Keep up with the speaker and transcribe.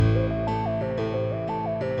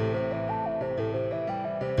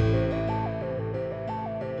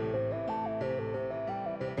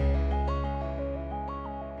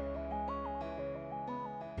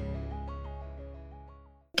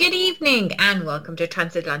evening and welcome to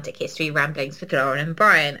Transatlantic History Ramblings with Lauren and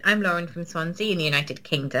Brian. I'm Lauren from Swansea in the United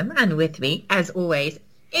Kingdom, and with me, as always,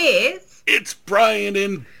 is... It's Brian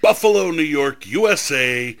in Buffalo, New York,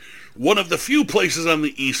 USA, one of the few places on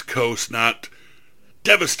the East Coast not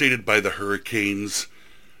devastated by the hurricanes.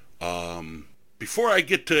 Before I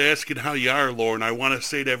get to asking how you are, Lauren, I want to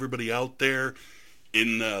say to everybody out there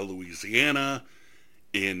in Louisiana,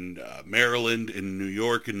 in Maryland, in New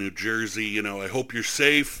York, in New Jersey, I hope you're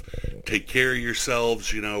safe. Take care of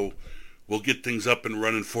yourselves. We'll get things up and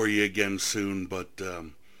running for you again soon. But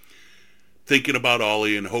thinking about all of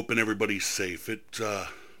you and hoping everybody's safe.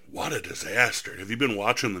 What a disaster. Have you been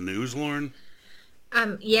watching the news, Lauren?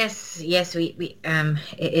 Yes, we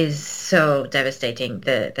it is so devastating,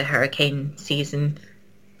 the hurricane season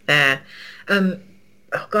there. Oh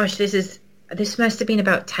gosh, this must have been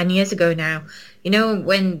about 10 years ago now.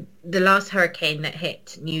 When the last hurricane that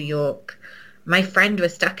hit New York, my friend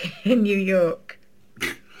was stuck in New York.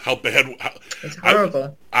 How bad? It's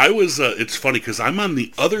horrible. I was, it's funny because I'm on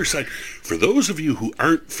the other side. For those of you who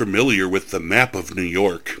aren't familiar with the map of New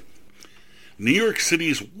York City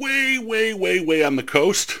is way, way, way, way on the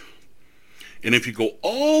coast. And if you go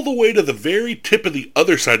all the way to the very tip of the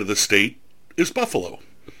other side of the state is Buffalo.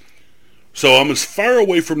 So I'm as far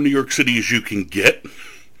away from New York City as you can get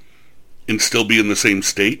and still be in the same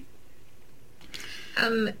state.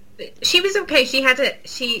 She was okay.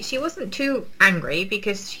 She wasn't too angry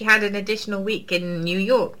because she had an additional week in New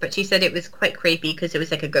York, but she said it was quite creepy because it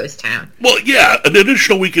was like a ghost town. Well, yeah, an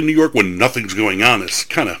additional week in New York when nothing's going on is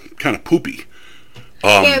kind of poopy.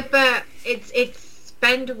 Yeah, but it's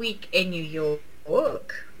spend a week in New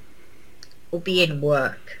York or be in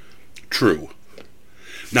work. True.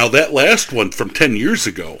 Now, that last one from 10 years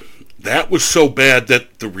ago, that was so bad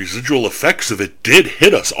that the residual effects of it did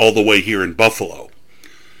hit us all the way here in Buffalo.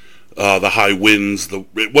 The high winds,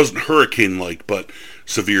 it wasn't hurricane-like, but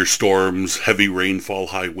severe storms, heavy rainfall,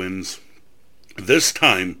 high winds. This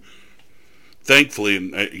time, thankfully,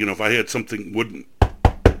 and if I had something wooden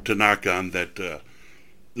to knock on, that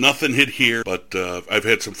nothing hit here, but I've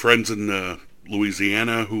had some friends in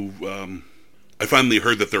Louisiana who I finally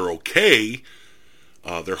heard that they're okay.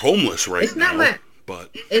 They're homeless now.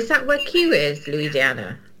 Is that where Q is,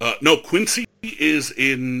 Louisiana? No, Quincy is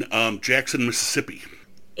in Jackson, Mississippi.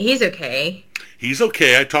 He's okay. He's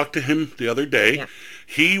okay. I talked to him the other day. Yeah.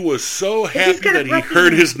 He was so happy that he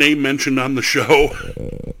heard his name mentioned on the show.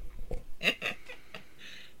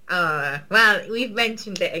 Well, we've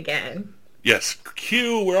mentioned it again. Yes,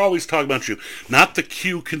 Q, we're always talking about you. Not the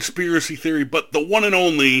Q conspiracy theory, but the one and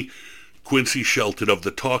only Quincy Shelton of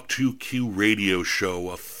the Talk to Q radio show,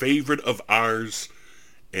 a favorite of ours,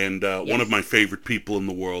 and one of my favorite people in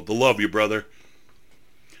the world. I love you, brother.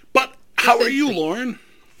 But how are you, Lauren?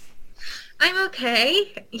 I'm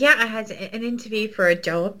okay. Yeah, I had an interview for a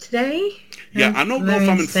job today. Yeah, I don't know if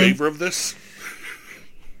I'm in favor of this.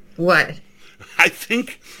 What? I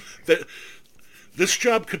think that this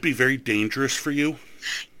job could be very dangerous for you.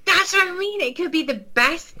 That's what I mean. It could be the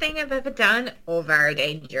best thing I've ever done or very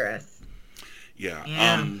dangerous. Yeah.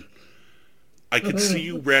 I could see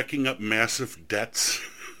you racking up massive debts.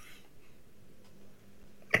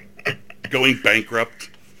 Going bankrupt.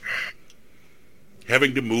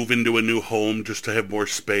 Having to move into a new home just to have more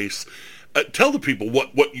space. Tell the people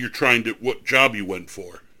what job you went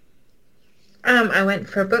for. I went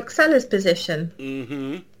for a bookseller's position.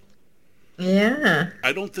 Mm-hmm. Yeah.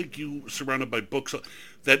 I don't think you surrounded by books.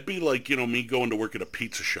 That'd be like, me going to work at a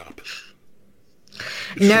pizza shop.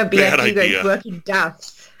 No, but you go to work in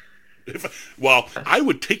Duff's. Well, I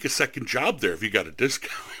would take a second job there if you got a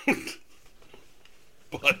discount.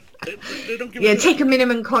 But they don't give take a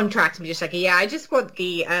minimum contract and be just like, I just want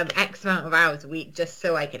the X amount of hours a week just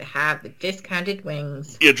so I could have the discounted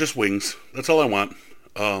wings. Yeah, just wings. That's all I want.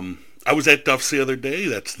 I was at Duff's the other day.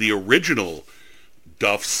 That's the original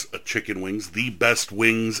Duff's chicken wings, the best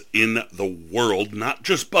wings in the world, not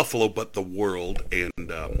just Buffalo, but the world.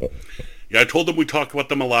 And I told them we talk about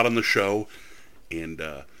them a lot on the show, and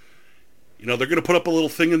they're going to put up a little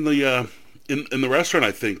thing in the in the restaurant,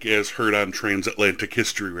 I think, as heard on Transatlantic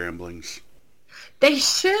History Ramblings. They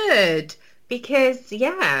should, because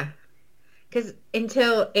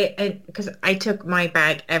I took my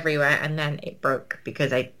bag everywhere and then it broke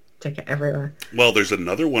because I took it everywhere. Well, there's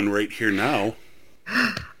another one right here now.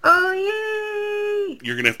 Oh, yay!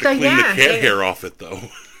 You're going to have to clean the cat hair off it, though.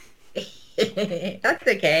 That's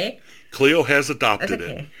okay. Cleo has adopted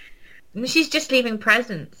it. She's just leaving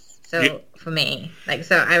presents, for me.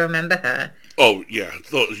 So I remember her. Oh, yeah.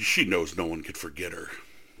 She knows no one could forget her.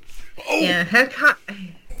 Oh! Yeah,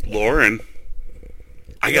 Lauren,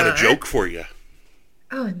 I got a joke for you.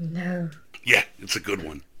 Oh no. Yeah, it's a good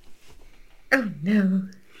one. Oh no.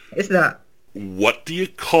 It's not. What do you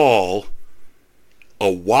call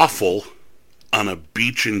a waffle on a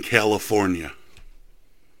beach in California?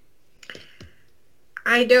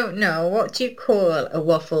 I don't know. What do you call a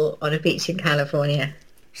waffle on a beach in California?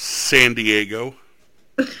 San Diego.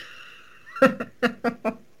 I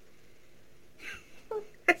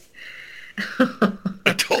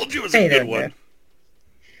told you it was a good one.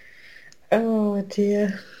 Oh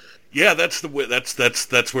dear. Yeah, that's the way.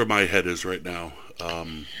 That's where my head is right now.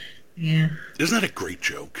 Yeah. Isn't that a great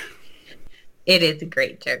joke? It is a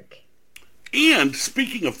great joke. And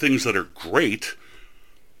speaking of things that are great,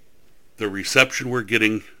 the reception we're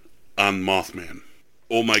getting on Mothman.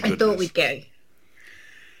 Oh my goodness. I thought we'd go.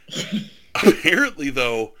 Apparently,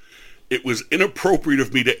 though, it was inappropriate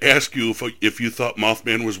of me to ask you if you thought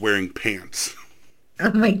Mothman was wearing pants.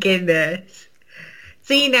 Oh my goodness.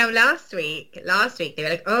 See, now last week they were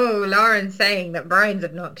like, oh, Lauren's saying that Brian's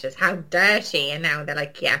obnoxious. How dare she? And now they're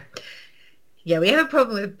like, yeah, we have a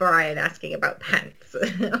problem with Brian asking about pants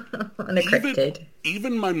on a cryptid.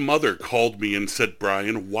 Even my mother called me and said,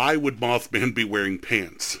 Brian, why would Mothman be wearing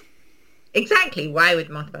pants? Exactly. Why would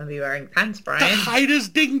Mothman be wearing pants, Brian? To hide his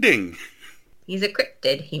ding-ding. He's a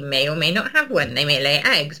cryptid. He may or may not have one. They may lay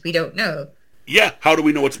eggs. We don't know. Yeah, how do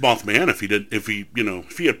we know it's Mothman if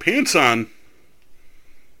he had pants on?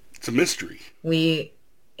 It's a mystery.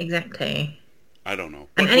 Exactly. I don't know.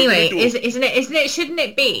 And anyway, shouldn't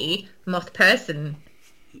it be Moth Person?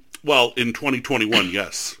 Well, in 2021,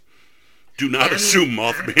 yes. Do not assume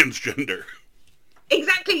Mothman's gender.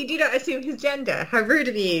 Exactly, do not assume his gender. How rude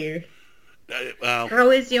of you.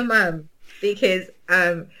 How is your mum? Because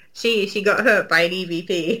she got hurt by an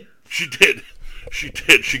EVP. She did.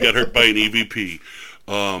 She got hurt by an EVP.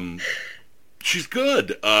 She's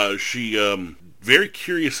good. She very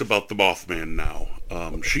curious about the Mothman now.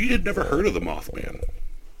 She had never heard of the Mothman.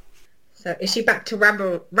 So is she back to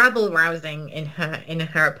rabble rousing in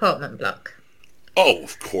her apartment block? Oh,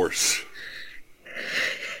 of course.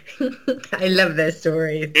 I love their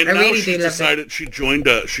stories. And I now really she's do love decided it. She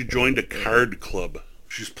joined a card club.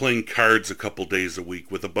 She's playing cards a couple days a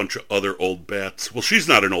week with a bunch of other old bats. Well, she's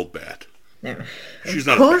not an old bat. No, she's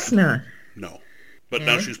not. Of course not. No, but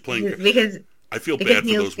now she's playing because I feel bad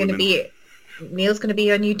for those women. Neil's going to be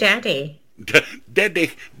your new daddy.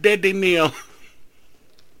 Daddy Neil.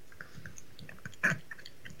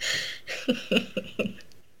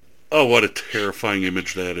 Oh, what a terrifying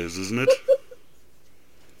image that is, isn't it?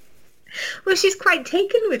 Well, she's quite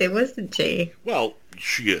taken with him, wasn't she? Well,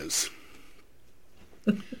 she is.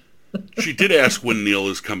 She did ask when Neil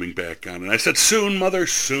is coming back on, and I said, soon, Mother,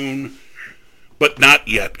 soon. But not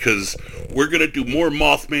yet, because we're going to do more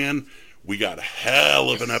Mothman. We got a hell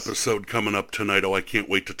of an episode coming up tonight. Oh, I can't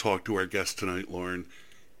wait to talk to our guest tonight, Lauren.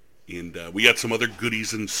 And we got some other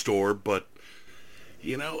goodies in store, but,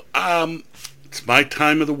 it's my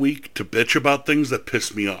time of the week to bitch about things that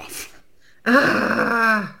piss me off.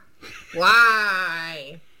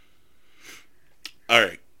 Why? All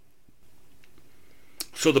right.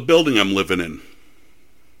 So the building I'm living in,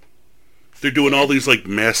 they're doing all these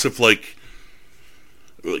massive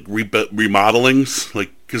remodelings,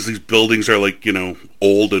 because these buildings are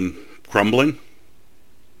old and crumbling.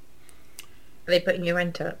 Are they putting your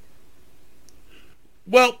rent up?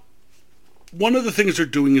 Well, one of the things they're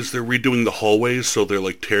doing is they're redoing the hallways, so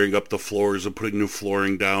they're tearing up the floors and putting new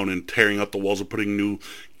flooring down and tearing out the walls and putting new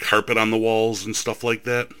carpet on the walls and stuff like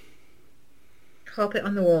that. Carpet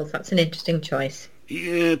on the walls, that's an interesting choice.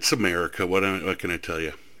 Yeah, it's America. What can I tell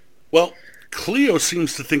you? Well, Cleo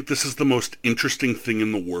seems to think this is the most interesting thing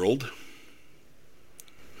in the world.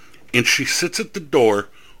 And she sits at the door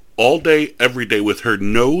all day, every day, with her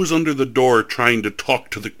nose under the door trying to talk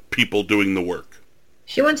to the people doing the work.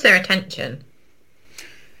 She wants their attention.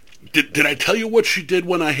 Did I tell you what she did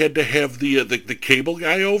when I had to have the cable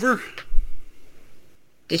guy over?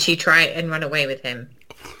 Did she try and run away with him?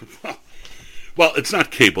 Well, it's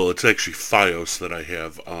not cable. It's actually Fios that I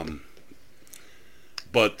have.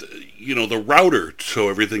 But, the router, so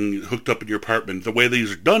everything hooked up in your apartment, the way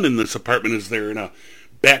these are done in this apartment is they're in a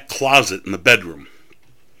back closet in the bedroom.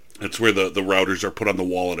 That's where the routers are put on the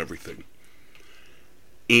wall and everything.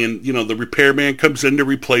 And, the repairman comes in to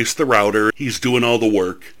replace the router. He's doing all the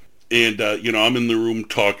work. And, I'm in the room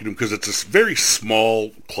talking to him because it's a very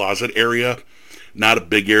small closet area, not a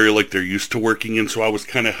big area like they're used to working in. So I was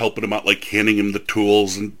kind of helping him out, handing him the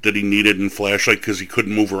tools that he needed and flashlight because he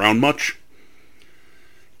couldn't move around much.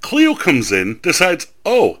 Cleo comes in, decides,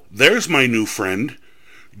 oh, there's my new friend,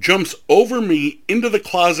 jumps over me into the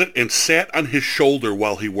closet and sat on his shoulder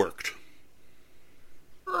while he worked.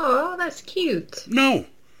 Oh, that's cute. No,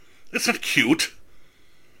 that's not cute.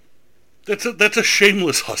 That's a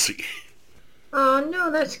shameless hussy. Oh, no,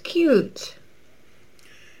 that's cute.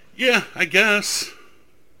 Yeah, I guess.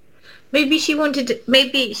 Maybe she wanted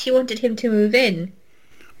him to move in.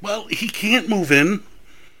 Well, he can't move in.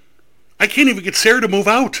 I can't even get Sarah to move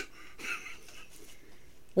out.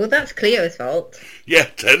 Well, that's Cleo's fault. Yeah,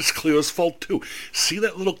 that is Cleo's fault too. See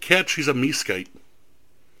that little cat? She's a Meeskite.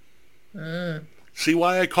 See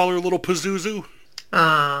why I call her Little Pazuzu?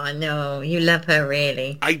 Oh, no, you love her,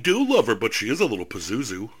 really. I do love her, but she is a little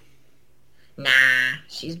Pazuzu. Nah,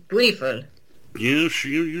 she's beautiful. Yeah,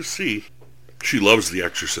 you see. She loves The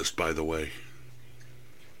Exorcist, by the way.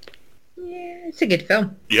 Yeah, it's a good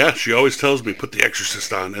film. Yeah, she always tells me, put The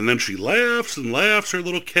Exorcist on. And then she laughs and laughs, her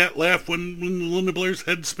little cat laugh when Linda Blair's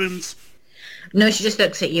head spins. No, she just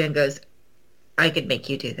looks at you and goes, I could make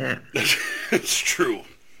you do that. It's true.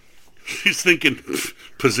 She's thinking,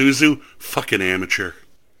 Pazuzu, fucking amateur.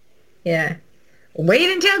 Yeah.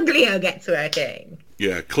 Wait until Cleo gets working.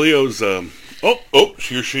 Yeah, Cleo's,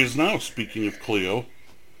 here she is now, speaking of Cleo.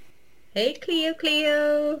 Hey,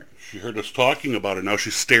 Cleo. She heard us talking about her, now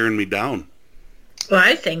she's staring me down. Well,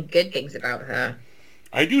 I think good things about her.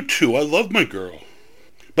 I do too, I love my girl.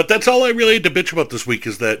 But that's all I really had to bitch about this week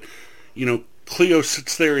is that, Cleo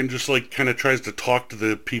sits there and just kind of tries to talk to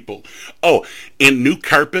the people. Oh, and new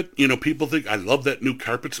carpet, people think, I love that new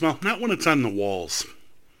carpet smell. Not when it's on the walls.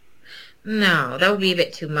 No, that would be a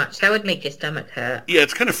bit too much. That would make your stomach hurt. Yeah,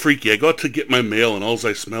 it's kind of freaky. I go out to get my mail and all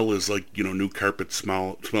I smell is new carpet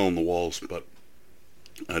smell on the walls, but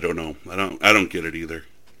I don't know. I don't get it either.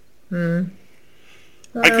 Well,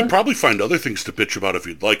 I could probably find other things to bitch about if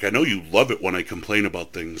you'd like. I know you love it when I complain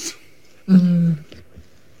about things.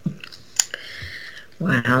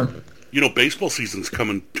 Wow. Baseball season's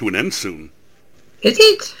coming to an end soon. Is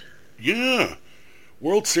it? Yeah.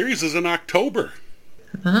 World Series is in October.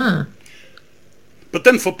 Ah. But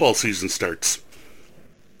then football season starts.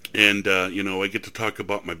 And, I get to talk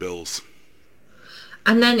about my Bills.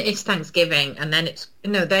 And then it's Thanksgiving, and then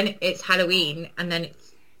it's Halloween, and then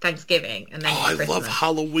it's Thanksgiving, and then it's I Christmas. love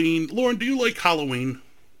Halloween. Lauren, do you like Halloween?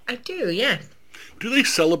 I do, yes. Do they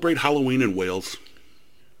celebrate Halloween in Wales?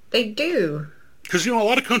 They do. Because, a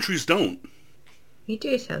lot of countries don't. We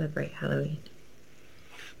do celebrate Halloween.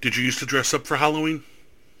 Did you used to dress up for Halloween?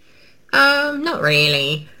 Not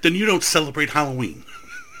really. Then you don't celebrate Halloween.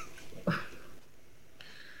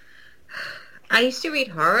 I used to read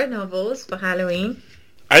horror novels for Halloween.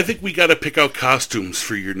 I think we got to pick out costumes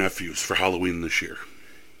for your nephews for Halloween this year.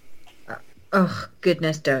 Oh,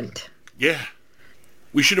 goodness, don't. Yeah.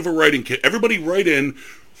 We should have a writing kit. Everybody write in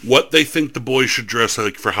what they think the boys should dress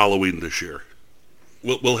like for Halloween this year.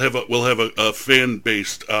 We'll have a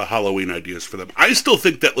fan-based Halloween ideas for them. I still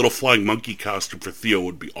think that little flying monkey costume for Theo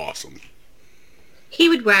would be awesome. He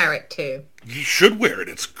would wear it too. He should wear it.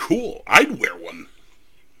 It's cool. I'd wear one.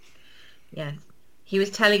 Yes. He was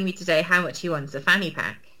telling me today how much he wants a fanny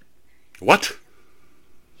pack. What?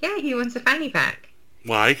 Yeah, he wants a fanny pack.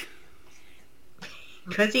 Why?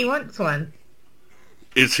 Because he wants one.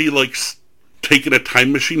 Is he taking a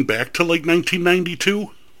time machine back to 1992?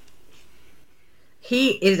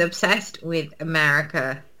 He is obsessed with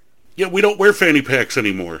America. Yeah, we don't wear fanny packs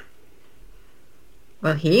anymore.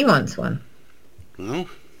 Well, he wants one. Well,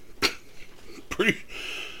 do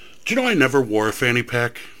you know I never wore a fanny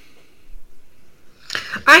pack?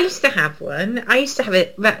 I used to have one. I used to have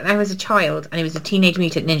it when I was a child, and it was a Teenage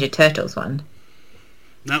Mutant Ninja Turtles one.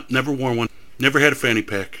 No, never wore one. Never had a fanny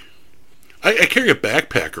pack. I carry a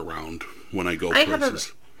backpack around when I go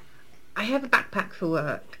places. I have a backpack for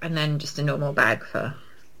work, and then just a normal bag for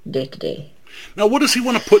day-to-day. Now, what does he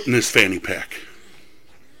want to put in his fanny pack?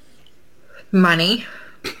 Money.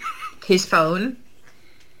 His phone.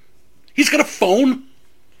 He's got a phone?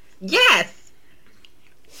 Yes!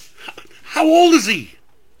 How old is he?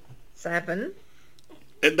 7.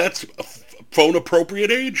 And that's a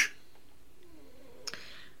phone-appropriate age?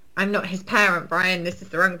 I'm not his parent, Brian. This is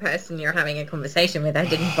the wrong person you're having a conversation with. I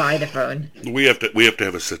didn't buy the phone. We have to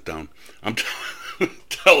have a sit-down. I'm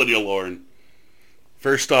telling you, Lauren.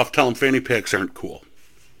 First off, tell him fanny packs aren't cool.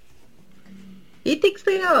 He thinks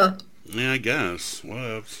they are. Yeah, I guess.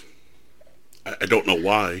 Whatevs. I don't know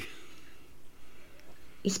why.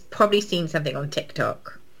 He's probably seen something on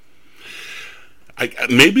TikTok.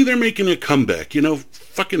 Maybe they're making a comeback.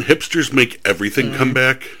 Fucking hipsters make everything come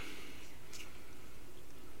back.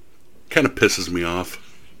 Kind of pisses me off.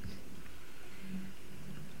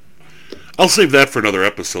 I'll save that for another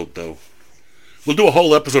episode, though. We'll do a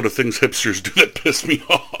whole episode of things hipsters do that piss me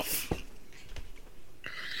off.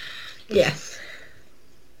 Yes.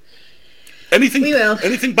 Anything? We will.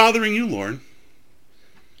 Anything bothering you, Lauren?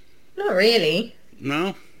 Not really.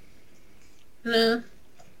 No. No.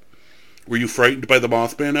 Were you frightened by the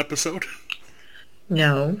Mothman episode?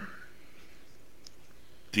 No.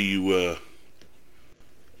 Do you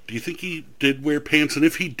think he did wear pants? And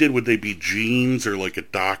if he did, would they be jeans or like a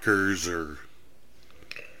Dockers or?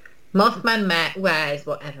 Mothman wears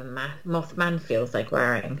whatever Mothman feels like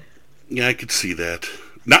wearing. Yeah, I could see that.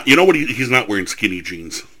 Not, you know what? He's not wearing skinny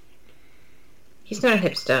jeans. He's not a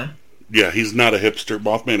hipster. Yeah, he's not a hipster.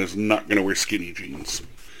 Mothman is not going to wear skinny jeans.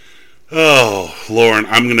 Oh, Lauren,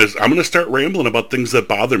 I'm gonna start rambling about things that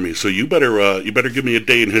bother me. So you better give me a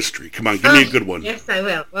day in history. Come on, give me a good one. Yes, I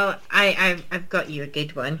will. Well, I've got you a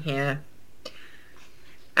good one here.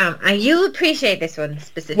 And you'll appreciate this one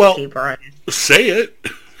specifically, Brian. Say it.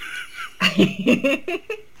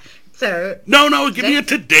 So no, give me a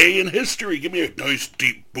today in history. Give me a nice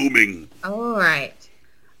deep booming. All right.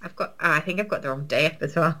 I think I've got the wrong day up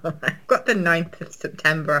as well. I've got the 9th of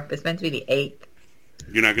September up. It's meant to be the 8th.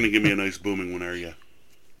 You're not going to give me a nice booming one, are you?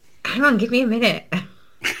 Hang on, give me a minute.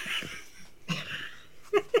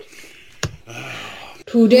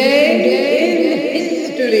 Today in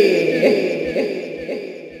history.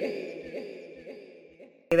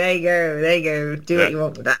 There you go. Do what you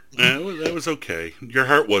want with that. That was okay. Your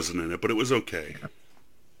heart wasn't in it, but it was okay.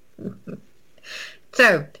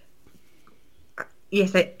 So,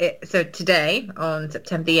 yes, so today, on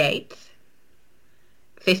September the 8th,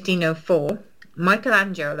 1504,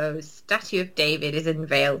 Michelangelo's statue of David is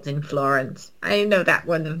unveiled in Florence. I know that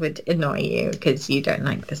one would annoy you because you don't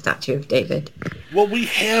like the statue of David. Well, we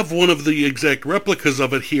have one of the exact replicas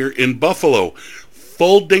of it here in Buffalo.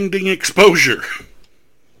 Full ding-ding exposure.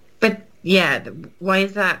 But, yeah, why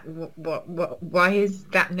is that? Why is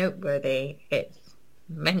that noteworthy? It's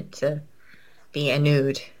meant to be a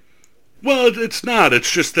nude. Well, it's not. It's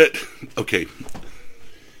just that, okay,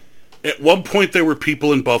 at one point there were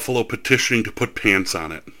people in Buffalo petitioning to put pants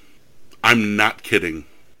on it. I'm not kidding.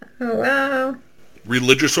 Oh, wow.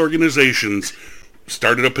 Religious organizations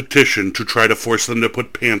started a petition to try to force them to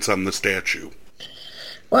put pants on the statue.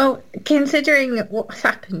 Well, considering what's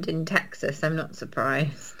happened in Texas, I'm not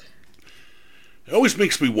surprised. It always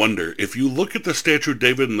makes me wonder, if you look at the statue of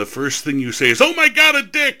David and the first thing you say is, "Oh my God, a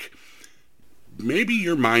dick!" maybe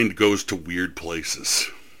your mind goes to weird places.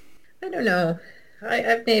 I don't know.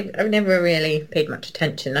 I've never really paid much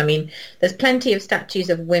attention. I mean, there's plenty of statues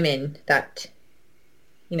of women that,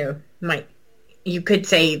 you could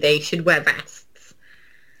say they should wear vests.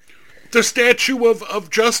 The statue of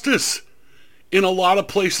Justice. In a lot of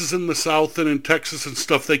places in the South and in Texas and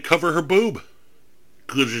stuff, they cover her boob.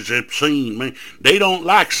 Because it's obscene, man. They don't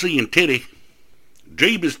like seeing titty.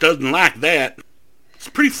 Jeebus doesn't like that. It's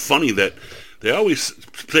pretty funny that they always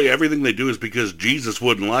say everything they do is because Jesus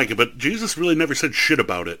wouldn't like it, but Jesus really never said shit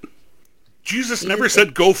about it. Jesus never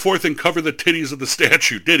said go forth and cover the titties of the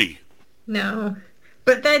statue, did he? No.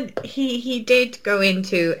 But then he did go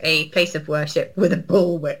into a place of worship with a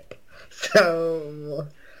bullwhip. So...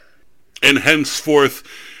 And henceforth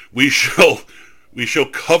we shall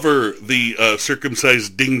cover the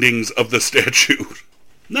circumcised ding-dings of the statue.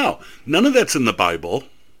 No, none of that's in the Bible.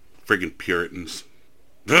 Friggin' Puritans.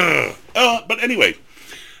 But anyway,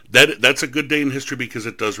 that's a good day in history because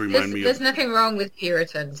it does remind me of... There's nothing wrong with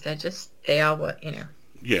Puritans. They are what,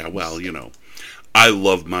 Yeah, well, I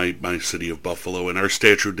love my city of Buffalo, and our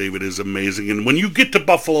Statue of David is amazing. And when you get to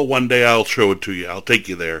Buffalo one day, I'll show it to you. I'll take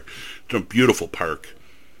you there. It's a beautiful park.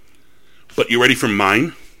 But you ready for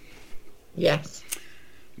mine? Yes.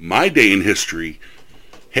 My day in history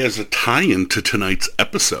has a tie-in to tonight's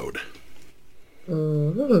episode.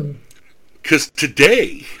 Ooh. Because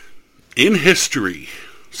today, in history,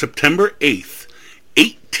 September 8th,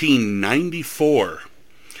 1894,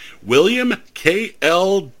 William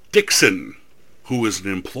K.L. Dixon, who was an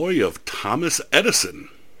employee of Thomas Edison,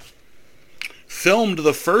 filmed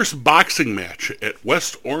the first boxing match at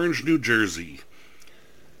West Orange, New Jersey.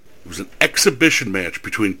 It was an exhibition match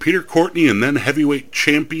between Peter Courtney and then heavyweight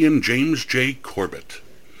champion James J. Corbett.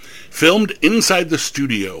 Filmed inside the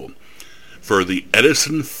studio for the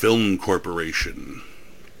Edison Film Corporation.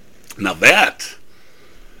 Now that,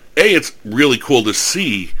 it's really cool to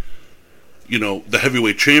see, the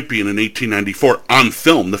heavyweight champion in 1894 on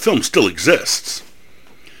film. The film still exists.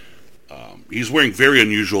 He's wearing very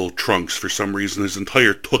unusual trunks for some reason. His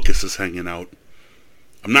entire tuchus is hanging out.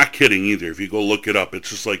 I'm not kidding either. If you go look it up,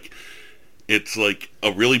 it's like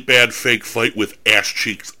a really bad fake fight with ass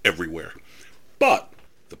cheeks everywhere. But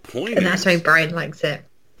the point and that's why Brian likes it.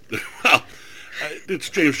 Well, it's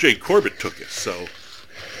James J. Corbett took it, so.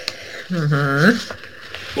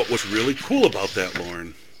 Mm-hmm. What was really cool about that,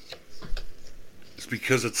 Lauren, is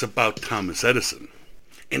because it's about Thomas Edison.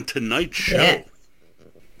 And tonight's show,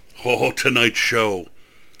 Yes. tonight's show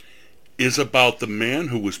is about the man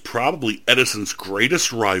who was probably Edison's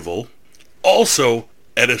greatest rival, also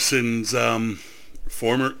Edison's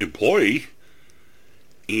former employee,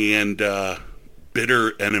 and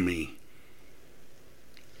bitter enemy.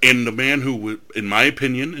 And the man who, in my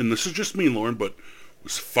opinion, and this is just me, Lauren, but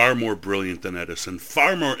was far more brilliant than Edison,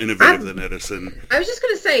 far more innovative than Edison. I was just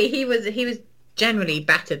going to say he was generally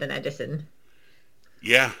better than Edison.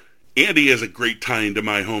 Yeah, and he has a great tie into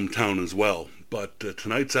my hometown as well. But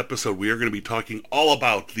tonight's episode, we are going to be talking all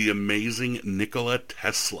about the amazing Nikola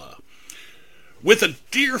Tesla, with a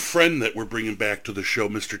dear friend that we're bringing back to the show,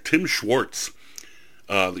 Mr. Tim Schwartz,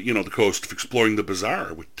 the co-host of Exploring the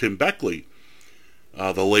Bizarre with Tim Beckley,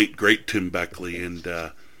 the late, great Tim Beckley. And,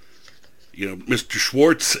 Mr.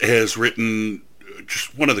 Schwartz has written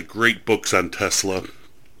just one of the great books on Tesla.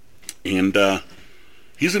 And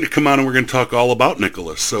he's going to come on and we're going to talk all about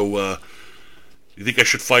Nikola. So, you think I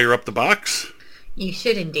should fire up the box? You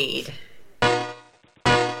should indeed.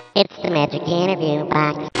 It's the Magic Interview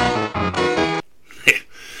Box.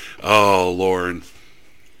 Oh, Lauren.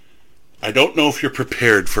 I don't know if you're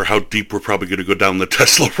prepared for how deep we're probably going to go down the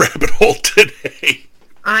Tesla rabbit hole today.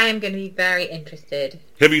 I am going to be very interested.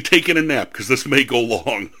 Have you taken a nap? Because this may go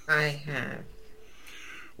long. I have.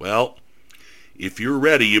 Well, if you're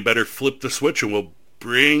ready, you better flip the switch and we'll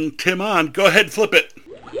bring Tim on. Go ahead, flip it.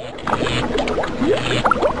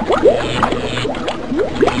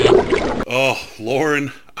 Oh,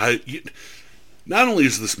 Lauren, not only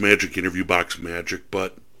is this Magic Interview Box magic,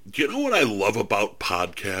 but you know what I love about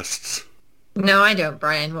podcasts? No, I don't,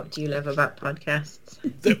 Brian. What do you love about podcasts?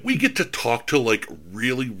 That we get to talk to, like,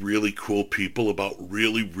 really, really cool people about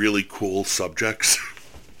really, really cool subjects.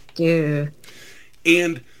 Do.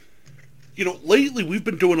 And, lately we've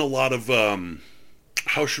been doing a lot of,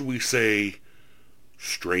 how should we say,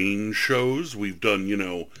 strange shows. We've done,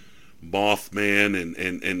 Mothman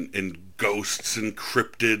and ghosts and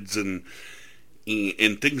cryptids and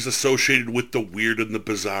things associated with the weird and the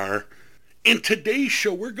bizarre. In today's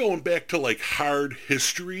show, we're going back to, like, hard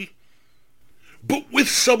history, but with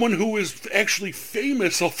someone who is actually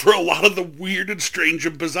famous for a lot of the weird and strange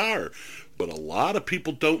and bizarre. But a lot of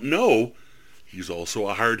people don't know he's also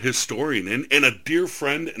a hard historian and a dear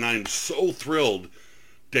friend, and I'm so thrilled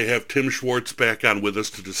to have Tim Schwartz back on with us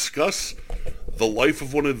to discuss the life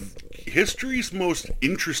of one of history's most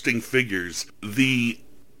interesting figures, the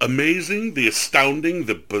amazing, the astounding,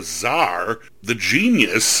 the bizarre, the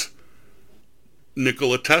genius,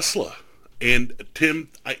 Nikola Tesla. And Tim,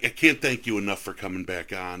 I can't thank you enough for coming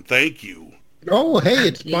back on. Thank you. Oh, hey,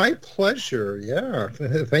 it's my pleasure. Yeah,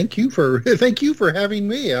 thank you for having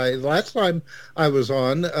me. Last time I was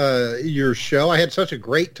on your show, I had such a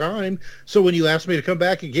great time. So when you asked me to come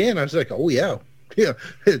back again, I was like, oh yeah.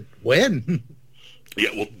 When? Yeah,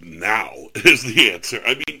 well, now is the answer.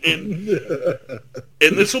 I mean,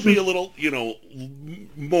 and this will be a little,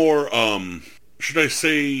 more, should I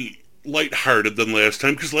say, lighthearted than last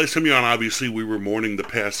time, because last time you were on, obviously, we were mourning the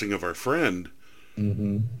passing of our friend.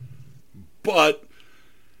 Mm-hmm. But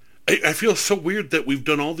I feel so weird that we've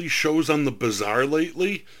done all these shows on the bizarre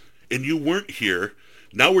lately, and you weren't here.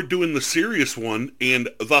 Now we're doing the serious one, and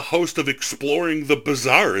the host of Exploring the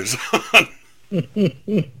Bizarre is on.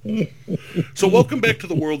 So welcome back to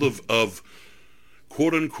the world of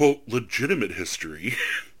quote-unquote legitimate history.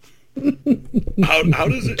 How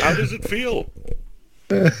does it feel?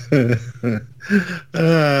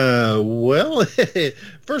 Well,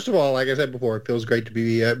 first of all, like I said before, it feels great to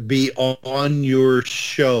be on your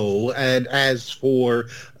show. And as for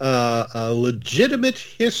legitimate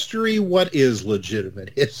history, what is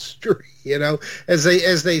legitimate history?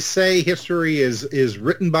 As they say, history is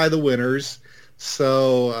written by the winners.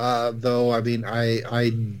 So, though, I mean, I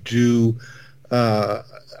do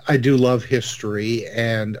love history,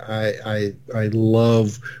 and I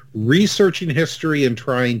love researching history and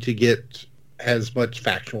trying to get as much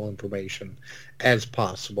factual information as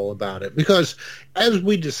possible about it. Because as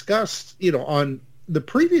we discussed, on the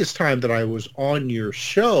previous time that I was on your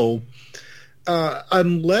show,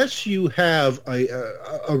 unless you have a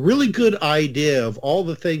really good idea of all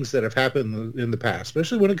the things that have happened in the past,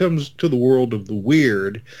 especially when it comes to the world of the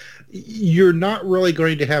weird, you're not really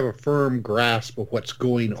going to have a firm grasp of what's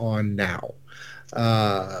going on now.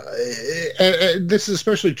 And this is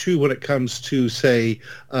especially true when it comes to, say,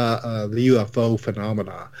 the UFO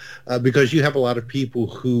phenomena, because you have a lot of people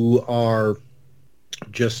who are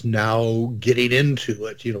just now getting into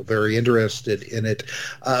it, very interested in it,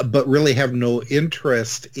 but really have no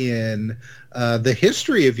interest in the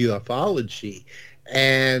history of ufology.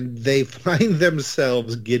 and they find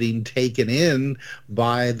themselves getting taken in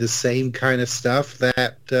by the same kind of stuff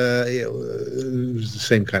that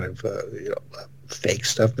same kind of fake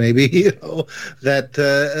stuff, maybe,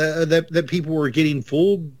 that people were getting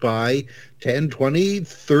fooled by 10, 20,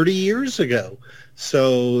 30 years ago.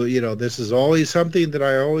 So, this is always something that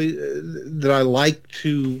I like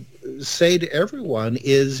to say to everyone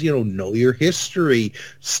is, know your history,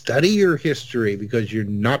 study your history, because you're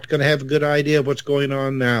not going to have a good idea of what's going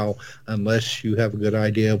on now unless you have a good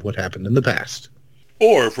idea of what happened in the past.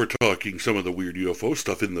 Or if we're talking some of the weird UFO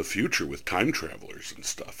stuff in the future with time travelers and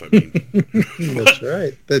stuff. I mean,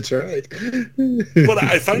 That's right. But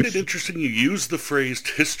I find it interesting you use the phrase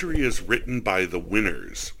 "history is written by the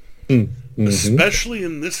winners," especially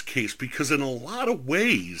in this case, because in a lot of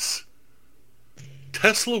ways,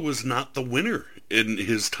 Tesla was not the winner in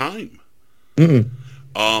his time. No.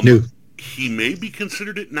 He may be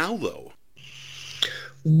considered it now, though.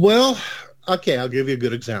 Well, okay, I'll give you a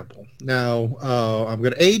good example. Now, I'm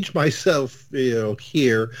going to age myself,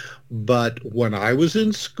 here, but when I was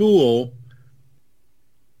in school,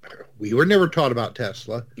 we were never taught about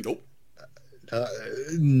Tesla. Nope.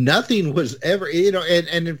 Nothing was ever,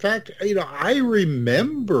 and in fact, I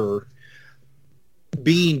remember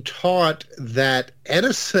being taught that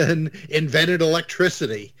Edison invented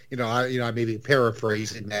electricity. I may be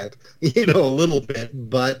paraphrasing that, a little bit,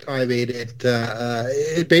 but I mean,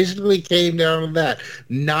 it basically came down to that.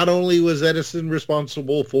 Not only was Edison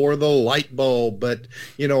responsible for the light bulb, but,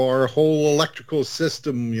 our whole electrical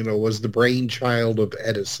system, was the brainchild of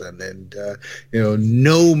Edison, and,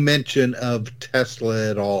 no mention of Tesla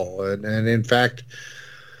at all. And in fact,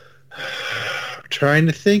 trying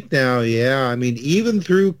to think now, even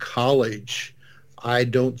through college, I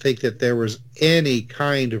don't think that there was any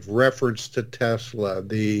kind of reference to Tesla.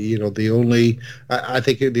 The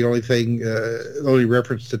only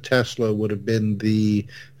reference to Tesla would have been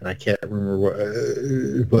and I can't remember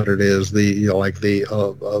what it is.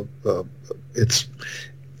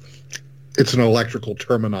 It's an electrical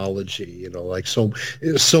terminology, like so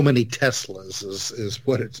many Teslas is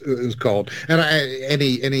what it is called. And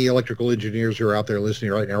any electrical engineers who are out there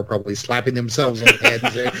listening right now are probably slapping themselves on the head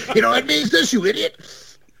and saying, it means this, you idiot.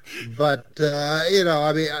 But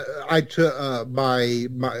I took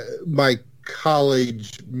my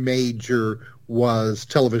college major was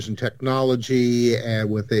television technology, and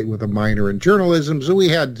with a minor in journalism, so we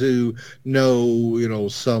had to know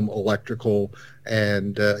some electrical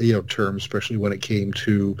and terms, especially when it came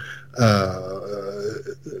to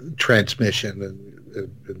transmission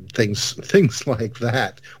and things like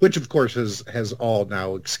that, which of course has all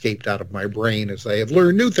now escaped out of my brain as I have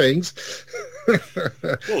learned new things.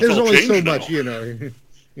 There's only so much,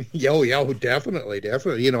 Oh, definitely.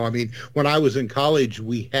 When I was in college,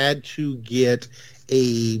 we had to get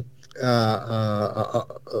it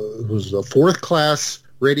was a fourth class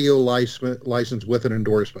radio license with an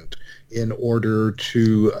endorsement in order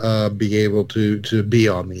to be able to be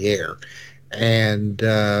on the air. And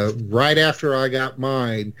right after I got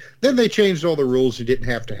mine, then they changed all the rules. You didn't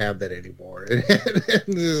have to have that anymore. And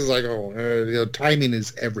this is like, timing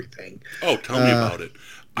is everything. Oh, tell me about it.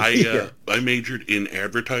 I majored in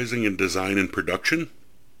advertising and design and production,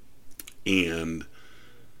 and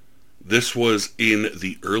this was in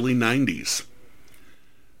the early 90s.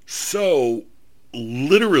 So,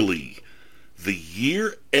 literally, the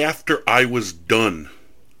year after I was done,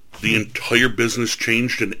 the entire business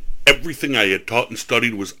changed, and everything I had taught and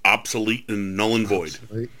studied was obsolete and null and void.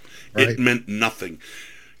 Right. It meant nothing.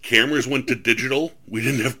 Cameras went to digital. We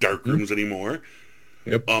didn't have dark rooms anymore.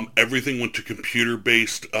 Yep. Everything went to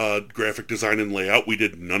computer-based graphic design and layout. We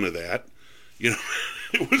did none of that. It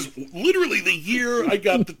was literally the year I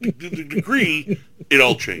got the degree, it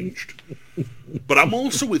all changed. But I'm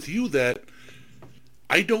also with you that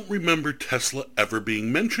I don't remember Tesla ever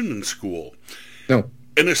being mentioned in school. No.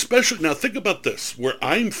 And especially, now think about this, where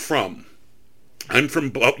I'm from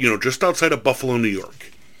just outside of Buffalo, New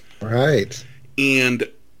York. Right. And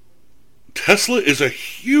Tesla is a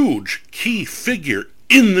huge key figure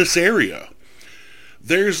in this area.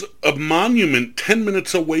 There's a monument 10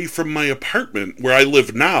 minutes away from my apartment where I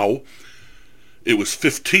live now. It was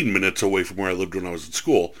 15 minutes away from where I lived when I was in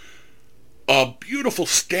school. A beautiful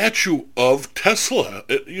statue of Tesla,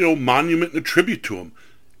 monument and a tribute to him.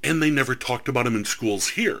 And they never talked about him in schools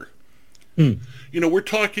here. We're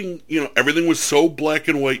talking, everything was so black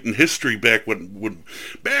and white in history back when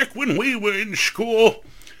we were in school.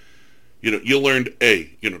 You learned,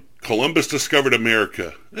 Columbus discovered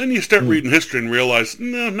America. Then you start reading history and realize,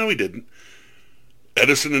 no, he didn't.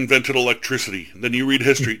 Edison invented electricity. Then you read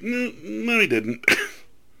history, no, he didn't.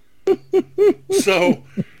 So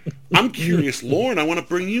I'm curious, Lauren, I want to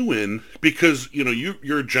bring you in because,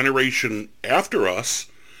 you're a generation after us,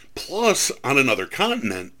 plus on another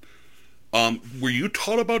continent. Were you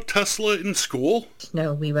taught about Tesla in school?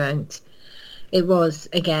 No, we weren't. It was,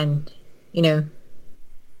 again, it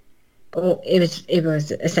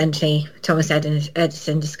was essentially Thomas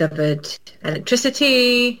Edison discovered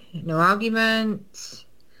electricity, no argument.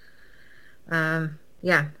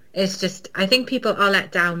 It's just, I think people are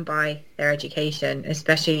let down by their education,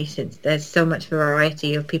 especially since there's so much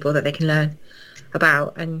variety of people that they can learn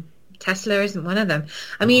about, and Tesla isn't one of them.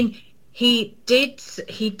 I mean, he did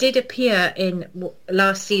appear in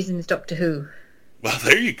last season's Doctor Who. Well,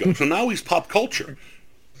 there you go. So now he's pop culture.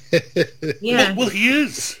 Yeah. Well, he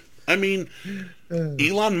is. I mean,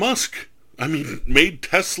 Elon Musk, made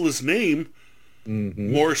Tesla's name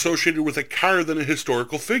more associated with a car than a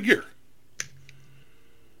historical figure.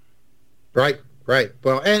 Right.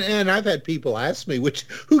 Well, and I've had people ask me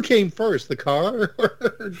who came first, the car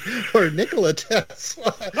or Nikola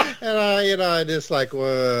Tesla, and I just like,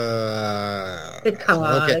 well, the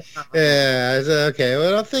car. Okay, yeah, I said, okay.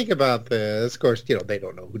 Well, I'll think about this. Of course, they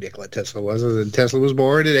don't know who Nikola Tesla was. And Tesla was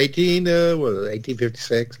born in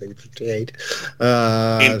 1856, 1858.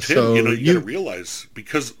 And Tim, so you got to realize,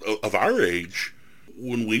 because of our age,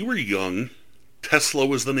 when we were young, Tesla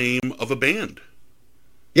was the name of a band.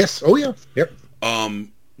 Yes. Oh, yeah. Yep.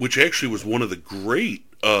 Which actually was one of the great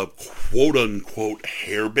quote-unquote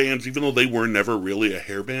hair bands, even though they were never really a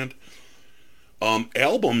hair band.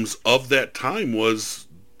 Albums of that time was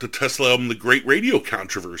the Tesla album, The Great Radio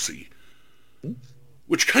Controversy,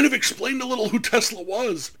 which kind of explained a little who Tesla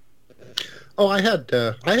was. Oh, I had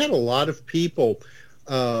a lot of people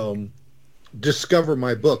discover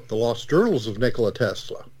my book, The Lost Journals of Nikola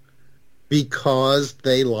Tesla, because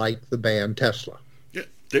they liked the band Tesla. Yeah,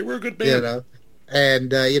 they were a good band.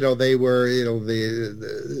 And they were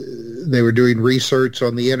they were doing research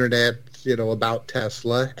on the internet, about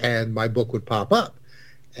Tesla, and my book would pop up,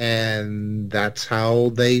 and that's how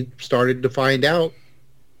they started to find out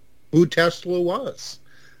who Tesla was.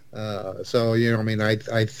 So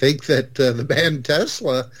I think that the band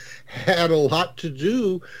Tesla had a lot to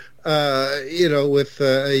do, with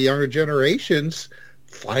younger generations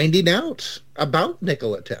finding out about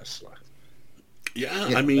Nikola Tesla. Yeah,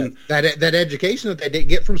 that education that they didn't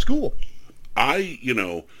get from school. I,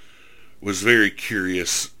 was very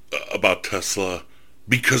curious about Tesla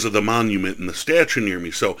because of the monument and the statue near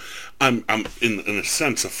me. So I'm in a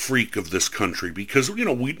sense a freak of this country because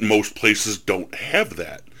most places don't have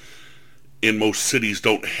that, and most cities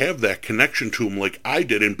don't have that connection to him like I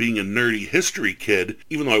did. And being a nerdy history kid,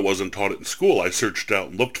 even though I wasn't taught it in school, I searched out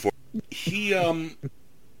and looked for it. He is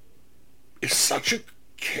such a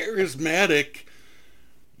charismatic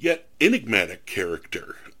yet enigmatic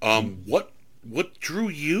character. What drew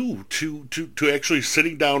you to actually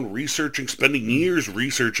sitting down, researching, spending years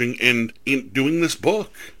researching, and in doing this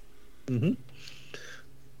book? Mm-hmm.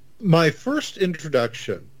 My first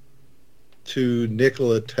introduction to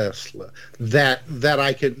Nikola Tesla that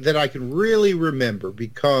I can really remember,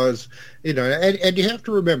 because and you have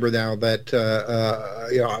to remember now that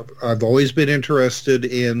I've always been interested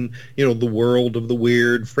in the world of the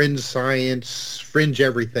weird, fringe science, fringe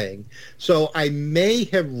everything. So I may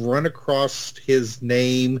have run across his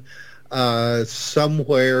name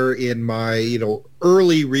somewhere in my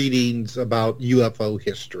early readings about UFO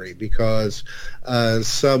history, because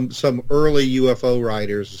some early UFO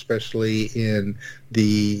writers, especially in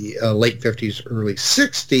the late 50s, early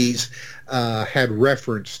 60s, had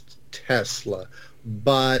referenced Tesla,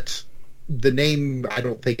 but the name, I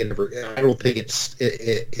don't think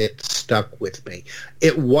it stuck with me.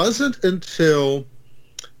 It wasn't until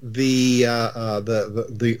the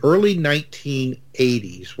early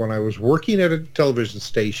 1980s when I was working at a television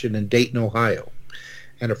station in Dayton, Ohio.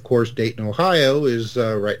 And of course, Dayton, Ohio is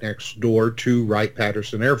right next door to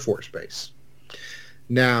Wright-Patterson Air Force Base.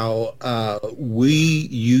 Now, we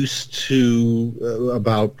used to,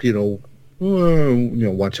 about,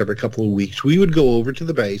 once every couple of weeks, we would go over to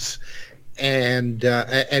the base and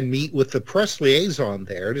meet with the press liaison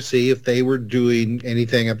there to see if they were doing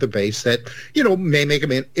anything at the base that, may make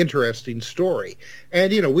an interesting story.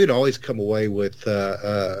 And, we'd always come away with,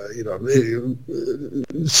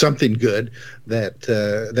 something good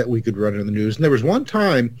that we could run in the news. And there was one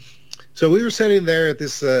time, so we were sitting there at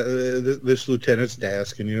this lieutenant's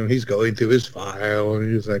desk, and, he's going through his file,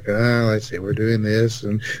 and he's like, let's see, we're doing this,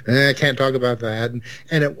 and I can't talk about that.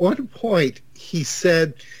 And at one point, he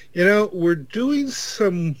said, we're doing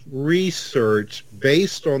some research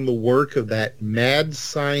based on the work of that mad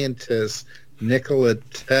scientist, Nikola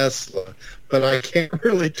Tesla, but I can't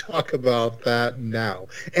really talk about that now.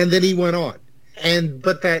 And then he went on.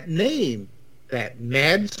 But that name, that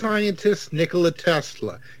mad scientist Nikola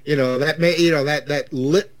Tesla, that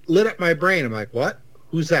lit up my brain. I'm like, what?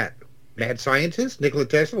 Who's that? Mad scientist Nikola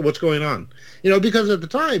Tesla? What's going on? Because at the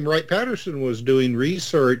time, Wright-Patterson was doing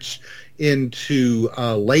research into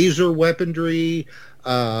laser weaponry.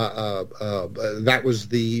 That was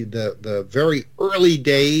the very early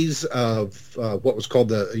days of what was called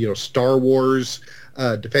the Star Wars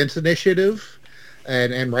Defense Initiative,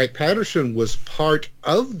 and Wright-Patterson was part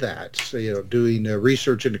of that. So, doing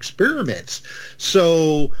research and experiments.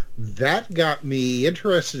 So that got me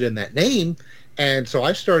interested in that name. And so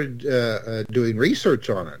I started doing research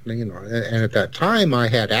on it, and at that time I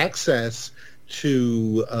had access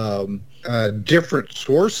to different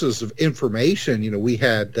sources of information. We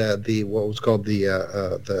had what was called the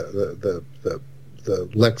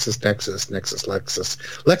LexisNexis.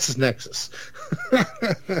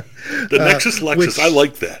 The Nexus Lexus, which, I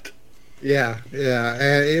like that. Yeah,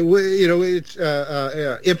 and it's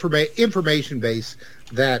information base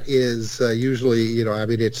that is usually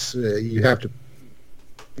it's you have to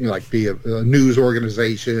be a news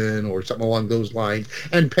organization or something along those lines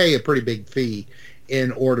and pay a pretty big fee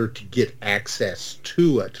in order to get access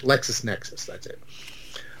to it. LexisNexis, that's it.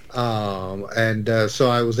 So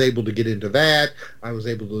I was able to get into that. I was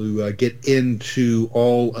able to get into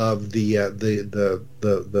all of the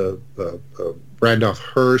Randolph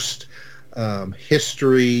Hearst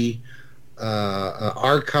history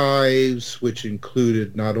archives, which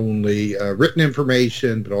included not only written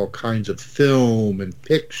information, but all kinds of film and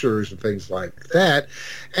pictures and things like that.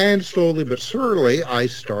 And slowly but surely, I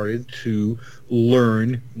started to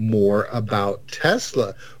learn more about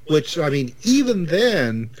Tesla, which, even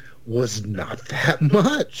then was not that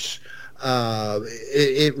much.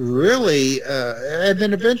 It really, and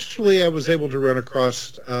then eventually I was able to run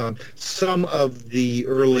across some of the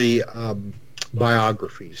early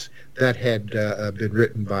biographies that had been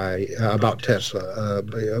written about Tesla.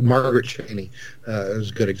 Margaret Cheney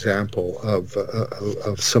is a good example of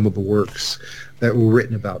some of the works that were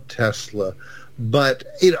written about Tesla. But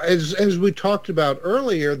as we talked about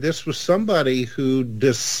earlier, this was somebody who,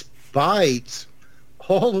 despite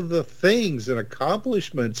all of the things and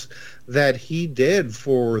accomplishments that he did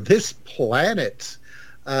for this planet,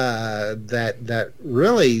 that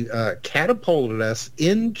really catapulted us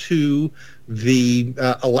into the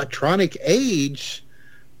electronic age.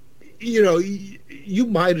 He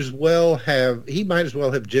might as well have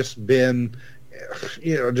just been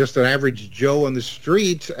just an average Joe on the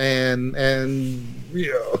street, and that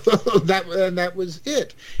was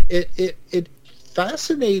it. It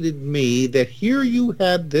fascinated me that here you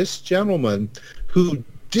had this gentleman who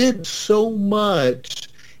did so much,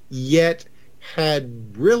 yet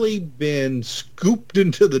had really been scooped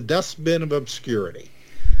into the dustbin of obscurity.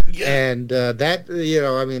 Yeah. And that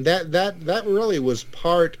really was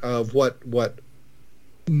part of what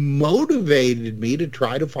motivated me to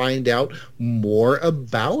try to find out more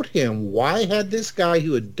about him. Why had this guy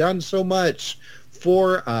who had done so much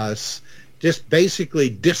for us just basically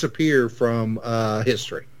disappear from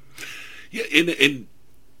history? Yeah, and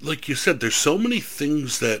like you said, there's so many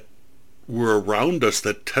things that were around us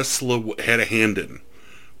that Tesla had a hand in,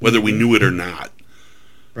 whether we knew it or not.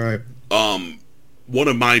 Right. One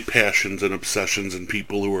of my passions and obsessions, and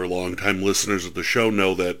people who are longtime listeners of the show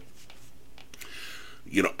know that,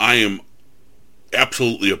 I am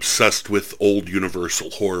absolutely obsessed with old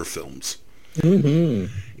Universal horror films. Mm-hmm.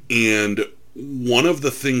 And one of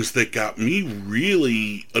the things that got me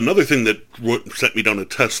really, another thing that sent me down a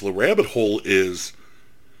Tesla rabbit hole is,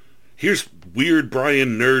 here's weird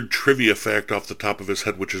Brian nerd trivia fact off the top of his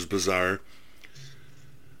head, which is bizarre.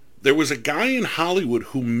 There was a guy in Hollywood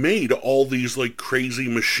who made all these crazy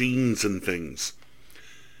machines and things.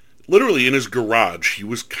 Literally in his garage, he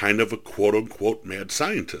was kind of a quote-unquote mad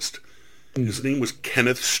scientist. His name was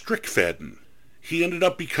Kenneth Strickfaden. He ended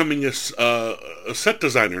up becoming a set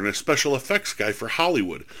designer and a special effects guy for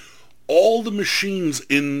Hollywood. All the machines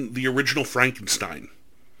in the original Frankenstein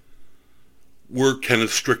were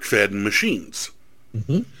Kenneth Strickfaden machines.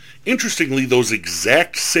 Mm-hmm. Interestingly, those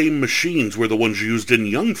exact same machines were the ones used in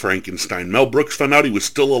Young Frankenstein. Mel Brooks found out he was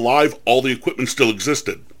still alive. All the equipment still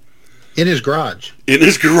existed. In his garage. In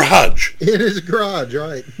his garage. In his garage,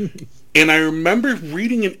 right. And I remember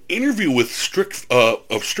reading an interview with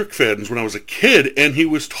Strickfaden's when I was a kid, and he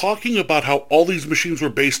was talking about how all these machines were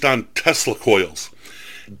based on Tesla coils.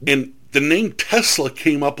 Mm-hmm. And the name Tesla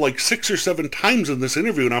came up 6 or 7 times in this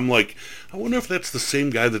interview, and I'm like, I wonder if that's the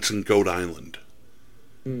same guy that's in Goat Island.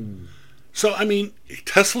 So, I mean,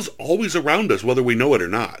 Tesla's always around us, whether we know it or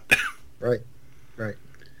not. Right. Right.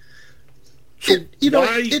 So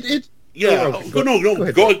Why? Yeah.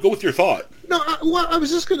 Go with your thought. No, I was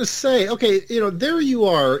just going to say, okay, there you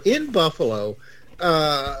are in Buffalo,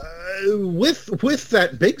 with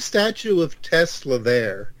that big statue of Tesla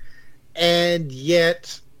there, and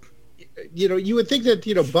yet, you would think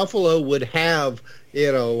that Buffalo would have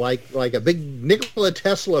like a big Nikola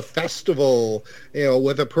Tesla festival,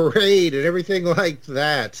 with a parade and everything like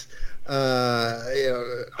that.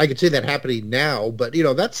 I could see that happening now, but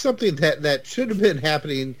that's something that should have been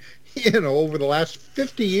happening over the last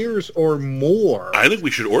 50 years or more. I think we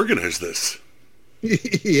should organize this.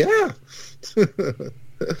 Yeah.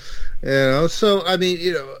 So I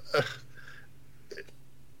mean,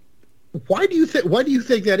 why do you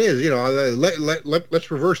think that is? Let's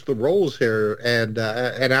reverse the roles here, and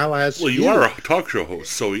I'll ask. Well, you are a talk show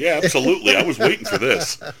host, so yeah, absolutely. I was waiting for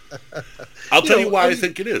this. I'll tell you why I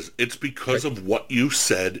think it is. It's because of what you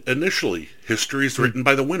said initially. History is written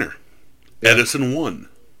by the winner. Yeah. Edison won.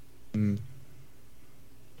 Mm.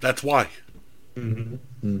 That's why. Mm-hmm.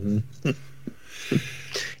 Mm-hmm.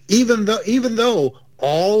 Even though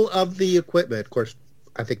all of the equipment, of course,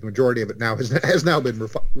 I think the majority of it now has now been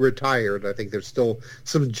retired. I think there's still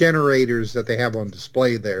some generators that they have on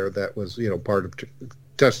display there that was part of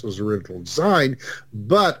Tesla's original design,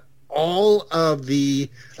 but all of the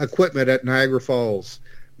equipment at Niagara Falls,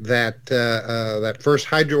 that first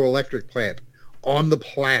hydroelectric plant on the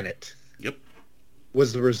planet,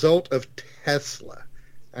 was the result of Tesla.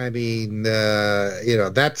 I mean,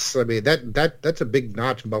 that's a big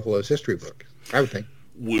notch in Buffalo's history book, I would think.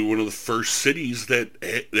 We were one of the first cities that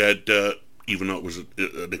even though it was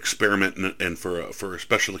an experiment and for a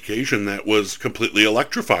special occasion, that was completely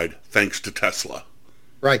electrified thanks to Tesla.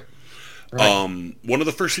 Right. One of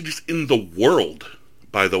the first cities in the world,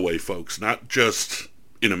 by the way, folks, not just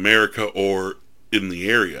in America or in the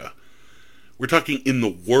area. We're talking in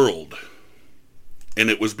the world. And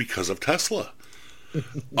it was because of Tesla.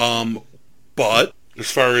 But as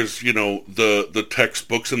far as, the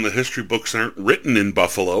textbooks and the history books aren't written in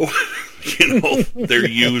Buffalo, they're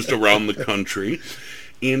used around the country.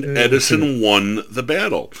 And Edison won the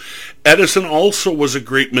battle. Edison also was a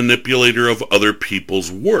great manipulator of other people's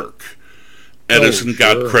work. Edison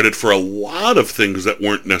got credit for a lot of things that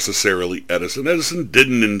weren't necessarily Edison. Edison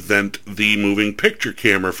didn't invent the moving picture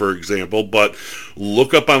camera, for example, but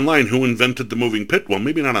look up online who invented the moving picture. Well,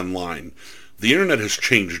 maybe not online. The internet has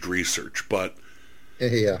changed research, but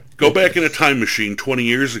go back in a time machine 20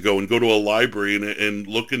 years ago and go to a library and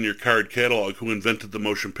look in your card catalog who invented the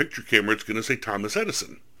motion picture camera. It's going to say Thomas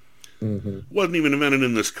Edison. Mm-hmm. Wasn't even invented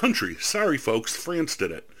in this country. Sorry, folks, France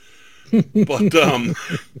did it. But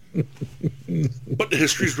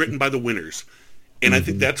history's written by the winners. And I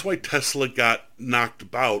think that's why Tesla got knocked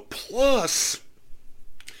about. Plus,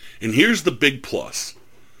 and here's the big plus,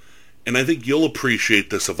 and I think you'll appreciate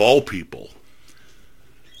this of all people,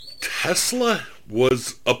 Tesla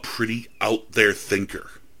was a pretty out there thinker.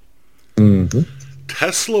 Mm-hmm.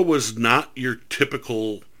 Tesla was not your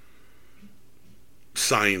typical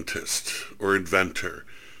scientist or inventor.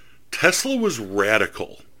 Tesla was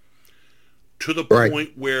radical. To the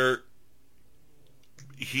point where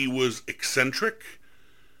he was eccentric,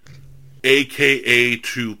 a.k.a.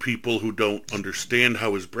 to people who don't understand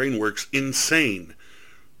how his brain works, insane.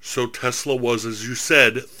 So Tesla was, as you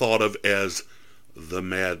said, thought of as the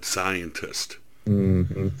mad scientist.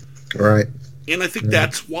 Mm-hmm. Right. And I think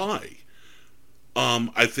that's why.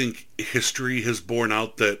 I think history has borne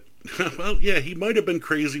out that, well, yeah, he might have been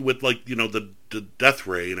crazy with, the death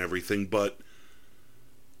ray and everything, but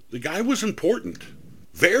the guy was important,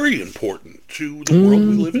 very important to the world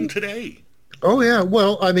we live in today. Oh, yeah.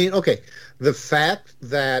 Well, I mean, okay. The fact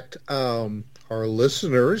that our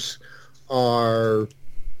listeners are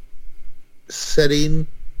sitting,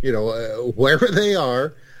 wherever they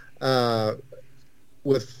are,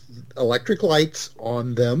 with electric lights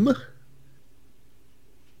on them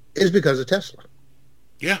is because of Tesla.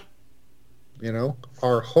 Yeah.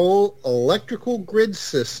 Our whole electrical grid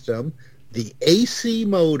system, the AC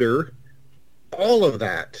motor, all of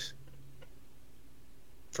that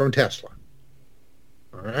from Tesla.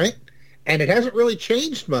 All right? And it hasn't really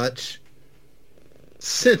changed much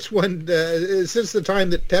since the time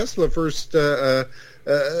that Tesla first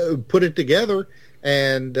put it together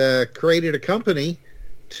and created a company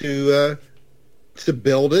to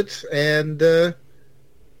build it and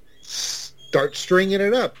start stringing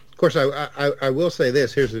it up. Of course, I will say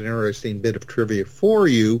this. Here's an interesting bit of trivia for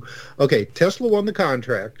you. Okay, Tesla won the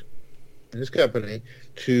contract in his company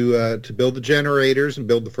to build the generators and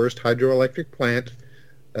build the first hydroelectric plant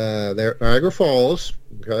there, Niagara Falls.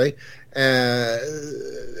 Okay,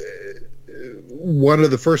 one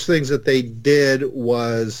of the first things that they did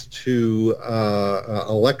was to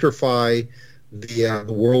electrify the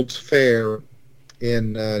World's Fair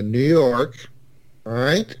in New York. All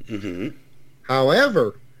right. Mm-hmm.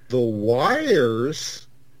 However, the wires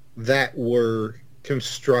that were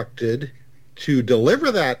constructed to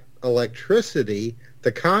deliver that electricity,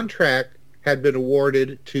 the contract had been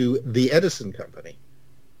awarded to the Edison Company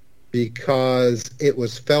because it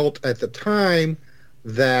was felt at the time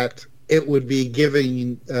that it would be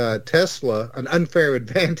giving Tesla an unfair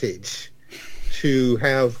advantage to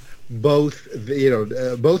have both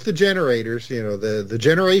the generators, the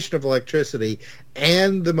generation of electricity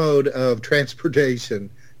and the mode of transportation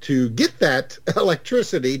to get that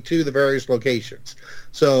electricity to the various locations.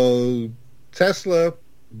 So Tesla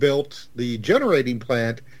built the generating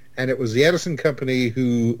plant, and it was the Edison Company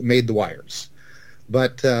who made the wires.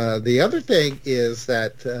 But the other thing is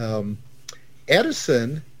that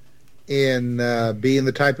Edison, in being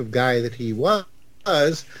the type of guy that he was,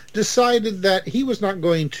 decided that he was not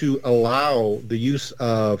going to allow the use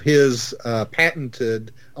of his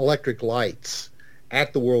patented electric lights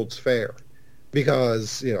at the World's Fair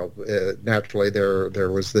because, naturally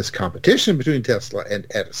there was this competition between Tesla and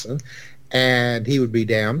Edison, and he would be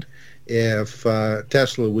damned if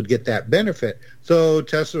Tesla would get that benefit. So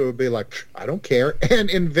Tesla would be like, I don't care, and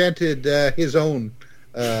invented his own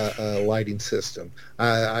lighting system.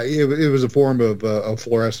 It was a form of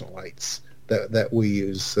fluorescent lights that we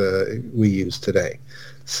use today.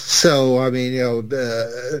 So I mean,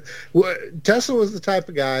 Tesla was the type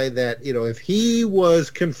of guy that if he was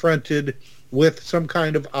confronted with some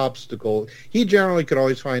kind of obstacle, he generally could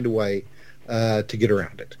always find a way to get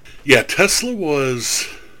around it. Yeah, Tesla was.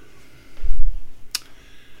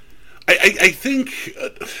 I think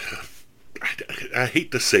I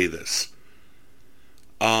hate to say this.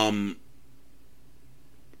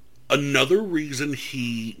 Another reason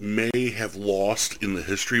he may have lost in the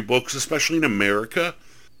history books, especially in America,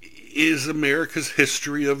 is America's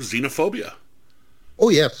history of xenophobia. Oh,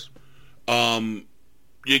 yes. You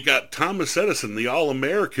got Thomas Edison, the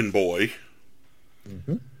all-American boy,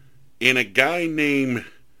 mm-hmm. and a guy named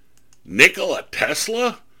Nikola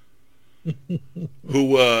Tesla,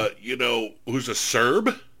 who's a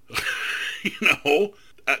Serb. I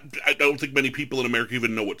don't think many people in America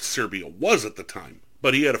even know what Serbia was at the time.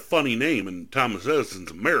 But he had a funny name, and Thomas Edison's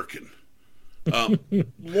American.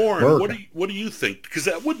 Lauren, what do you think? Because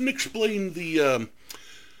that wouldn't explain the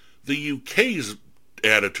UK's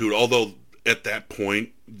attitude. Although at that point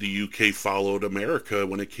the UK followed America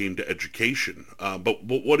when it came to education. But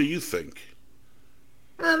what do you think?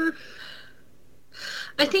 I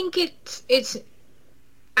think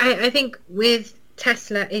I think with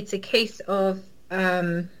Tesla, it's a case of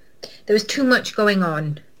there was too much going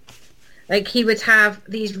on. Like, he would have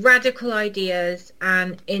these radical ideas,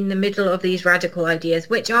 and in the middle of these radical ideas,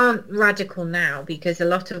 which aren't radical now, because a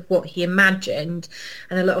lot of what he imagined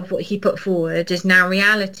and a lot of what he put forward is now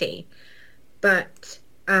reality. But,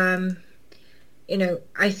 I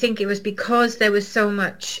think it was because there was so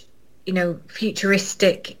much,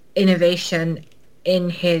 futuristic innovation in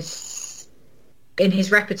his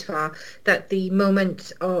repertoire that the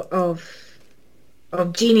moments of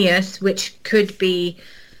genius, which could be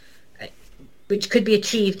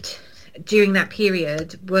achieved during that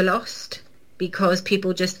period, were lost because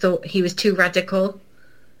people just thought he was too radical.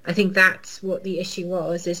 I think that's what the issue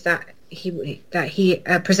was, is that he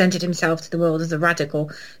presented himself to the world as a radical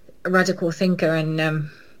thinker,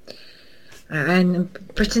 and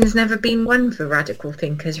Britain's never been one for radical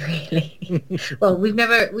thinkers, really. Well, we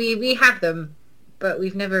have them, but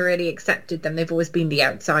we've never really accepted them. They've always been the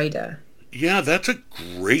outsider. Yeah, that's a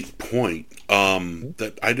great point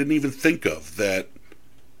that I didn't even think of. That,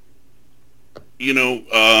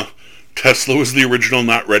 Tesla was the original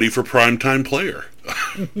not ready for primetime player.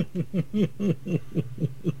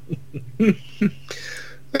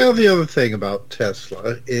 Well, the other thing about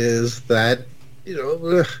Tesla is that,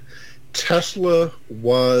 Tesla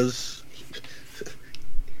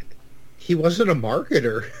he wasn't a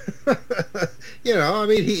marketer.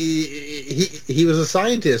 He was a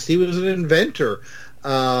scientist. He was an inventor.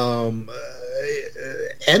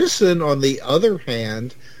 Edison, on the other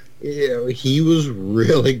hand, he was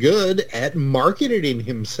really good at marketing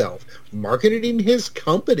himself, marketing his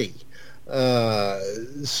company. When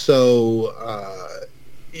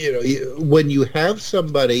you have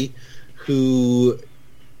somebody who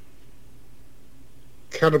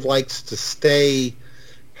kind of likes to stay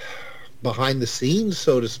behind the scenes,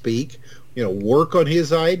 so to speak, work on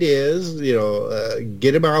his ideas,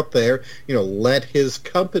 get him out there, let his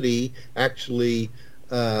company actually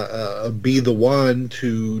be the one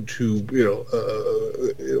to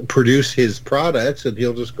produce his products, and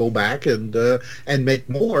he'll just go back and make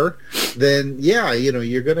more. Then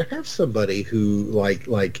you're going to have somebody who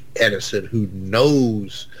like Edison, who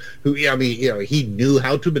knows, he knew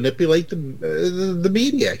how to manipulate the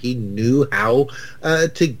media. He knew how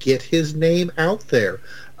to get his name out there.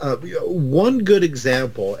 One good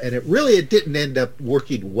example, and it didn't end up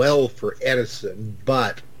working well for Edison,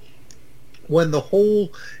 but when the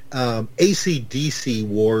whole AC/DC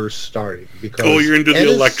wars started, because you're into the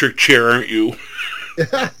electric chair, aren't you?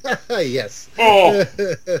 Yes. Oh.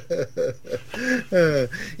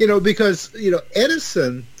 Because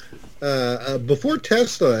Edison, before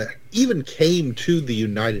Tesla even came to the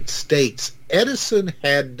United States, Edison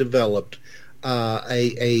had developed a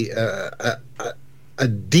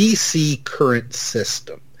DC current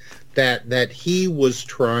system that he was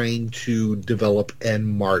trying to develop and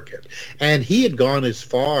market. And he had gone as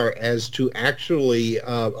far as to actually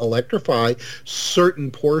electrify certain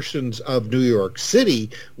portions of New York City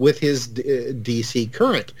with his DC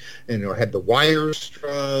current. And had the wires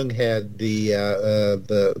strung, had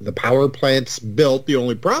the power plants built. The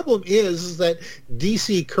only problem is that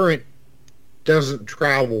DC current doesn't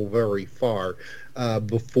travel very far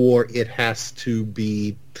before it has to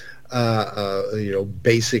be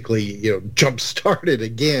basically, jump started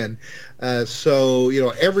again. So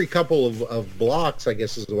every couple of blocks, I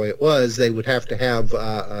guess is the way it was, they would have to have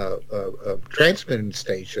transmitting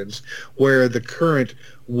stations where the current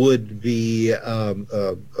would be, and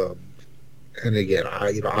again,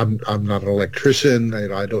 I'm not an electrician.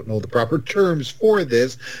 I don't know the proper terms for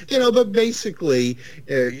this, but basically,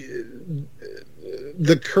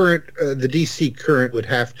 the current, the DC current would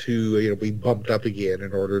have to, be bumped up again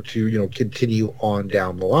in order to, continue on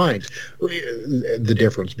down the lines. The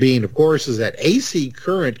difference being, of course, is that AC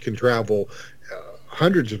current can travel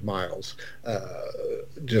hundreds of miles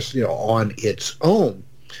just, on its own.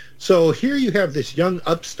 So here you have this young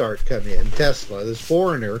upstart come in, Tesla, this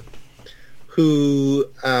foreigner, who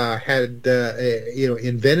had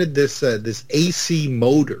invented this AC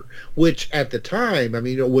motor, which at the time,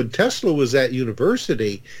 when Tesla was at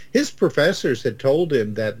university, his professors had told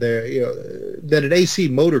him that that an AC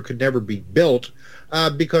motor could never be built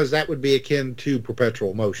because that would be akin to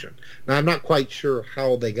perpetual motion. Now, I'm not quite sure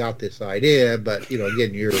how they got this idea, but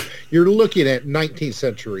again, you're looking at 19th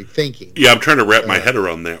century thinking. Yeah, I'm trying to wrap my head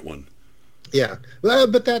around that one. Yeah,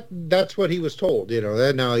 but that's what he was told.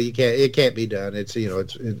 That no, it can't be done. It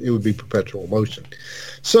would be perpetual motion.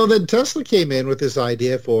 So then Tesla came in with this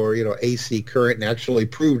idea for AC current and actually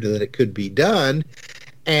proved that it could be done.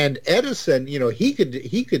 And Edison, he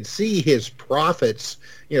could see his profits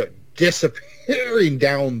disappearing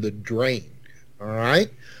down the drain. All right,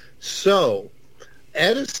 so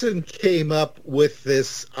Edison came up with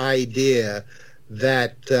this idea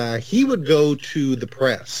that he would go to the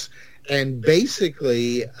press and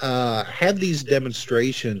basically had these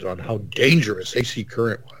demonstrations on how dangerous AC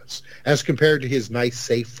current was as compared to his nice,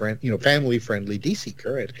 safe, family-friendly DC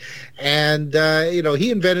current. And,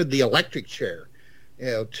 he invented the electric chair,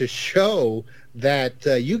 to show that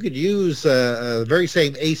you could use the very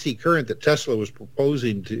same AC current that Tesla was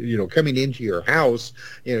proposing to, coming into your house.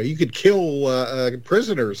 You could kill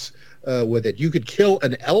prisoners with it. You could kill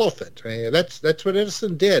an elephant. That's what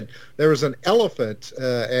Edison did. There was an elephant,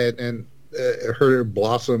 and her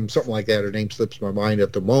Blossom, something like that. Her name slips my mind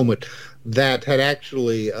at the moment. That had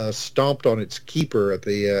actually stomped on its keeper at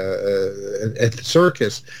the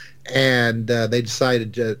circus, and they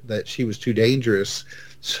decided that she was too dangerous.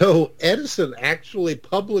 So Edison actually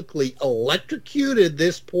publicly electrocuted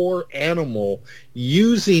this poor animal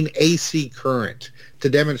using AC current to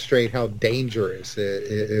demonstrate how dangerous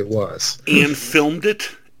it was. And filmed it,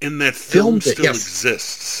 and that film still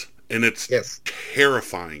exists. And it's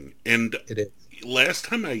terrifying. And it is. Last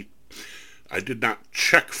time I did not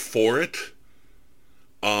check for it,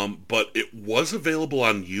 but it was available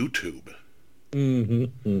on YouTube.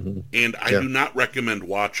 Mm-hmm, mm-hmm. And I do not recommend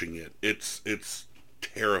watching it. It's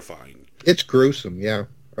terrifying. It's gruesome, yeah.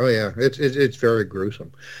 Oh yeah, it's very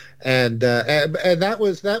gruesome, and that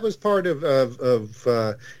was part of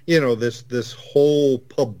this whole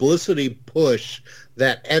publicity push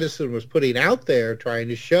that Edison was putting out there, trying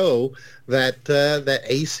to show that that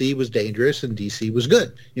AC was dangerous and DC was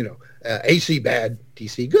good. AC bad,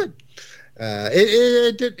 DC good.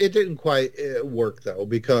 It didn't quite work though,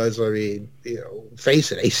 because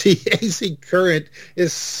face it, AC current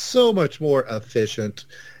is so much more efficient.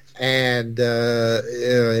 and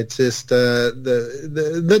it's just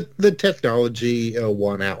the technology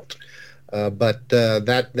won out. But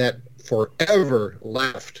that forever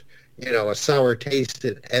left, a sour taste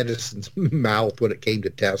in Edison's mouth when it came to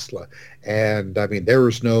Tesla. And I mean, there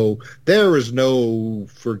was no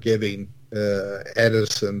forgiving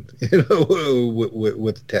Edison,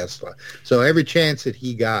 with Tesla. So every chance that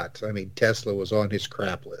he got, I mean, Tesla was on his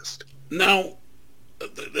crap list. Now,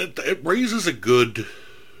 it raises a good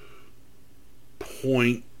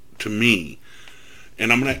point to me,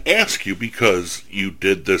 and I'm going to ask you, because you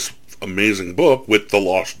did this amazing book with the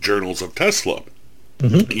Lost Journals of Tesla.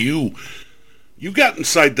 Mm-hmm. You got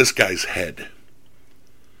inside this guy's head.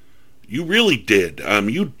 You really did.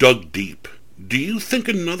 You dug deep. Do you think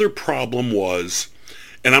another problem was,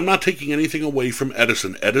 and I'm not taking anything away from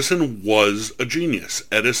Edison. Edison was a genius.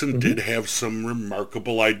 Edison did have some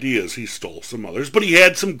remarkable ideas. He stole some others, but he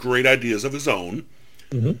had some great ideas of his own.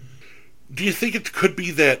 Mm-hmm. Do you think it could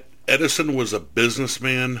be that Edison was a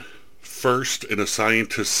businessman first and a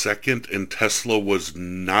scientist second, and Tesla was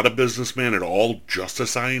not a businessman at all, just a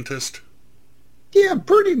scientist? Yeah,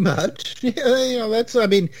 pretty much. That's, I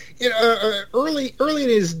mean, early in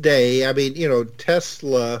his day, I mean,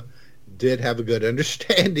 Tesla did have a good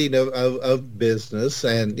understanding of business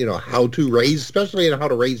and, how to raise, especially how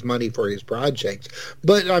to raise money for his projects.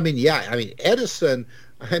 But, I mean, Edison,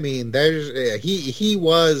 I mean, he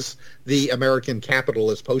was the American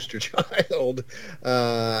capitalist poster child.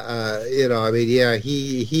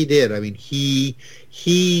 He did. I mean, he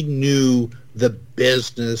knew the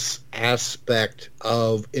business aspect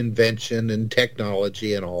of invention and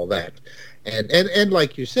technology and all that. And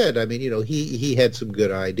like you said, I mean, he had some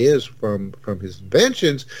good ideas from his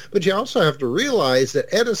inventions, but you also have to realize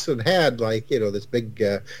that Edison had, like, this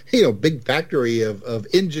big factory of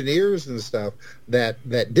engineers and stuff that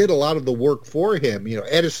did a lot of the work for him.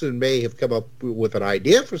 Edison may have come up with an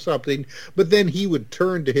idea for something, but then he would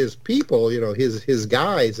turn to his people, his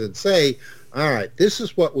guys, and say, all right, this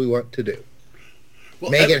is what we want to do. Well,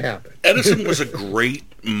 Make it happen. Edison was a great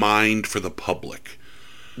mind for the public.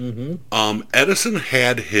 Mm-hmm. Edison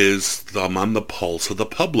had his thumb on the pulse of the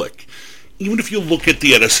public. Even if you look at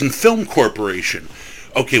the Edison Film Corporation,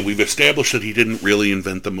 okay, we've established that he didn't really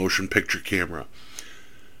invent the motion picture camera,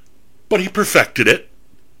 but he perfected it.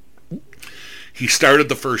 He started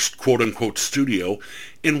the first quote-unquote studio,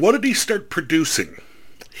 and what did he start producing?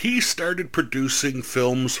 He started producing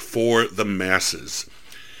films for the masses.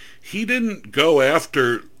 He didn't go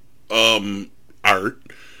after art.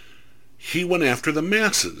 He went after the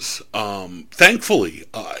masses. Thankfully,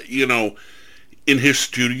 in his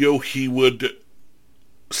studio, he would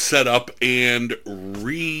set up and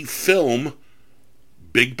re-film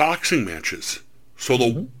big boxing matches so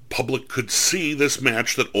the public could see this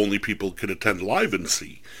match that only people could attend live and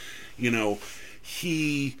see.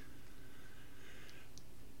 He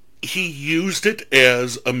used it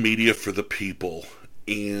as a media for the people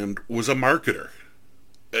and was a marketer.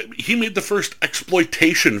 He made the first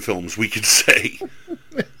exploitation films, we could say.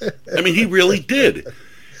 I mean, he really did.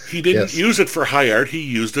 He didn't use it for high art, he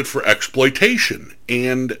used it for exploitation.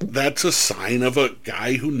 And that's a sign of a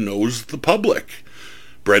guy who knows the public.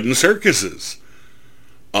 Bread and circuses.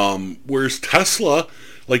 Whereas Tesla,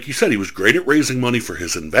 like you said, he was great at raising money for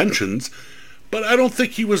his inventions, but I don't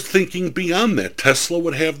think he was thinking beyond that. Tesla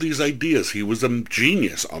would have these ideas. He was a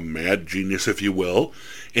genius, a mad genius, if you will,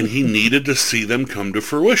 and he needed to see them come to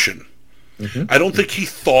fruition. Mm-hmm. I don't think he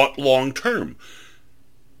thought long term.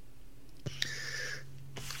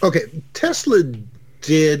 Okay, Tesla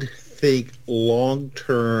did think long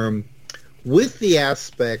term with the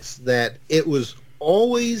aspects that it was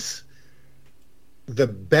always the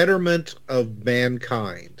betterment of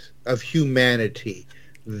mankind, of humanity,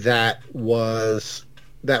 that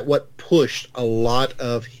what pushed a lot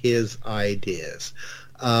of his ideas.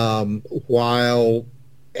 While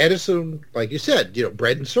Edison, like you said,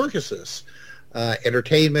 bread and circuses,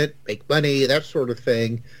 entertainment, make money, that sort of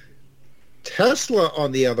thing. Tesla,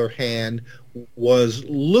 on the other hand, was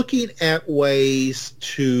looking at ways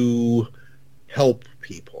to help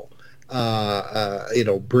people.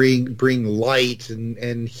 Bring light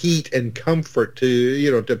and heat and comfort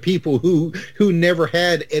to people who never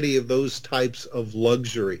had any of those types of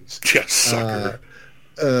luxuries. Yes, sucker.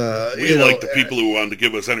 We like the people who wanted to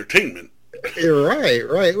give us entertainment. Right.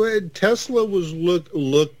 Well, Tesla was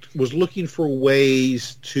looking for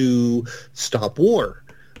ways to stop war.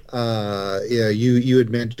 You had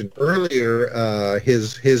mentioned earlier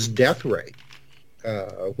his death ray.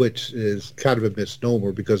 Which is kind of a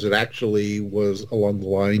misnomer because it actually was along the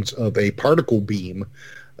lines of a particle beam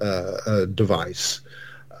device.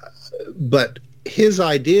 But his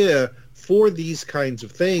idea for these kinds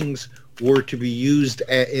of things were to be used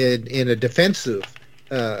in a defensive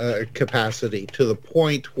capacity, to the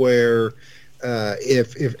point where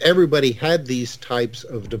if everybody had these types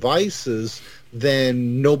of devices,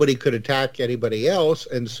 then nobody could attack anybody else,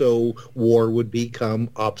 and so war would become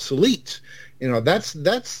obsolete. That's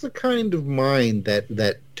the kind of mind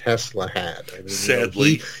that Tesla had. I mean,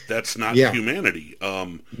 sadly, that's not humanity.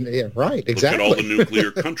 Yeah, right, exactly. Look at all the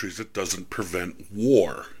nuclear countries. It doesn't prevent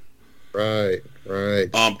war. Right.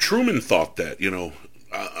 Truman thought that,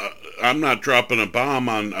 I'm not dropping a bomb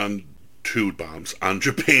on two bombs on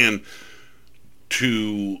Japan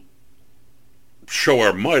to show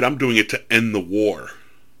our might. I'm doing it to end the war.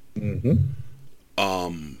 Mm-hmm.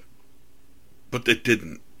 But it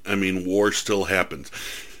didn't. I mean, war still happens.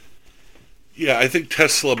 Yeah, I think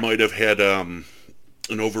Tesla might have had an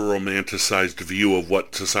over-romanticized view of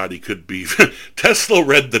what society could be. Tesla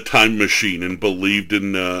read The Time Machine and believed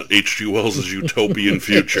in H.G. Wells' utopian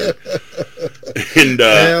future. And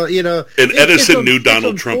Edison knew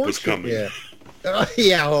Donald Trump was coming. Yeah.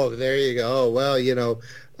 There you go. Well,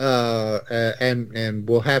 and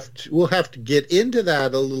we'll have to get into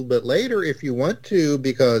that a little bit later if you want to,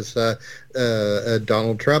 because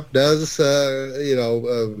Donald Trump does,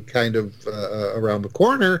 kind of around the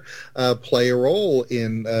corner, play a role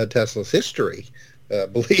in Tesla's history,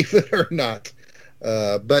 believe it or not.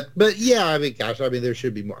 But yeah, I mean, gosh, there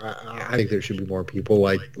should be more. I think there should be more people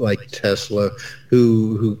like Tesla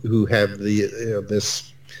who have the this.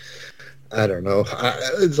 I don't know.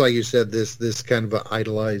 It's like you said, this kind of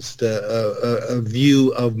idolized a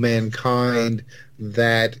view of mankind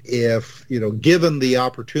that if, given the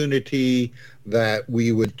opportunity, that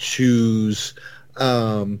we would choose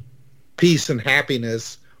peace and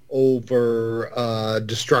happiness over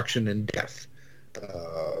destruction and death.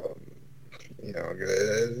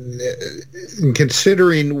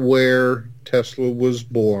 Considering where Tesla was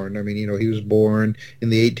born, he was born in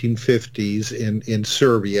the 1850s in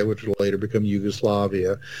Serbia, which would later become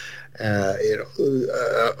Yugoslavia, a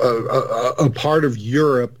part of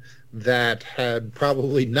Europe that had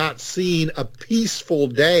probably not seen a peaceful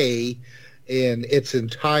day in its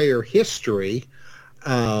entire history.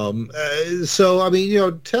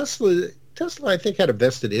 Tesla, I think, had a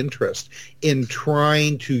vested interest in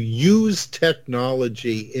trying to use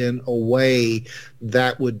technology in a way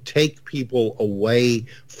that would take people away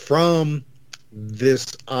from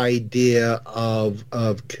this idea of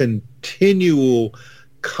continual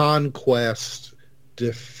conquest,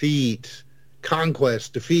 defeat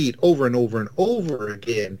over and over and over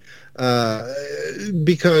again.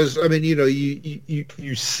 Because,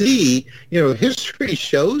 you see, history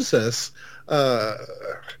shows us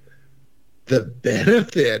the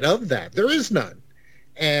benefit of that. There is none.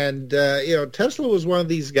 And, Tesla was one of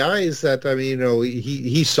these guys that,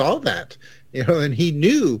 he saw that, and he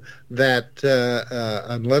knew that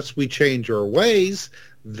unless we change our ways,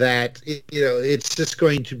 that, it's just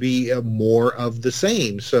going to be more of the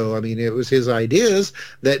same. So, it was his ideas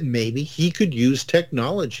that maybe he could use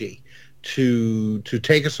technology to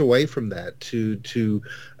take us away from that, to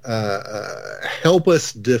help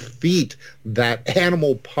us defeat that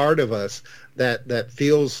animal part of us that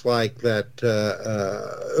feels like that that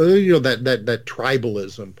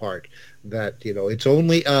tribalism part, that it's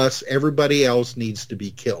only us, everybody else needs to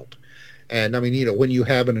be killed. And when you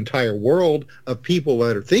have an entire world of people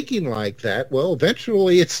that are thinking like that, well,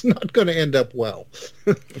 eventually it's not going to end up well.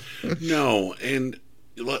 No, and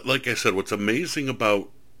like I said, what's amazing about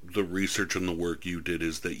the research and the work you did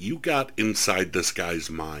is that you got inside this guy's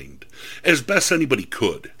mind as best anybody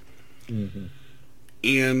could. Mm-hmm.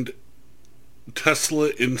 And Tesla,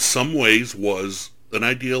 in some ways, was an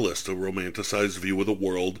idealist, a romanticized view of the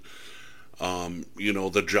world.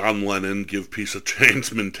 The John Lennon give peace a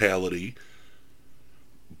chance mentality.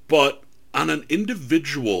 But on an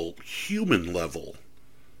individual human level,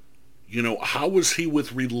 how was he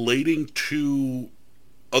with relating to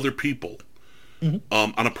other people? Mm-hmm.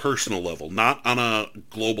 On a personal level, not on a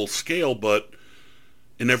global scale, but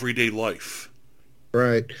in everyday life.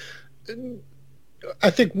 Right. I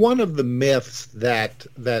think one of the myths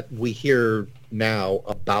that we hear now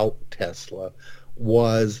about Tesla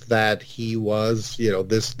was that he was,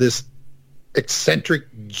 this eccentric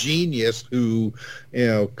genius who,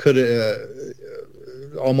 could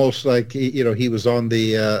almost like, he was on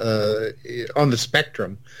the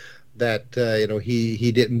spectrum. That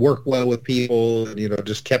he didn't work well with people, and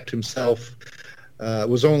just kept himself,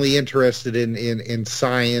 was only interested in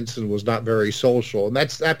science and was not very social, and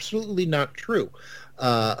that's absolutely not true.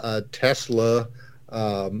 Tesla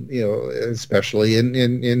Especially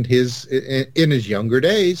in his younger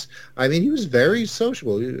days. I mean, he was very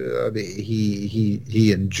sociable. I mean,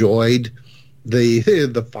 he enjoyed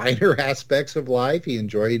the finer aspects of life. He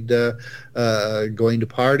enjoyed going to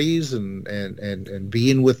parties and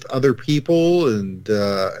being with other people and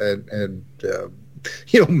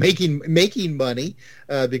making money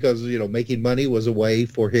because making money was a way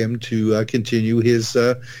for him to continue his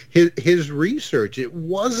research. It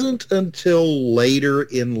wasn't until later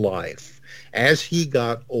in life, as he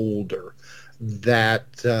got older, that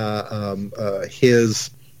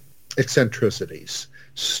his eccentricities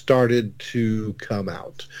started to come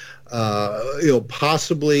out.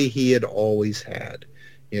 Possibly he had always had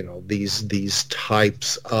these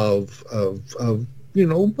types of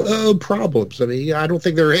problems. I mean, I don't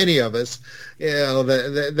think there are any of us,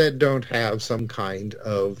 that don't have some kind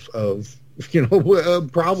of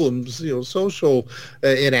problems, social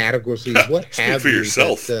inadequacies, what have for you.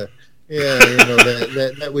 yourself. That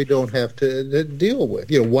we don't have to deal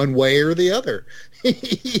with, one way or the other.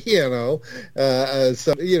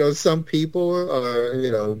 Some people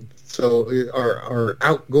are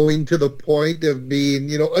outgoing to the point of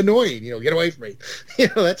being, annoying. Get away from me.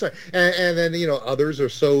 That's right. And then others are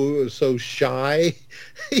so shy,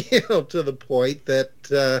 to the point that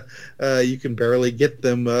you can barely get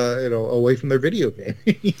them, away from their video game.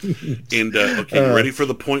 And okay, you ready for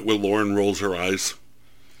the point where Lauren rolls her eyes?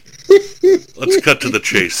 Let's cut to the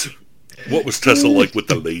chase. What was Tesla like with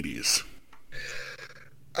the ladies?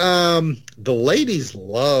 The ladies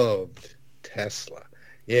loved Tesla.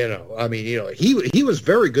 I mean, he was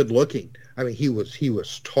very good looking. I mean, he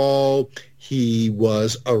was tall. He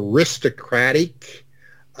was aristocratic.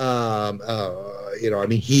 I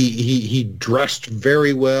mean, he dressed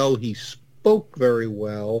very well. He spoke very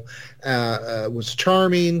well. Was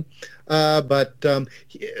charming. But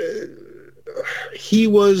he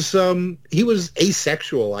was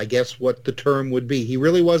asexual, I guess what the term would be. He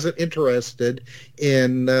really wasn't interested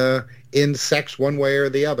in sex one way or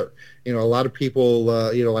the other. A lot of people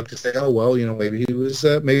like to say, oh well, maybe he was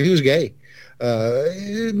gay.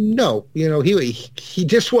 No, he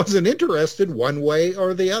just wasn't interested one way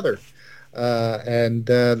or the other. And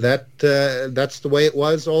that's the way it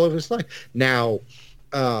was all of his life. Now,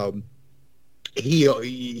 he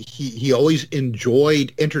always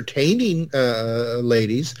enjoyed entertaining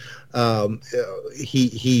ladies.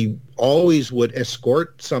 He always would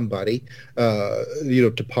escort somebody,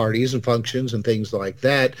 to parties and functions and things like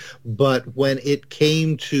that. But when it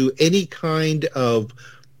came to any kind of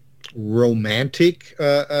romantic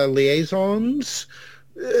liaisons,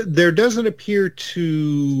 there doesn't appear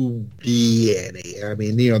to be any. I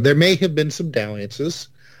mean, there may have been some dalliances.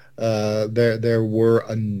 There were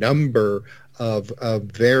a number of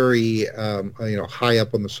very high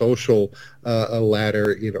up on the social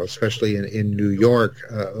ladder, especially in New York,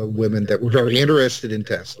 women that were very interested in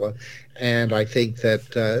Tesla, and I think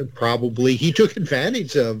that probably he took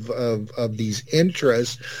advantage of these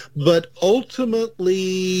interests, but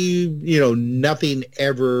ultimately, nothing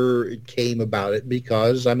ever came about it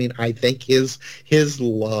because I think his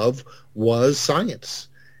love was science,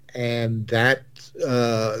 and that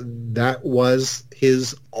was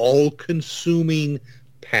his all-consuming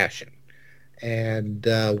passion. And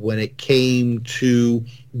when it came to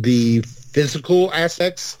the physical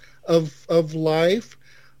aspects of life,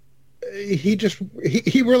 he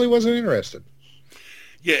really wasn't interested.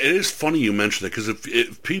 Yeah, it is funny you mention that, because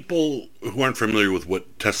if people who aren't familiar with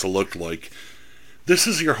what Tesla looked like, this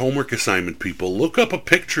is your homework assignment, people. Look up a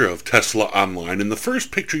picture of Tesla online, and the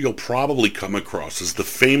first picture you'll probably come across is the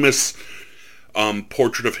famous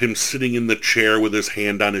portrait of him sitting in the chair with his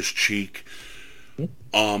hand on his cheek.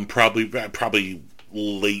 Probably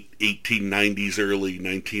late 1890s, early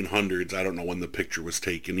 1900s. I don't know when the picture was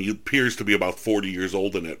taken. He appears to be about 40 years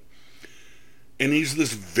old in it. And he's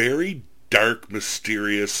this very dark,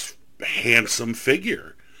 mysterious, handsome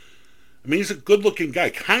figure. I mean, he's a good-looking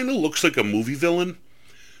guy. Kind of looks like a movie villain.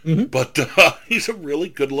 Mm-hmm. But he's a really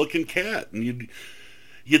good-looking cat. And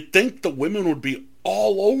you'd think the women would be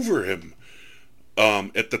all over him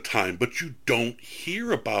at the time. But you don't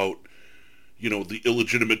hear about, the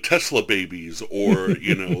illegitimate Tesla babies or,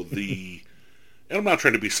 and I'm not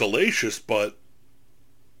trying to be salacious, but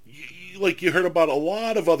you heard about a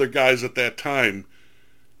lot of other guys at that time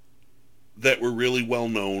that were really well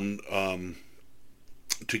known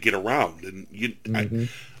to get around. And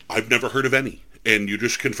I've never heard of any. And you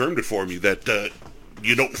just confirmed it for me that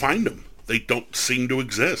you don't find them. They don't seem to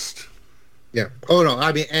exist. Yeah. Oh, no.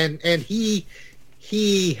 I mean, and he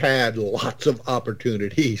he had lots of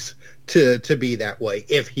opportunities to be that way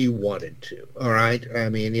if he wanted to. All right. I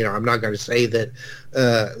mean, I'm not going to say that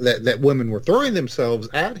that women were throwing themselves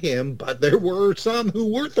at him, but there were some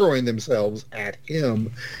who were throwing themselves at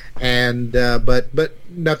him, and but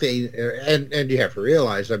nothing. And you have to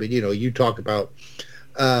realize, I mean, you talk about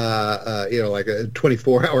like a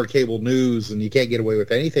 24-hour cable news, and you can't get away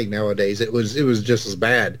with anything nowadays. It was just as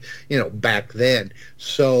bad, back then.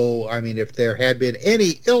 So, I mean, if there had been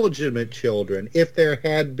any illegitimate children, if there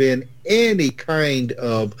had been any kind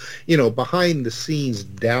of, behind-the-scenes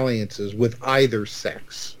dalliances with either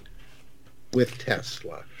sex with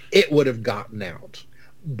Tesla, it would have gotten out.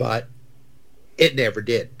 But it never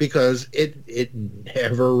did, because it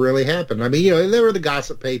never really happened. I mean, there were the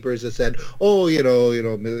gossip papers that said, oh,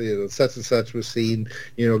 such and such was seen,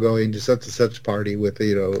 going to such and such party with,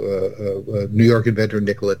 New York inventor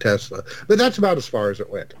Nikola Tesla. But that's about as far as it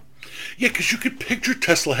went. Yeah, because you could picture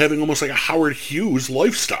Tesla having almost like a Howard Hughes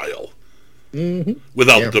lifestyle,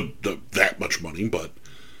 without the that much money, but.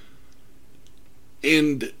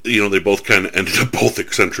 And, they both kind of ended up both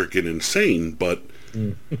eccentric and insane, but.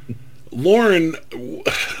 Lauren,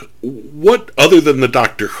 what, other than the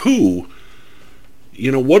Doctor Who,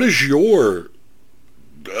 what is your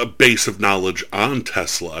base of knowledge on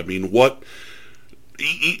Tesla? I mean, what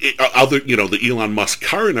other, the Elon Musk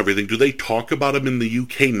car and everything, do they talk about him in the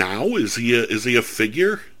UK now? Is he a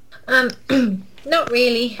figure? Not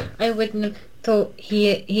really. I wouldn't have thought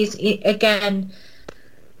he's again,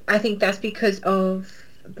 I think that's because of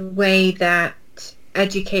the way that I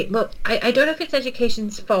don't know if it's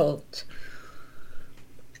education's fault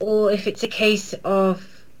or if it's a case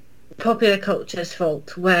of popular culture's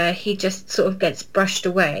fault, where he just sort of gets brushed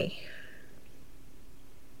away.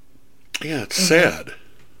 Yeah, it's sad.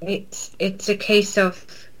 It's a case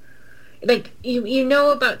of, like, you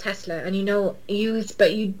know about Tesla, and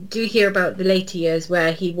but you do hear about the later years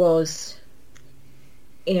where he was,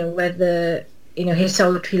 where his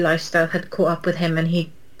solitary lifestyle had caught up with him, and he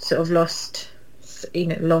sort of lost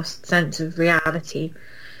sense of reality.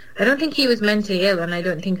 I don't think he was mentally ill, and I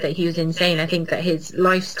don't think that he was insane. I think that his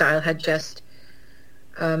lifestyle had just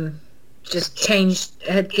changed,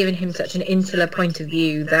 had given him such an insular point of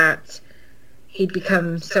view that he'd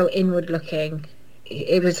become so inward looking.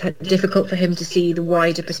 It was difficult for him to see the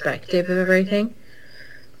wider perspective of everything.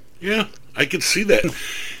 Yeah, I could see that.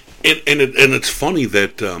 And it's funny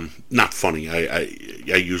that, not funny, I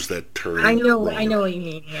use that term. I know what you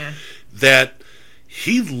mean, yeah. That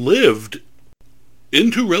he lived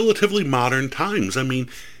into relatively modern times. I mean,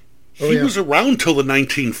 he was around till the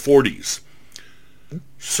 1940s.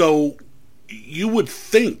 So you would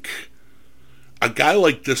think a guy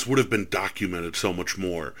like this would have been documented so much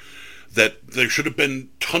more. That there should have been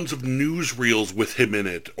tons of newsreels with him in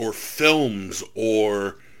it, or films,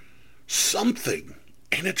 or something.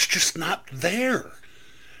 And it's just not there.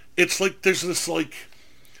 It's like there's this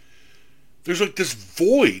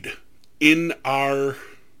void in our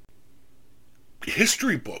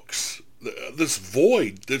history books. This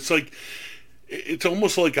void. It's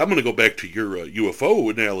almost like, I'm going to go back to your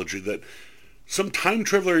UFO analogy, that some time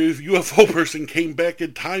traveler UFO person came back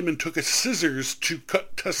in time and took a scissors to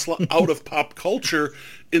cut Tesla out of pop culture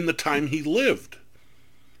in the time he lived.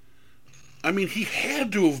 I mean, he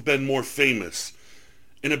had to have been more famous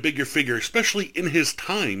and a bigger figure, especially in his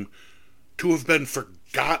time, to have been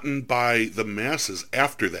forgotten by the masses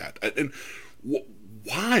after that. And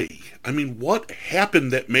why? I mean, what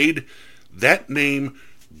happened that made that name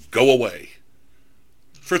go away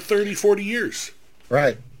for 30, 40 years?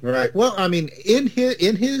 Right. Well, I mean, in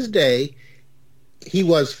his day, he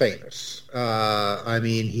was famous. I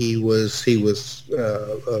mean, he was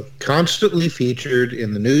constantly featured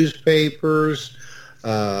in the newspapers.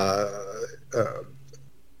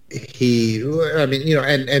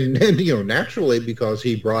 Naturally, because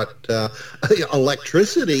he brought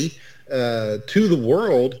electricity to the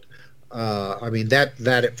world. I mean, that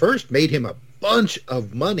at first made him a bunch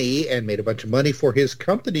of money, and made a bunch of money for his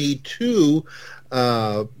company too.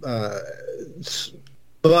 But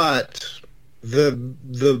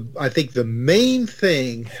I think the main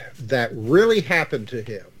thing that really happened to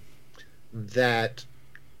him that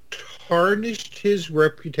tarnished his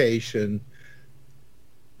reputation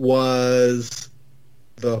was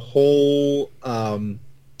the whole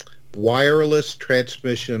wireless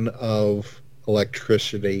transmission of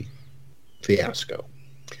electricity fiasco,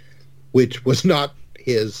 which was not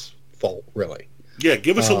his fault, really. Yeah,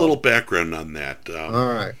 give us a little background on that.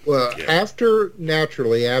 All right. Well, after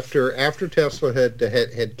Tesla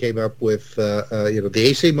had came up with the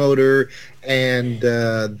AC motor and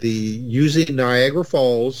the using Niagara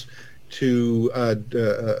Falls to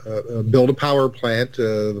build a power plant,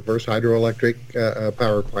 the first hydroelectric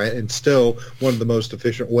power plant, and still one of the most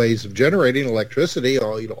efficient ways of generating electricity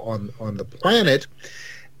on the planet.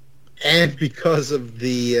 And because of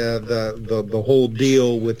the whole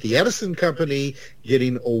deal with the Edison Company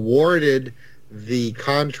getting awarded the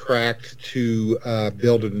contract to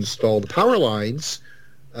build and install the power lines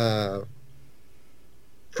from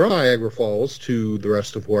Niagara Falls to the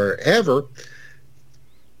rest of wherever,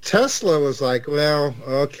 Tesla was like, well,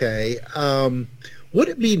 okay, would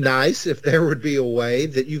it be nice if there would be a way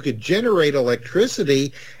that you could generate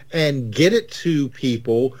electricity and get it to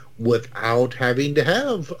people without having to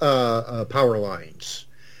have power lines?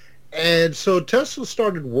 And so Tesla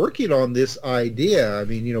started working on this idea. I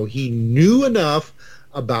mean, he knew enough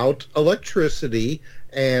about electricity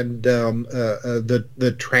and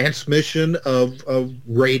the transmission of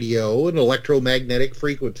radio and electromagnetic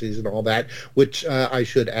frequencies and all that, which I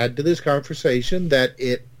should add to this conversation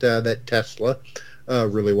that Tesla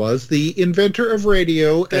really was the inventor of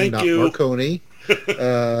radio and not Marconi.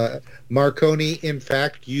 Marconi, in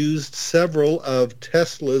fact, used several of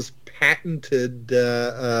Tesla's patented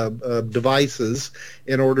devices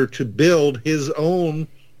in order to build his own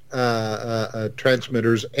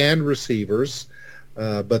transmitters and receivers.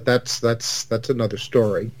 But that's another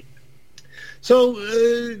story. So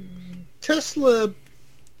Tesla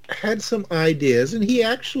had some ideas, and he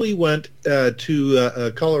actually went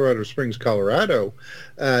to Colorado Springs, Colorado,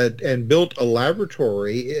 and built a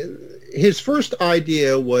laboratory. His first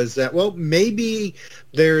idea was that, well, maybe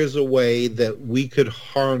there is a way that we could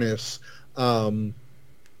harness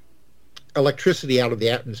electricity out of the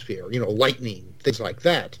atmosphere, lightning, things like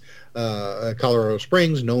that. Colorado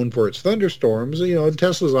Springs, known for its thunderstorms,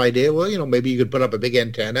 Tesla's idea, well, maybe you could put up a big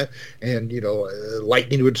antenna and,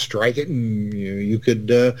 lightning would strike it and you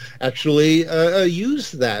could actually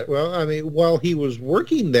use that. Well, I mean, while he was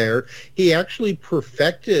working there, he actually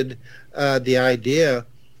perfected the idea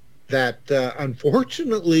that,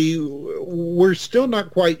 unfortunately, we're still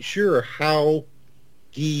not quite sure how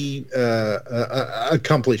he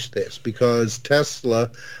accomplished this, because Tesla,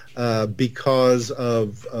 because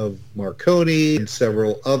of Marconi and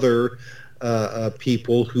several other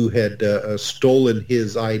people who had stolen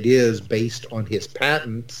his ideas based on his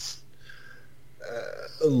patents,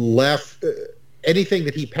 left anything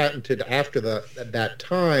that he patented after that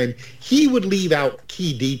time, he would leave out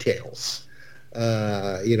key details.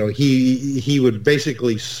 He would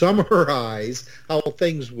basically summarize how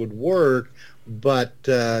things would work, but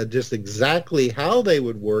just exactly how they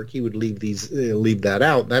would work, he would leave that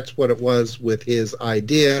out. That's what it was with his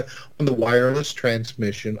idea on the wireless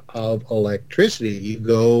transmission of electricity. You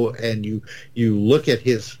go and you look at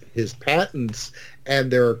his patents,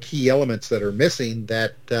 and there are key elements that are missing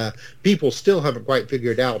that people still haven't quite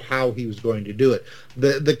figured out how he was going to do it.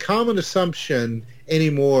 The common assumption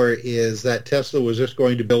anymore is that Tesla was just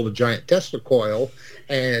going to build a giant Tesla coil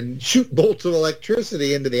and shoot bolts of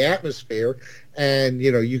electricity into the atmosphere, and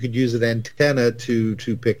you could use an antenna to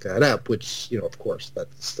pick that up, which of course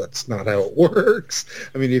that's not how it works.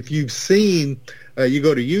 I mean, if you've seen you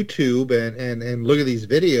go to YouTube and look at these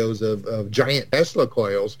videos of giant Tesla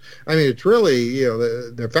coils, I mean, it's really,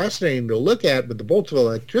 they're fascinating to look at, but the bolts of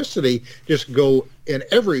electricity just go in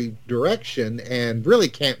every direction and really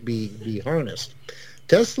can't be harnessed.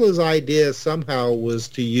 Tesla's idea somehow was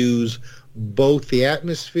to use both the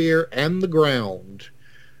atmosphere and the ground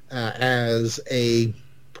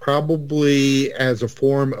probably as a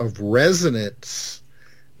form of resonance,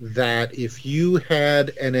 that if you had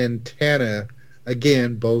an antenna,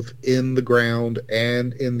 again, both in the ground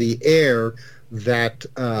and in the air, that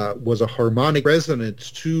was a harmonic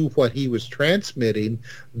resonance to what he was transmitting,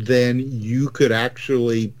 then you could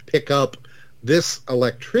actually pick up this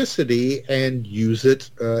electricity and use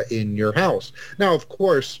it in your house. Now, of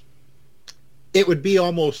course, it would be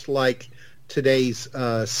almost like today's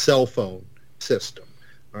cell phone system.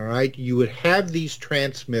 All right, you would have these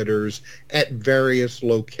transmitters at various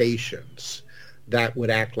locations that would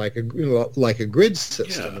act like a grid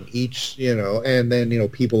system. Yeah. Each, and then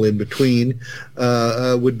people in between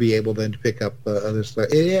would be able then to pick up other stuff.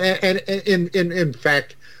 And in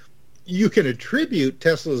fact, you can attribute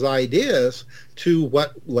Tesla's ideas to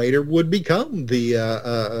what later would become the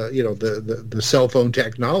cell phone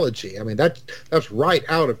technology. I mean, that's right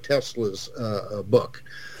out of Tesla's book.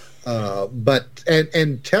 But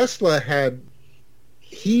Tesla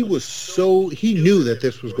he knew that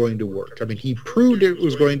this was going to work. I mean, he proved it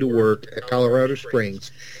was going to work at Colorado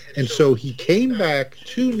Springs, and so he came back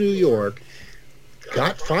to New York,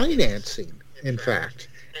 got financing, in fact,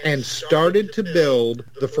 and started to build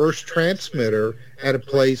the first transmitter at a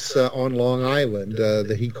place on Long Island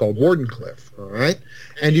that he called Wardenclyffe. All right,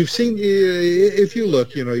 and you've seen, if you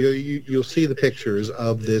look, you'll see the pictures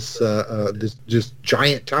of this this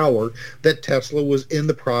giant tower that Tesla was in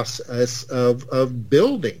the process of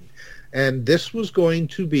building, and this was going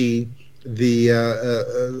to be the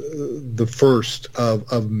first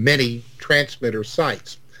of many transmitter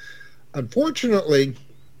sites. Unfortunately,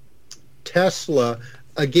 Tesla,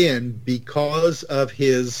 again, because of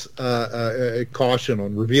his caution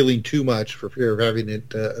on revealing too much for fear of having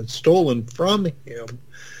it stolen from him,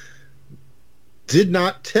 did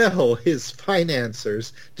not tell his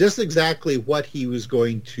financiers just exactly what he was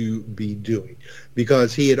going to be doing,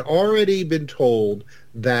 because he had already been told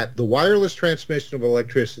that the wireless transmission of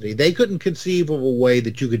electricity, they couldn't conceive of a way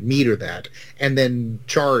that you could meter that and then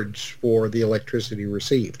charge for the electricity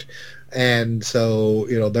received. And so,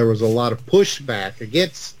 there was a lot of pushback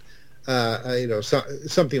against,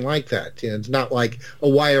 something like that. It's not like a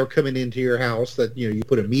wire coming into your house that, you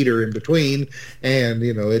put a meter in between and,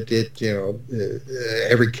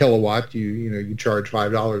 every kilowatt, you charge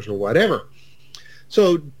 $5 or whatever.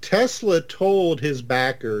 So Tesla told his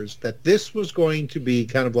backers that this was going to be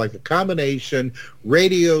kind of like a combination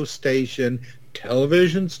radio station,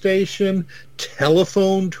 television station,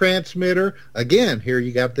 telephone transmitter. Again, here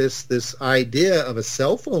you got this idea of a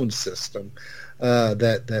cell phone system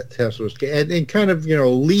that Tesla was, and kind of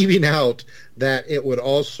leaving out that it would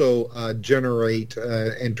also generate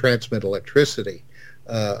and transmit electricity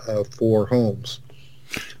for homes.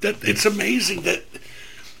 That it's amazing that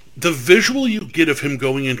the visual you get of him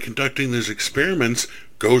going and conducting these experiments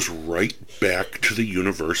goes right back to the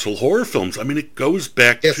Universal horror films. I mean, it goes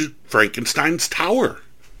back to Frankenstein's tower.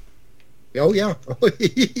 Oh yeah,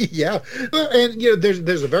 yeah. And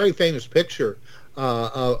there's a very famous picture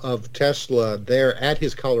of Tesla there at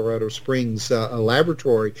his Colorado Springs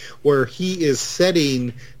laboratory, where he is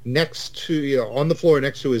sitting next to, on the floor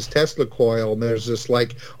next to his Tesla coil, and there's just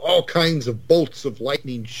like all kinds of bolts of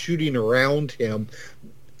lightning shooting around him.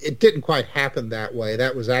 It didn't quite happen that way.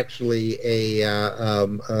 That was actually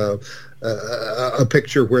a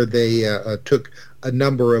picture where they took a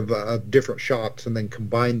number of different shots and then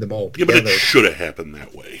combined them all together. Yeah, but it should have happened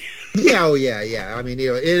that way. Yeah, oh yeah. I mean,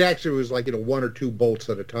 it actually was like one or two bolts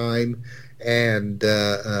at a time, and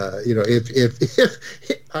if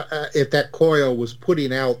that coil was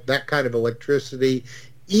putting out that kind of electricity,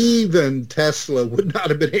 even Tesla would not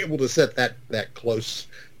have been able to set that close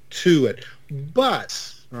to it.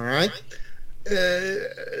 But all right,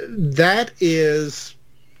 that is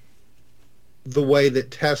the way that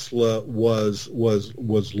Tesla was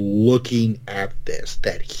looking at this,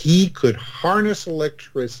 that he could harness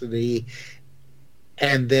electricity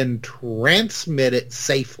and then transmit it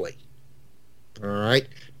safely, all right,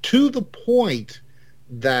 to the point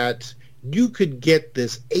that you could get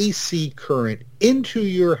this AC current into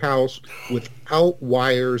your house without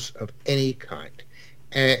wires of any kind.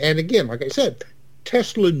 And again, like I said,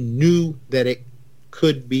 Tesla knew that it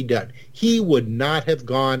could be done. He would not have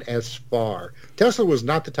gone as far. Tesla was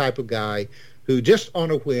not the type of guy who just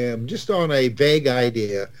on a whim, just on a vague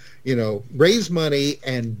idea, raise money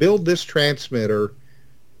and build this transmitter,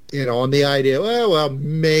 on the idea, well,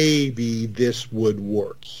 maybe this would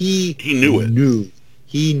work. He knew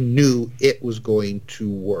it was going to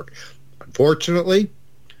work. Unfortunately,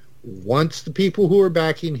 once the people who were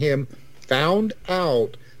backing him found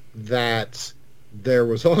out that there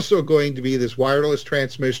was also going to be this wireless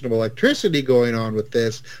transmission of electricity going on with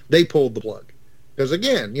this, they pulled the plug. Because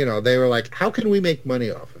again, they were like, how can we make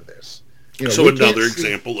money off of this? So another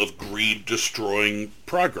example of greed destroying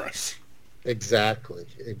progress. Exactly.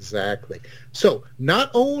 So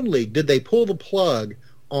not only did they pull the plug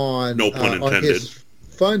on, no pun intended, on his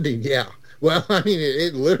funding, yeah. Well, I mean,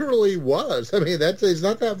 it literally was. I mean, it's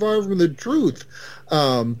not that far from the truth.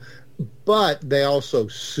 But they also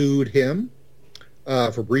sued him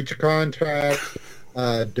for breach of contract,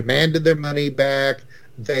 demanded their money back.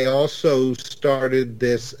 They also started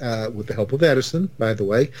this, with the help of Edison, by the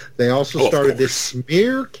way, they also started this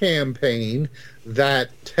smear campaign that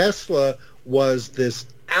Tesla was this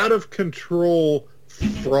out-of-control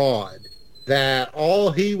fraud, that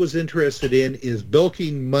all he was interested in is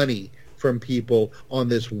bilking money from people on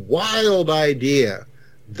this wild idea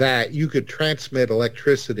that you could transmit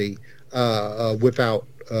electricity without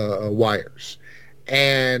wires.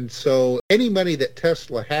 And so any money that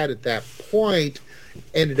Tesla had at that point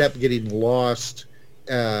ended up getting lost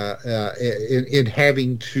in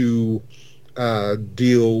having to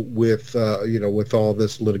deal with with all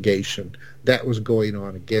this litigation that was going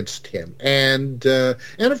on against him. And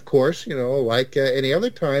of course, like any other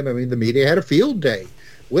time, I mean, the media had a field day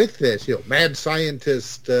with this. Mad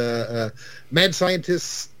scientist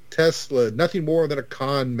Tesla, nothing more than a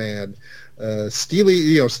con man,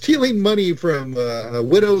 stealing money from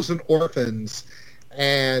widows and orphans,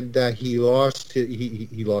 and he lost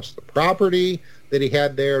the property that he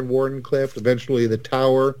had there in Wardenclyffe. Eventually, the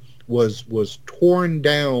tower was torn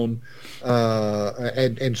down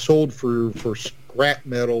and sold for scrap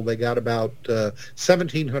metal. They got about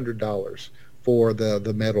 $1,700 for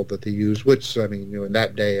the metal that they used, which, I mean, in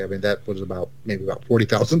that day, I mean, that was maybe about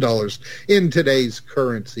 $40,000 in today's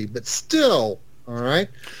currency, but still, all right.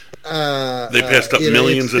 They passed up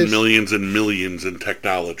millions and millions and millions in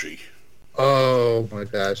technology. Oh my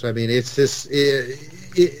gosh! I mean, it's just if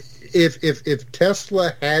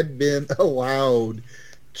Tesla had been allowed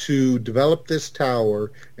to develop this tower,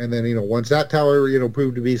 and then once that tower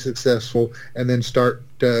proved to be successful, and then start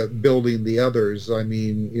building the others. I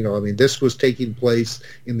mean, this was taking place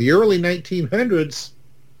in the early 1900s.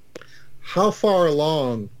 How far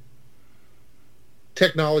along,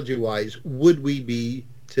 technology-wise, would we be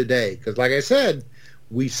today? Because, like I said,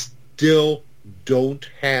 we still don't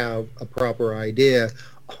have a proper idea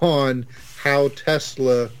on how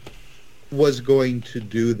Tesla was going to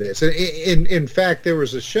do this. In fact, there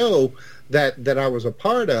was a show that I was a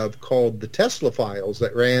part of called The Tesla Files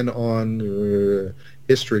that ran on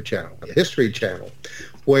History Channel,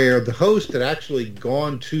 where the host had actually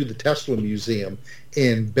gone to the Tesla Museum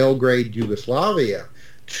in Belgrade, Yugoslavia,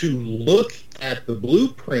 to look at the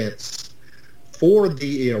blueprints for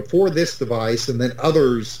this device, and then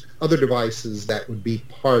other devices that would be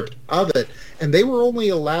part of it. And they were only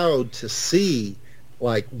allowed to see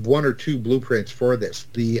like one or two blueprints for this.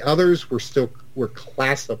 The others were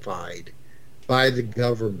classified by the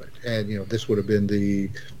government, and this would have been the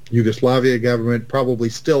Yugoslavia government, probably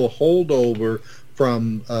still a holdover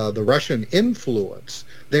from the Russian influence.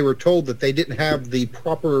 They were told that they didn't have the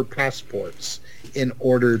proper passports in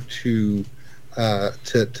order to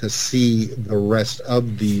see the rest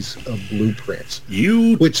of these blueprints.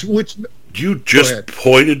 You just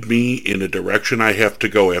pointed me in a direction I have to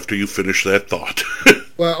go after you finish that thought.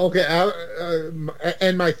 Well, okay,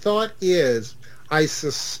 and my thought is, I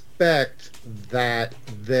suspect that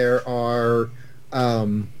there are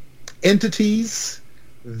entities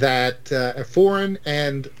that foreign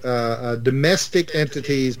and domestic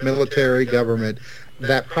entities, military, government,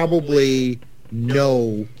 that probably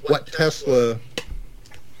know what Tesla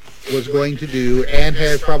was going to do and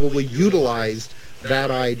has probably utilized that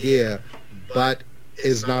idea, but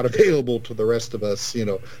is not available to the rest of us,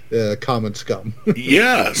 common scum.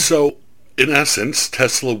 Yeah, so in essence,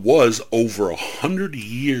 Tesla was over 100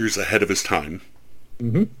 years ahead of his time.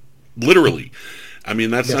 Mm-hmm. Literally. I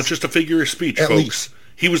mean, that's not just a figure of speech, At folks. least.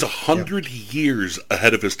 He was 100 years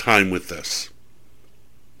ahead of his time with this.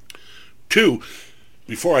 2,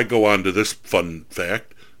 before I go on to this fun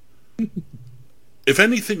fact, if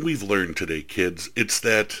anything we've learned today, kids, it's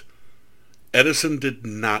that Edison did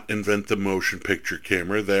not invent the motion picture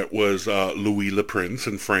camera. That was Louis Le Prince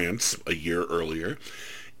in France a year earlier.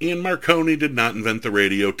 And Marconi did not invent the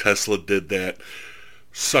radio. Tesla did that.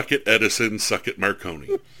 Suck it, Edison. Suck it, Marconi.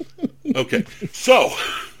 Okay, so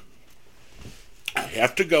I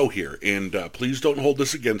have to go here, and please don't hold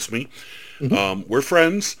this against me. Mm-hmm. We're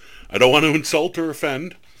friends. I don't want to insult or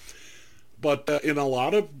offend. But in a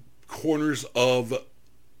lot of corners of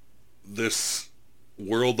this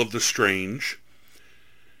world of the strange,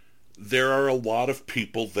 there are a lot of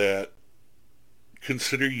people that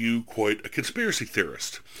consider you quite a conspiracy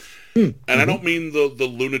theorist. And I don't mean the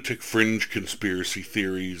lunatic fringe conspiracy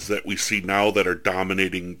theories that we see now that are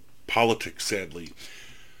dominating politics, sadly,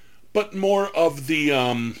 but more of the,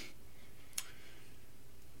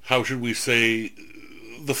 how should we say,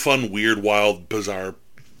 the fun, weird, wild, bizarre,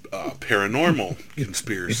 paranormal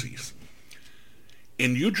conspiracies.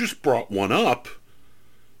 And you just brought one up,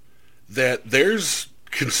 that there's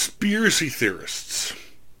conspiracy theorists,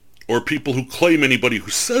 or people who claim anybody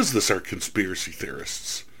who says this are conspiracy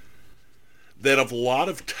theorists, that have a lot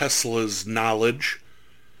of Tesla's knowledge,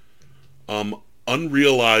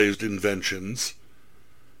 unrealized inventions,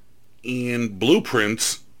 and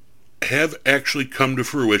blueprints have actually come to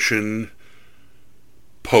fruition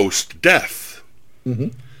post-death. Mm-hmm.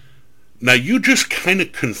 Now, you just kind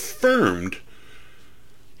of confirmed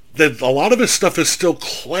that a lot of his stuff is still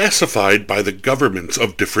classified by the governments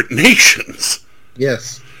of different nations.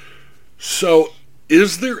 Yes. So,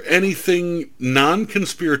 is there anything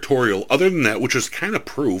non-conspiratorial other than that, which is kind of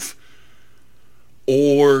proof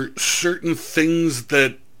or certain things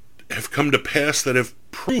that have come to pass that have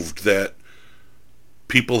proved that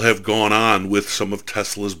people have gone on with some of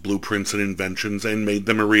Tesla's blueprints and inventions and made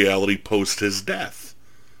them a reality post his death.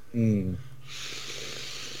 Mm.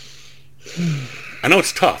 I know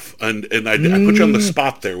it's tough, and I put you on the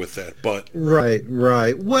spot there with that, but... Right.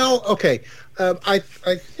 Well, okay. I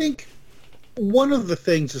think one of the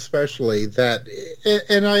things especially that,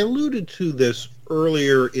 and I alluded to this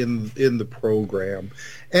earlier in the program,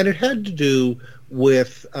 and it had to do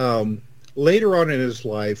with later on in his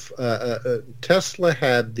life, Tesla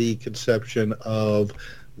had the conception of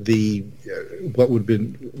the what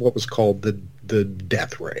was called the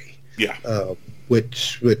death ray. Yeah.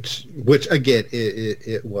 Which again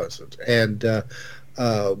it wasn't, and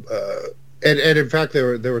in fact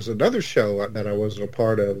there was another show that I wasn't a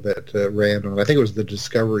part of that ran on, I think it was the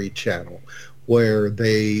Discovery Channel, where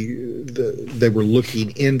they were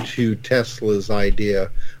looking into Tesla's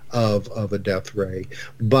idea of a death ray,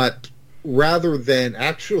 but rather than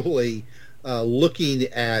actually looking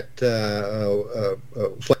at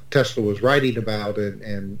what Tesla was writing about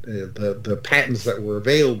and the patents that were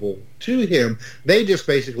available to him, they just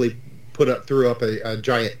basically threw up a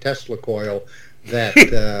giant Tesla coil that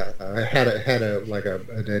had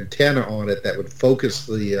an antenna on it that would focus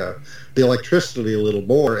the electricity a little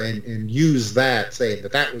more, and use that, saying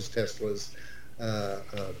that was Tesla's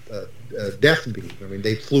death beam. I mean,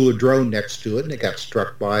 they flew a drone next to it, and it got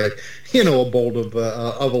struck by, a bolt of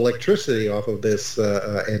electricity off of this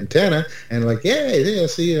antenna, and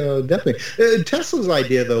definitely. Tesla's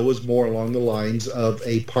idea, though, was more along the lines of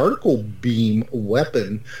a particle beam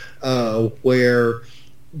weapon, where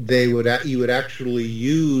you would actually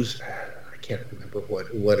use, I can't remember what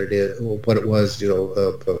it was,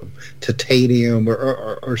 titanium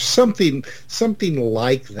or something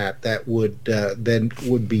like that would then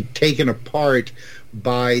would be taken apart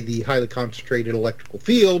by the highly concentrated electrical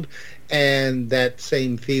field, and that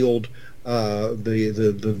same field,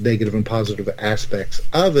 the negative and positive aspects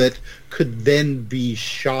of it, could then be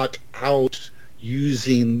shot out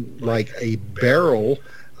using like a barrel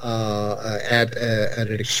at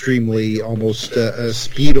an extremely almost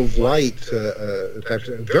speed of light.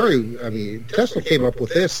 Tesla came up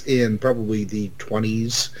with this in probably the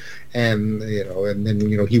 20s, and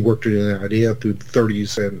then he worked on an idea through the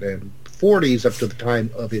 30s and 40s up to the time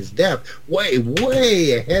of his death,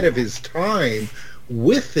 way ahead of his time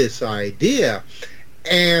with this idea.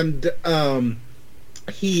 And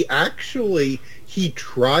he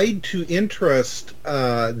tried to interest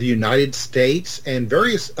the United States and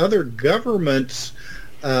various other governments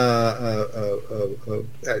at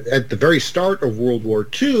the very start of World War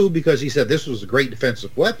II, because he said this was a great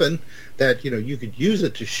defensive weapon, that you could use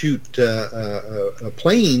it to shoot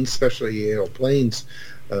planes, especially planes,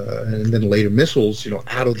 and then later missiles,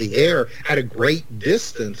 out of the air at a great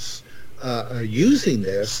distance, using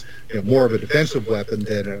this, more of a defensive weapon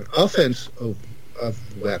than an offensive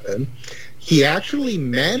weapon. He actually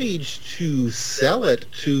managed to sell it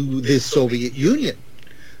to the Soviet Union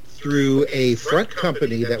through a front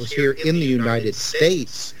company that was here in the United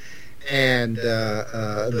States, and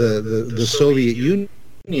the Soviet Union,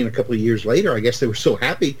 a couple of years later, I guess they were so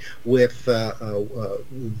happy with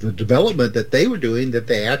the development that they were doing that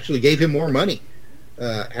they actually gave him more money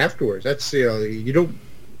afterwards. That's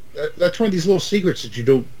that's one of these little secrets that you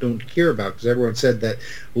don't hear about, because everyone said that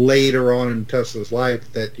later on in Tesla's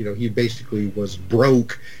life that he basically was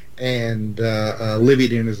broke and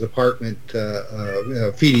living in his apartment,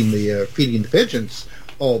 feeding the pigeons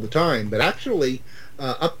all the time. But actually,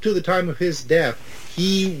 up to the time of his death,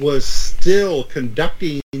 he was still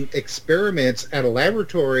conducting experiments at a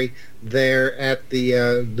laboratory there at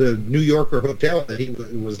the New Yorker hotel that he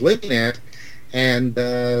was living at,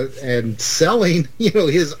 and selling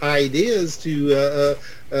his ideas to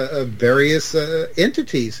various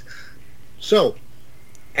entities. So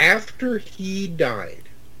after he died,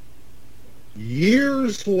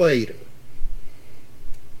 years later,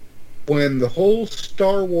 when the whole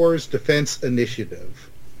Star Wars Defense Initiative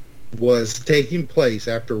was taking place,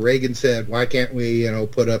 after Reagan said, why can't we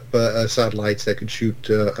put up satellites that could shoot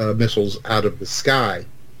missiles out of the sky,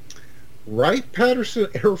 Wright-Patterson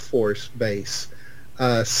Air Force Base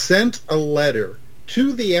sent a letter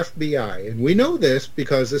to the FBI, and we know this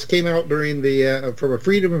because this came out during the from a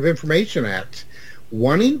Freedom of Information Act,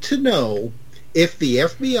 wanting to know if the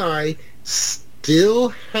FBI still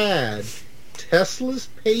had Tesla's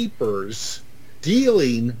papers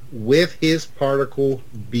dealing with his particle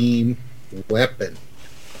beam weapon.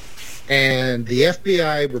 And the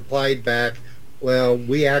FBI replied back, well,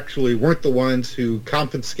 we actually weren't the ones who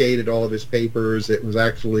confiscated all of his papers. It was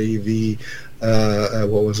actually the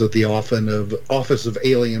what was it, the Office of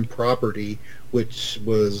Alien Property, which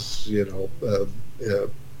was,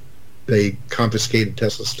 they confiscated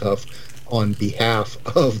Tesla stuff on behalf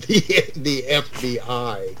of the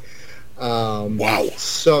FBI. Wow.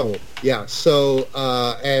 So yeah. So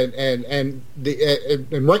and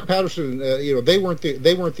Wright Patterson, they weren't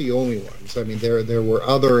the only ones. I mean, there were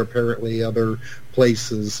other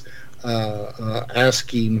places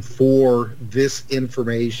asking for this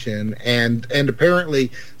information, and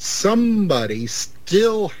apparently somebody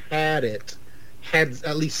still had at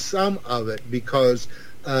least some of it, because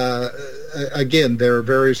again, there are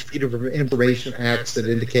various Freedom of Information Acts that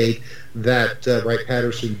indicate that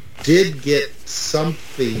Wright-Patterson did get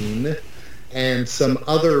something, and some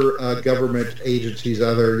other government agencies,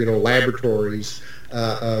 other laboratories,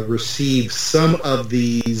 received some of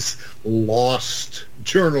these lost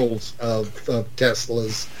journals of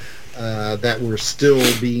Tesla's that were still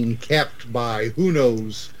being kept by who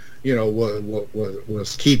knows, what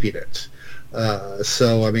was keeping it.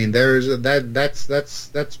 So I mean,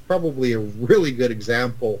 that's probably a really good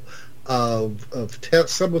example of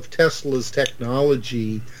some of Tesla's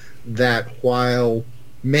technology that, while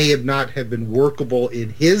may have not have been workable in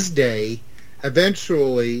his day,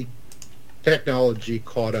 eventually technology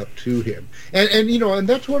caught up to him. And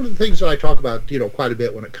that's one of the things that I talk about quite a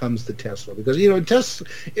bit when it comes to Tesla, because Tesla,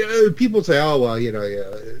 people say, oh well,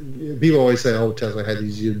 people always say, oh, Tesla had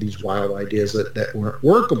these wild ideas that weren't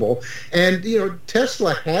workable, and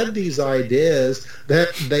Tesla had these ideas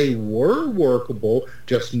that they were workable,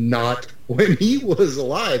 just not when he was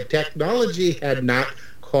alive. Technology had not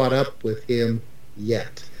caught up with him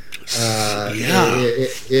yet.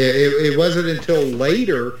 It wasn't until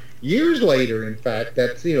later, years later, in fact,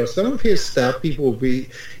 that some of his stuff, people will be,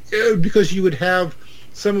 because you would have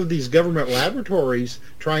some of these government laboratories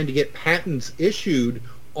trying to get patents issued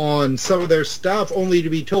on some of their stuff, only to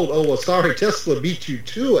be told, oh well, sorry, Tesla beat you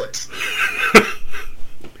to it.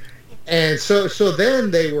 And so then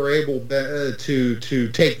they were able to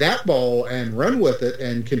take that ball and run with it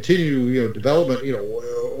and continue development,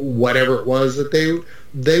 whatever it was that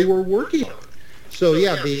they were working on. So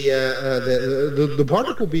yeah, the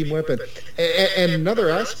particle beam weapon, and another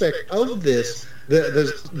aspect of this,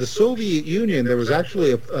 the Soviet Union, there was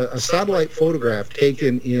actually a satellite photograph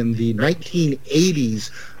taken in the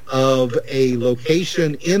 1980s of a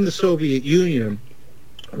location in the Soviet Union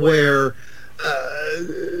where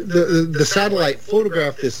the satellite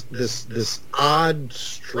photographed this odd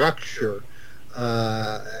structure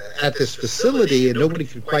at this facility, and nobody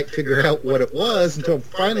could quite figure out what it was until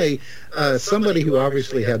finally somebody who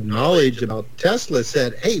obviously had knowledge about Tesla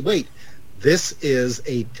said, hey, wait, this is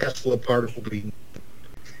a Tesla particle beam.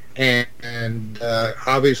 And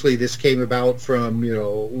obviously this came about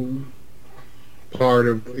from, part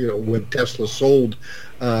of, when Tesla sold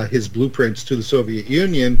his blueprints to the Soviet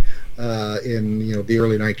Union in, the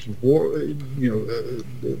early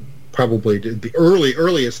 1940s, probably the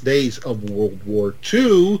earliest days of World War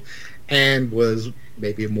II, and was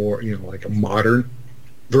maybe more, like a modern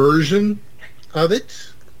version of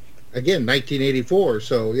it. Again, 1984.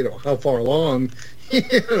 So, how far along,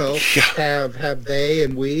 have they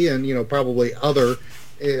and we and, probably other,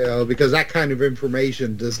 because that kind of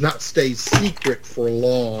information does not stay secret for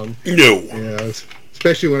long. No.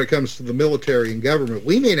 Especially when it comes to the military and government.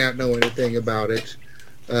 We may not know anything about it.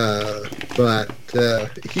 But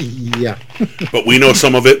yeah. But we know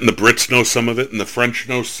some of it, and the Brits know some of it, and the French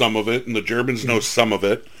know some of it, and the Germans know some of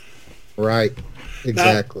it. Right.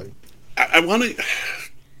 Exactly. Now, I want to...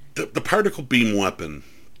 The particle beam weapon,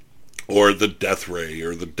 or the death ray,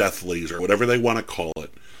 or the death laser, whatever they want to call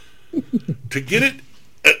it, to get an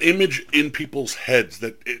image in people's heads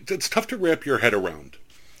that it's tough to wrap your head around,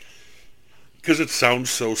 because it sounds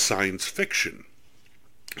so science fiction.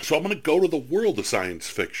 So I'm going to go to the world of science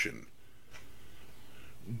fiction.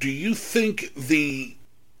 Do you think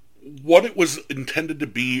what it was intended to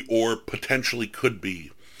be, or potentially could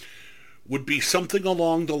be, would be something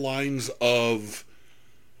along the lines of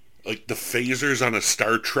like the phasers on a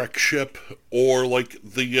Star Trek ship, or like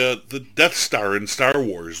the Death Star in Star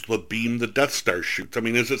Wars, the beam the Death Star shoots? I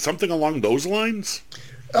mean, is it something along those lines?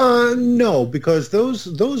 No, because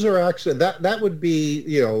those are actually that would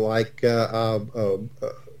be like an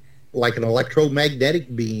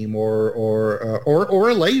electromagnetic beam or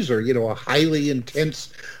a laser, a highly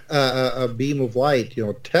intense beam of light.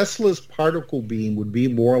 Tesla's particle beam would be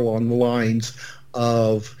more along the lines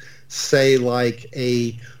of, say, like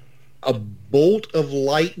a bolt of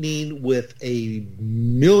lightning with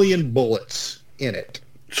 1,000,000 bullets in it.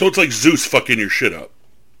 So it's like Zeus fucking your shit up.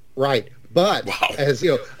 Right. But Wow. as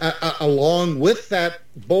you know, along with that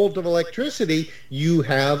bolt of electricity, you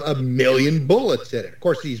have a million bullets in it. Of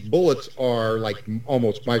course, these bullets are like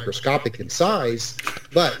almost microscopic in size,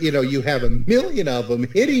 but you have a million of them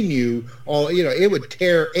hitting you. It would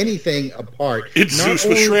tear anything apart. It's Zeus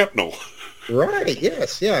with shrapnel. Right.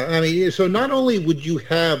 Yes. Yeah. I mean, so not only would you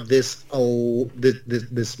have this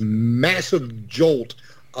massive jolt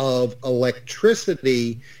of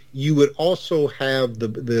electricity, you would also have the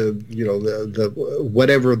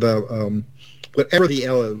whatever the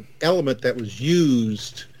element that was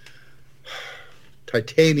used,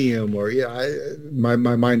 titanium, or my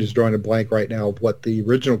mind is drawing a blank right now of what the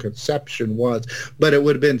original conception was, but it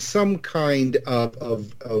would have been some kind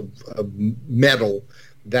of metal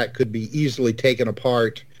that could be easily taken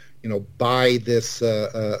apart, by this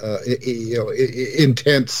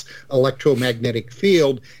intense electromagnetic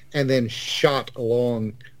field, and then shot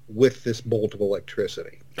along with this bolt of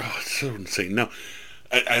electricity. Oh, it's so insane. Now,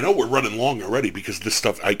 I know we're running long already because this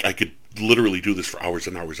stuff, I could literally do this for hours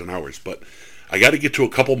and hours and hours, but I got to get to a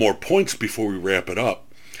couple more points before we wrap it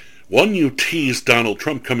up. One, you teased Donald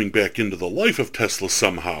Trump coming back into the life of Tesla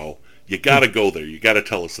somehow. You got to go there. You got to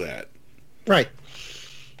tell us that. Right.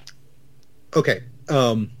 Okay.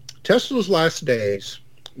 Tesla's last days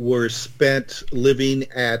were spent living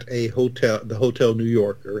at a hotel, the Hotel New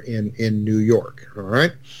Yorker in New York. All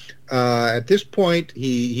right. At this point,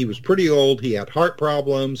 he was pretty old. He had heart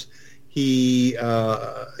problems. He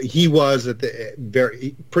was at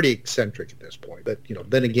the pretty eccentric at this point. But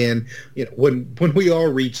then again, when we all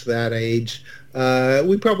reach that age,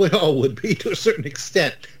 we probably all would be to a certain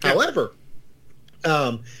extent. Yeah. However,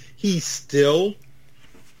 he still.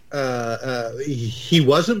 He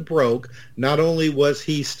wasn't broke. Not only was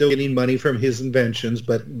he still getting money from his inventions,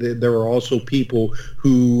 but there were also people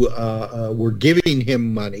who were giving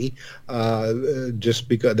him money just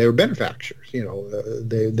because they were benefactors.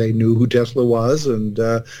 They knew who Tesla was, and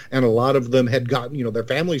a lot of them had gotten, their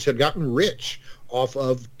families had gotten rich off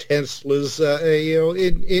of Tesla's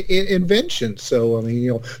invention. So I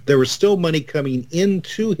mean, there was still money coming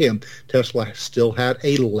into him. Tesla still had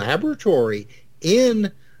a laboratory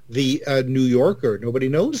in the New Yorker. Nobody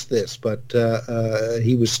knows this, but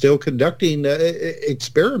he was still conducting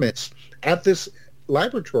experiments at this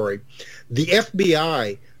laboratory. The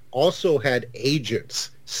FBI also had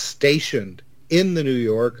agents stationed in the New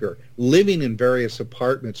Yorker, living in various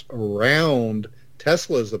apartments around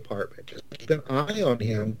Tesla's apartment. Just keep an eye on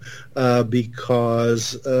him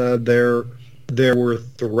because there were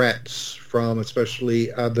threats from especially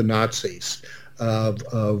the Nazis of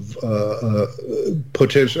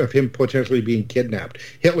him potentially being kidnapped.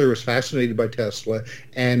 Hitler was fascinated by Tesla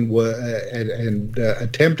and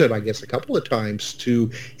attempted, I guess, a couple of times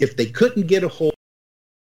to, if they couldn't get a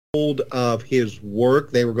hold of his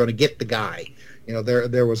work, they were going to get the guy.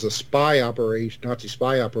 There was a Nazi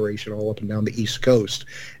spy operation all up and down the East Coast,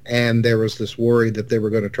 and there was this worry that they were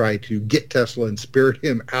going to try to get Tesla and spirit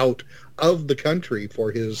him out of the country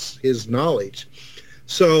for his knowledge.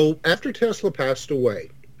 So after Tesla passed away,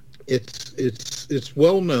 it's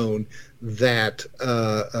well known that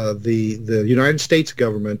the United States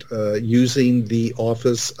government, using the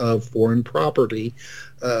Office of Foreign Property,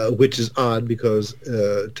 which is odd because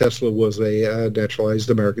Tesla was a naturalized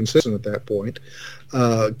American citizen at that point,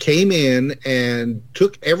 came in and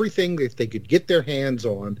took everything that they could get their hands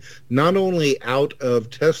on, not only out of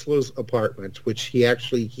Tesla's apartments, which he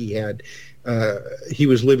had. He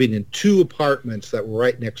was living in two apartments that were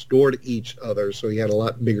right next door to each other, so he had a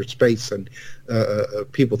lot bigger space than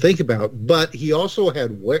people think about. But he also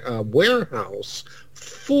had a warehouse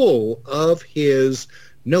full of his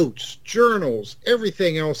notes, journals,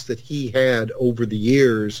 everything else that he had over the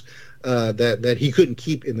years that he couldn't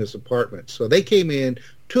keep in this apartment. So they came in,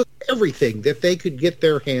 took everything that they could get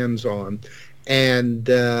their hands on, and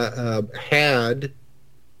had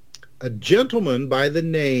a gentleman by the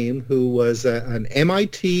name who was an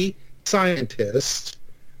MIT scientist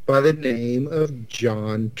by the name of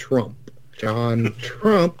John Trump. John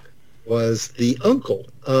Trump was the uncle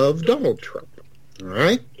of Donald Trump. All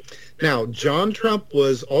right. Now, John Trump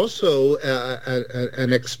was also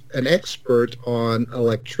an expert on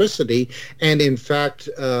electricity, and in fact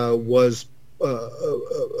was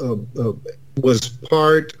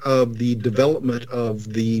part of the development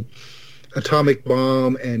of the atomic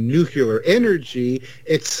bomb and nuclear energy,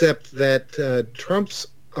 except that Trump's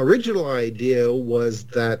original idea was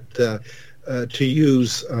that to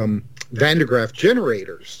use Van de Graaff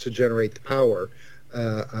generators to generate the power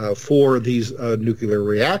for these nuclear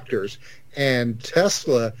reactors. And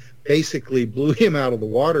Tesla basically blew him out of the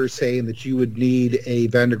water, saying that you would need a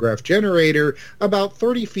Van de Graaff generator about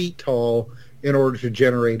 30 feet tall in order to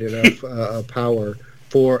generate enough power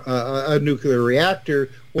for a nuclear reactor,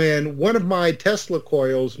 when one of my Tesla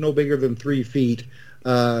coils, no bigger than 3 feet,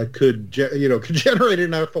 could generate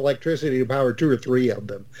enough electricity to power 2 or 3 of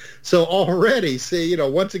them. So already, see,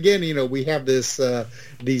 once again, we have this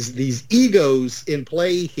these egos in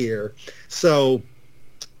play here. So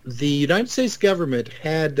the United States government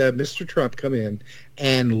had Mr. Trump come in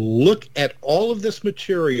and look at all of this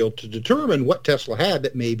material to determine what Tesla had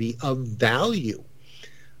that may be of value.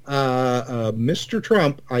 Mr.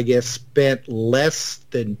 Trump, I guess, spent less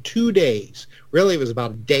than 2 days, really it was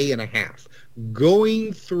about a day and a half,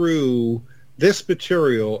 going through this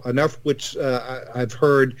material, enough which I've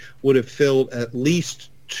heard would have filled at least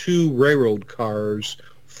 2 railroad cars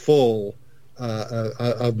full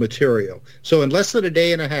of material. So in less than a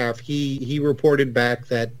day and a half, he reported back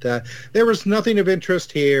that there was nothing of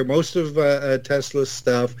interest here. Most of Tesla's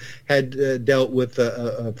stuff had dealt with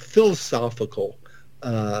philosophical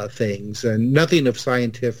things and nothing of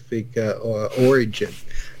scientific origin.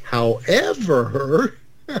 However,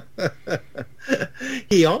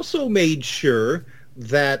 he also made sure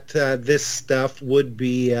that this stuff would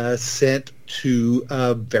be sent to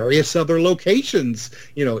various other locations,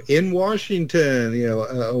 in Washington,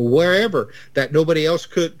 wherever, that nobody else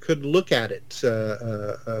could look at it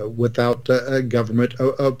without government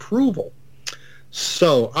approval.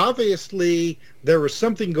 So obviously there was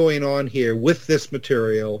something going on here with this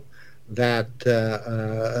material that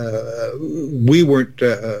we weren't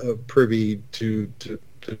privy to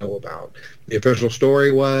know about. The official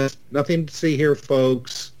story was nothing to see here,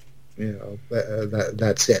 folks.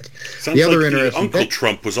 That's it. Sounds the other like Uncle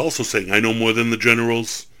Trump was also saying, "I know more than the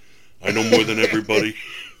generals. I know more than everybody."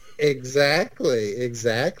 Exactly.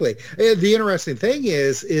 The interesting thing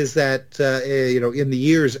is that in the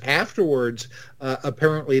years afterwards,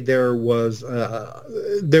 apparently there was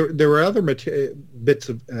there were other bits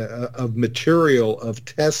of material of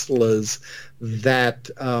Tesla's that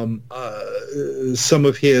some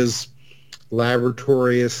of his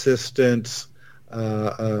laboratory assistants,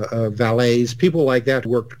 valets, people like that,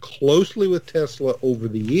 who worked closely with Tesla over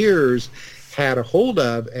the years, had a hold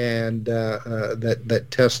of, and that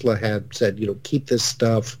Tesla had said, keep this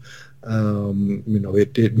stuff.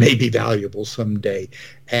 It may be valuable someday.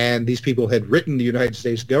 And these people had written the United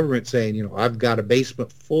States government saying, I've got a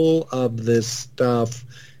basement full of this stuff.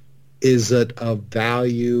 Is it of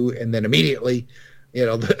value? And then immediately,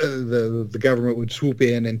 the government would swoop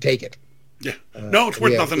in and take it. Yeah. No, it's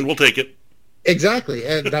worth nothing. We'll take it. Exactly,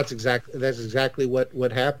 and that's exactly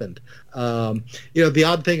what happened. The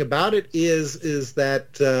odd thing about it is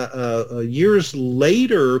that years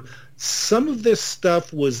later, some of this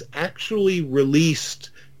stuff was actually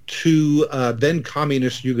released to then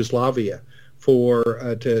communist Yugoslavia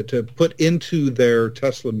to put into their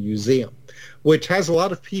Tesla museum, which has a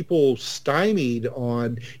lot of people stymied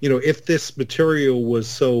on, if this material was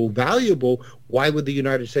so valuable, why would the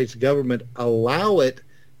United States government allow it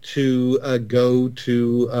to go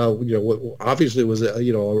to what obviously was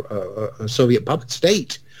a Soviet puppet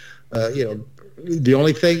state. The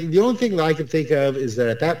only thing that I can think of is that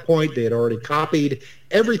at that point they had already copied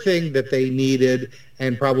everything that they needed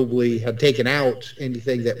and probably had taken out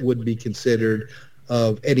anything that would be considered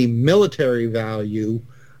of any military value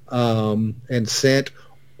and sent,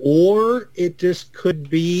 or it just could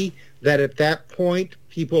be that at that point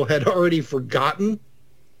people had already forgotten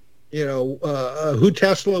who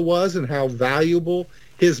Tesla was and how valuable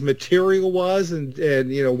his material was, and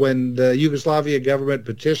when the Yugoslavia government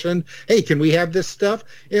petitioned, hey, can we have this stuff?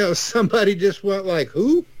 Somebody just went like,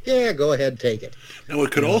 who? Yeah, go ahead, take it. Now,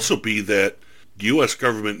 it could also be that the U.S.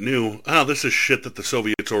 government knew, this is shit that the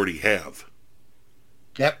Soviets already have.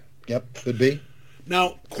 Yep, could be.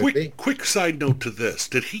 Now, quick side note to this.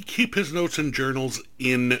 Did he keep his notes and journals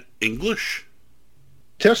in English?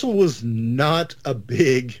 Tesla was not a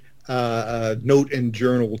big note and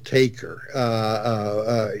journal taker.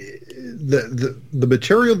 The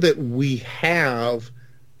material that we have,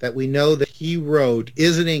 that we know that he wrote,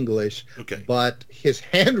 is in English, okay, but his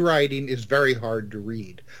handwriting is very hard to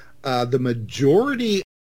read. The majority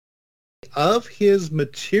of his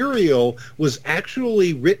material was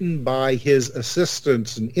actually written by his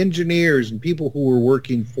assistants and engineers and people who were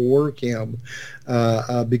working for him,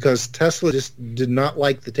 because Tesla just did not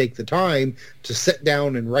like to take the time to sit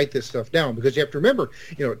down and write this stuff down. Because you have to remember,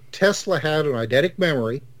 Tesla had an eidetic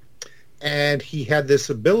memory, and he had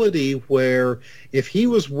this ability where if he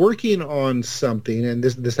was working on something, and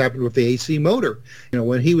this happened with the AC motor,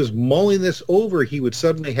 when he was mulling this over, he would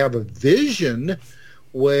suddenly have a vision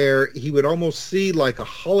where he would almost see like a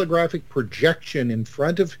holographic projection in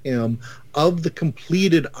front of him of the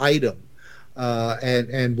completed item.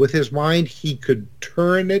 And with his mind, he could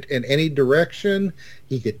turn it in any direction.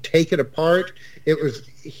 He could take it apart. It was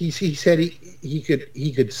he said he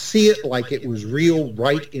could see it like it was real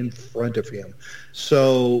right in front of him.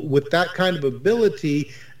 So with that kind of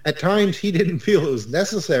ability, at times he didn't feel it was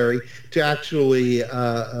necessary to actually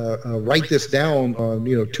write this down on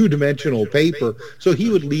two-dimensional paper. So he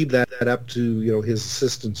would leave that up to his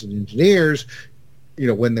assistants and engineers,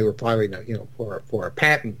 when they were filing for a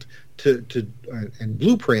patent to and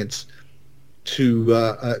blueprints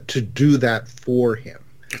to do that for him.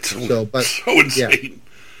 It's so insane.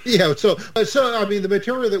 Yeah, so I mean, the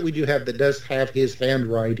material that we do have that does have his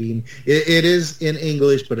handwriting, it is in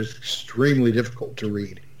English, but it's extremely difficult to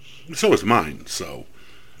read. So is mine. So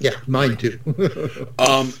yeah, mine too.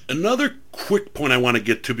 Another quick point I want to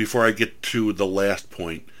get to before I get to the last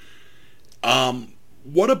point.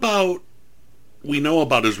 What about, we know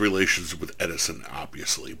about his relations with Edison,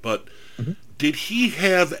 obviously, but did he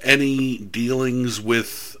have any dealings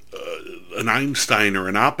with an Einstein or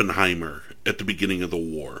an Oppenheimer at the beginning of the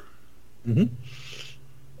war?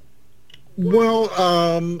 Well,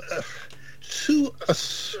 to a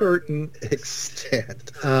certain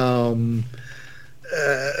extent, kind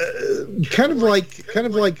of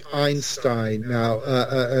like Einstein. Now,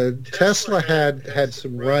 Tesla had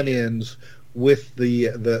some run-ins with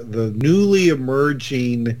the newly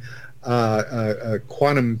emerging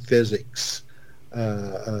quantum physics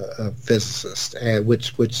physicist,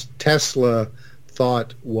 which Tesla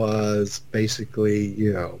thought was basically,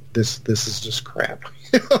 this is just crap.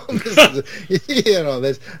 He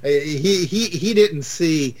didn't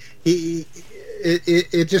see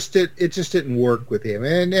it just didn't work with him,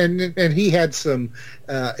 and he had some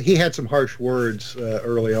harsh words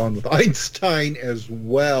early on with Einstein as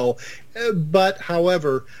well. But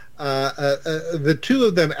however, the two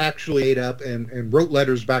of them actually ate up and wrote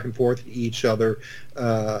letters back and forth to each other,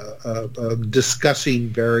 discussing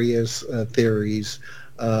various theories,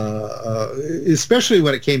 especially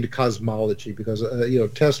when it came to cosmology, because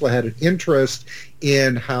Tesla had an interest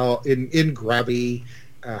in how in gravity,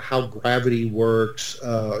 how gravity works,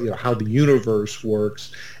 how the universe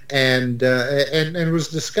works, and was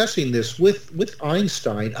discussing this with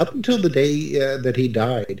Einstein up until the day that he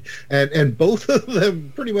died, and both of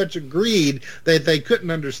them pretty much agreed that they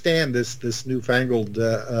couldn't understand this newfangled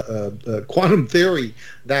quantum theory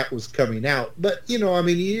that was coming out. But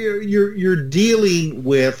you're dealing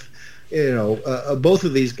with both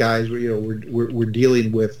of these guys. We're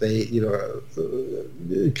dealing with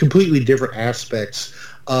completely different aspects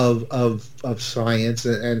of science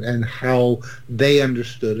and how they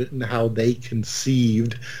understood it and how they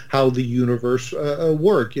conceived how the universe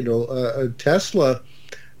worked. Tesla,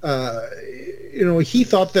 he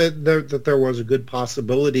thought that there was a good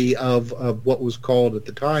possibility of what was called at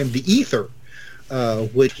the time the ether,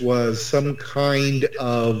 which was some kind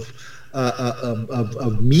of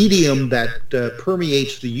medium that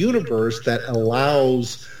permeates the universe, that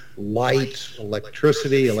allows light,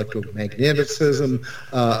 electricity, electromagnetism,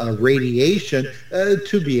 radiation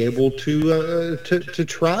to be able to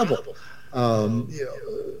travel.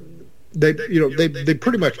 They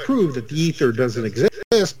pretty much proved that the ether doesn't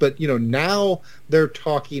exist, but now they're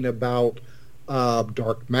talking about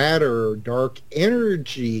dark matter, dark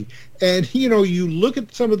energy, and you look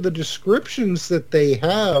at some of the descriptions that they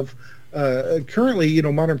have. Currently,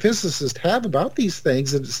 modern physicists have about these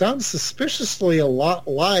things, and it sounds suspiciously a lot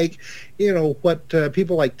like, what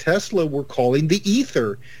people like Tesla were calling the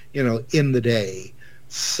ether, in the day.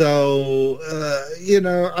 So,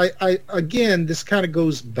 I again, this kind of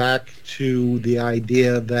goes back to the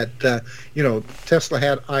idea that, Tesla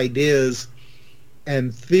had ideas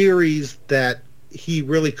and theories that he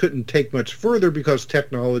really couldn't take much further because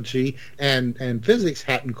technology and physics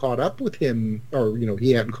hadn't caught up with him, or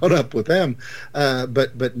he hadn't caught up with them.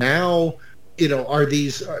 But now, are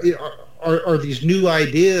these new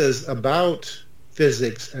ideas about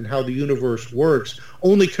physics and how the universe works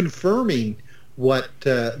only confirming what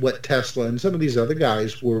Tesla and some of these other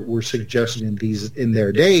guys were suggesting in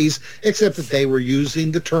their days, except that they were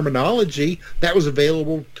using the terminology that was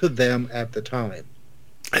available to them at the time.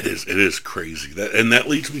 It is crazy. That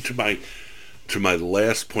leads me to my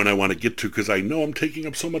last point I want to get to, because I know I'm taking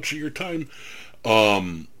up so much of your time.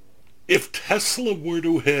 If Tesla were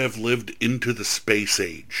to have lived into the space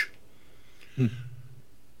age,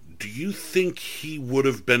 do you think he would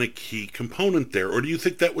have been a key component there, or do you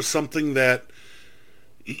think that was something that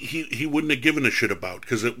he wouldn't have given a shit about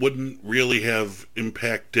because it wouldn't really have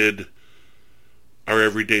impacted our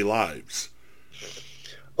everyday lives?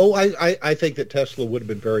 Oh, I think that Tesla would have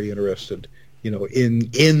been very interested,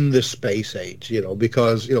 in the space age,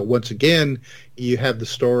 because, once again, you have the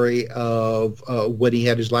story of when he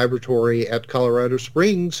had his laboratory at Colorado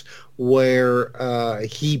Springs, where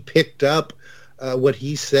he picked up what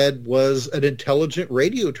he said was an intelligent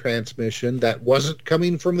radio transmission that wasn't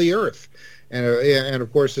coming from the Earth. And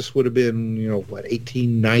of course, this would have been,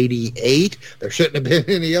 1898. There shouldn't have been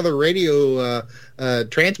any other radio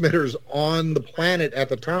transmitters on the planet at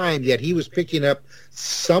the time, yet he was picking up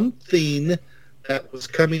something that was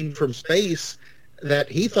coming from space that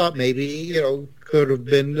he thought maybe, could have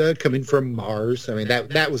been coming from Mars. I mean,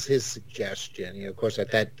 that was his suggestion. Of course,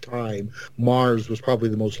 at that time, Mars was probably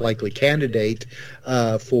the most likely candidate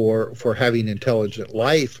for having intelligent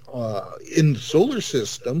life in the solar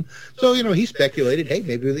system. So, he speculated, hey,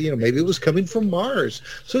 maybe it was coming from Mars.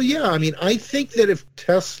 So, yeah, I mean, I think that if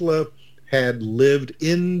Tesla had lived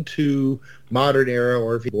into modern era,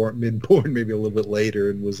 or if he'd been born maybe a little bit later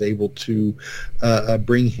and was able to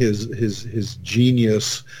bring his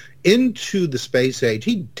genius into the space age,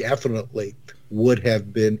 he definitely would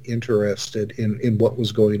have been interested in what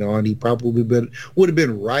was going on. He probably would have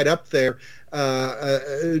been right up there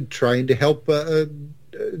trying to help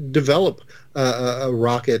develop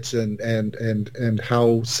rockets and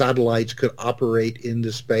how satellites could operate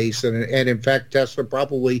into space. And in fact, Tesla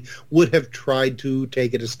probably would have tried to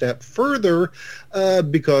take it a step further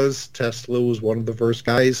because Tesla was one of the first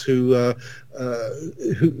guys who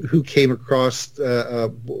came across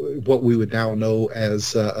what we would now know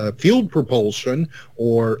as field propulsion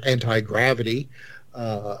or anti-gravity.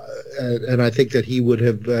 And I think that he would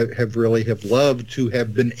have really loved to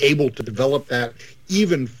have been able to develop that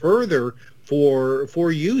even further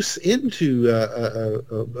for use into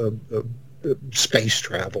space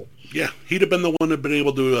travel. Yeah, he'd have been the one that had been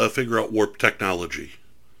able to figure out warp technology.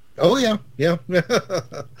 Oh yeah.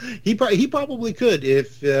 He probably could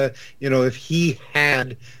if if he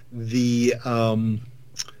had the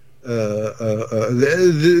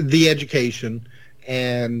education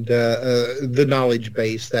and the knowledge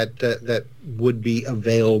base that would be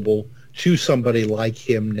available to somebody like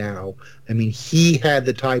him now. I mean, he had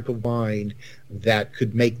the type of mind that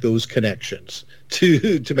could make those connections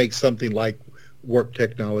to make something like warp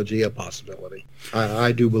technology a possibility.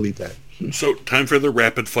 I do believe that. So, time for the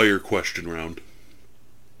rapid fire question round.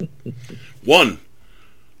 1,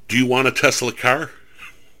 do you want a Tesla car?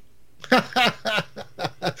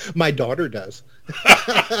 My daughter does.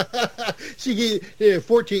 She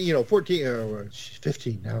 14,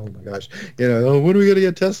 15 now. Oh my gosh. When are we going to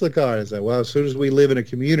get Tesla cars? I said, well, as soon as we live in a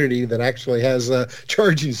community that actually has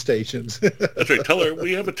charging stations. That's right. Tell her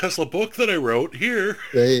we have a Tesla book that I wrote here.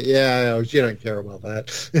 Yeah, she don't care about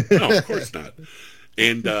that. No, of course not.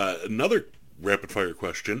 And another rapid fire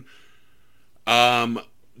question. Do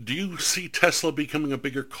you see Tesla becoming a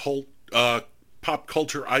bigger pop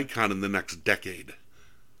culture icon in the next decade?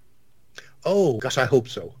 Oh, gosh, I hope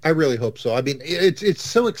so. I really hope so. I mean, it's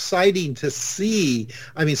so exciting to see.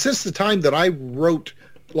 I mean, since the time that I wrote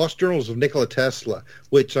Lost Journals of Nikola Tesla,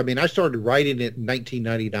 which, I mean, I started writing it in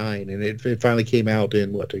 1999, and it finally came out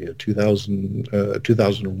in,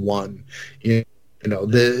 2001.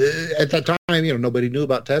 At that time, nobody knew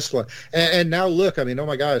about Tesla. And now look, I mean, oh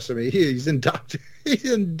my gosh, I mean, he's in Doctor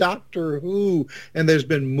Who, and there's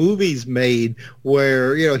been movies made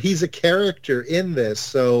where, he's a character in this.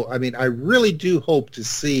 So, I mean, I really do hope to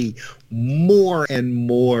see more and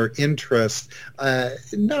more interest,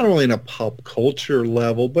 not only in a pop culture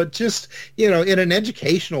level, but just, in an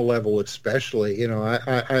educational level especially.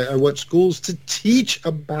 I want schools to teach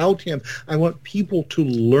about him. I want people to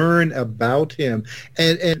learn about him.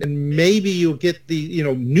 And maybe you'll get the,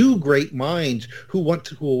 new great minds who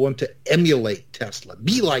will want to emulate Tesla,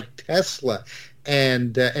 be like Tesla,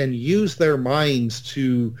 and use their minds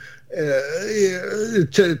to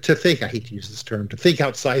think, I hate to use this term, to think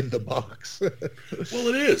outside the box. Well,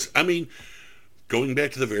 it is. I mean, going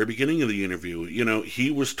back to the very beginning of the interview,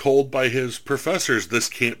 he was told by his professors this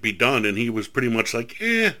can't be done, and he was pretty much like,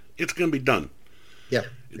 it's going to be done. Yeah.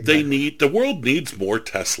 Exactly. The world needs more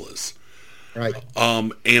Teslas. Right.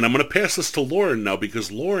 And I'm going to pass this to Lauren now,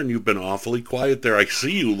 because Lauren, you've been awfully quiet there. I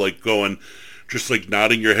see you going, just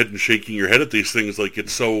nodding your head and shaking your head at these things like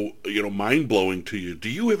it's so, mind-blowing to you. Do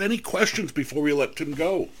you have any questions before we let Tim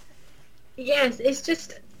go? Yes, it's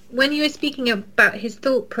just when you were speaking about his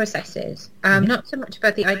thought processes, not so much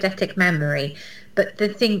about the eidetic memory, but the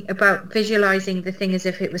thing about visualizing the thing as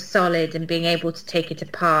if it was solid and being able to take it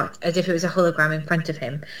apart as if it was a hologram in front of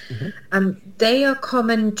him. Mm-hmm. They are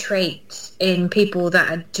common traits in people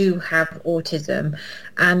that do have autism.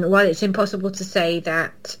 And while it's impossible to say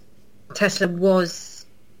that Tesla was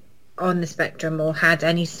on the spectrum or had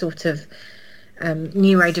any sort of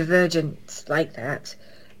neurodivergence like that,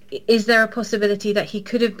 is there a possibility that he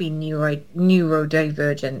could have been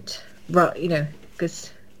neurodivergent? Right, you know,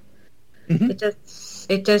 because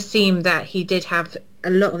it does seem that he did have a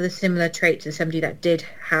lot of the similar traits as somebody that did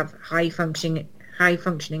have high functioning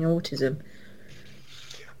autism.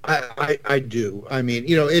 I do. I mean,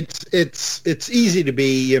 you know, it's easy to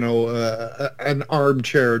be, you know, an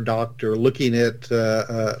armchair doctor looking at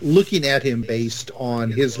him based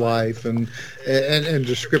on his life and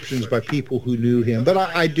descriptions by people who knew him. But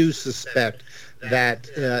I do suspect that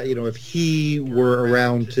you know, if he were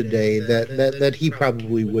around today, that he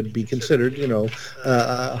probably would be considered, you know,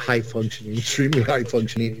 high functioning, extremely high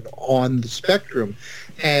functioning on the spectrum.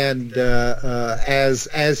 And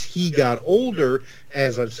as he got older,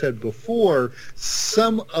 as I've said before,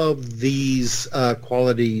 some of these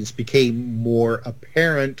qualities became more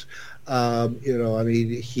apparent. You know, I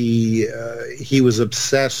mean, he was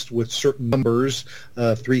obsessed with certain numbers,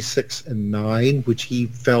 3, 6, and 9, which he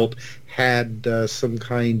felt had some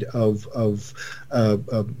kind of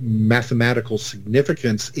mathematical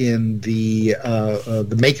significance in the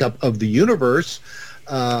makeup of the universe.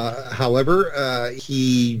 However,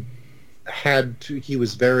 he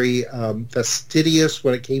was very fastidious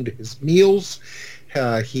when it came to his meals.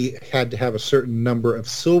 He had to have a certain number of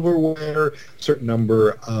silverware, certain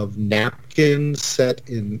number of napkins set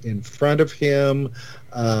in front of him.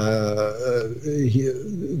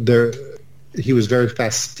 He was very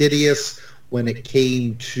fastidious when it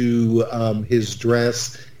came to his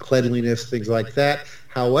dress, cleanliness, things like that.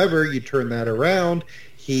 However, you turn that around,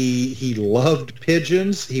 he loved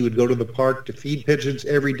pigeons. He would go to the park to feed pigeons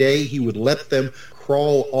every day. He would let them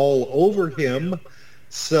crawl all over him.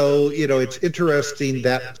 So, you know, it's interesting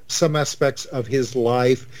that some aspects of his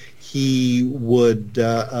life he would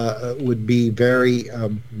be very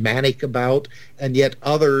manic about, and yet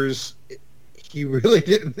others he really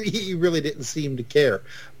didn't seem to care.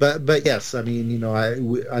 But yes, I mean, you know,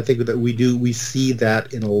 I think that we see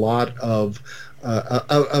that in a lot of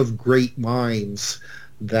great minds,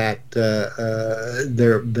 that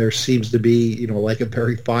there seems to be, you know, like a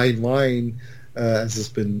very fine line, as has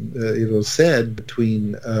been you know, said,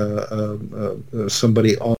 between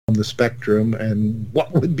somebody on the spectrum and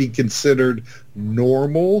what would be considered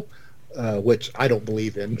normal, which I don't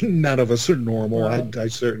believe in. None of us are normal. No.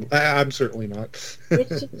 I'm certainly not.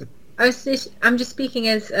 I'm just speaking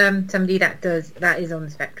as somebody that is on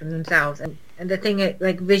the spectrum themselves, and the thing,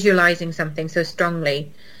 like visualizing something so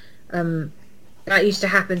strongly, that used to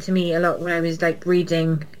happen to me a lot when I was like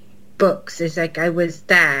reading books. Is like I was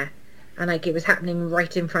there, and like it was happening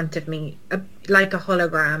right in front of me, like a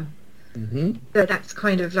hologram. Mm-hmm. So that's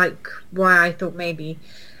kind of like why I thought maybe.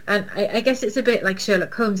 And I guess it's a bit like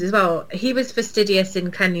Sherlock Holmes as well. He was fastidious in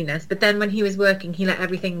cleanliness, but then when he was working, he let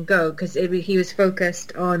everything go because he was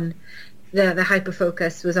focused on the hyper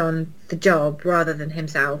focus was on the job rather than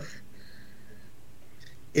himself.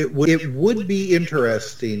 It would be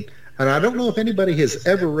interesting, and I don't know if anybody has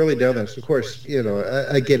ever really done this. Of course, you know,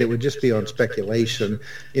 again, it would just be on speculation.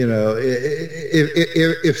 You know,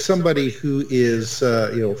 if somebody who is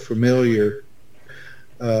you know, familiar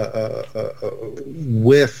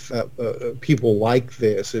with people like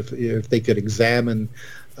this, if they could examine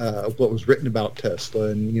what was written about Tesla,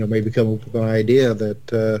 and, you know, maybe come up with an idea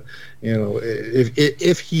that you know,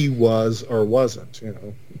 if he was or wasn't, you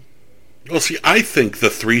know. Well, see, I think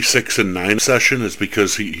the 3, 6, and 9 session is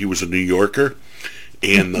because he was a New Yorker,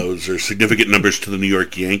 and those are significant numbers to the New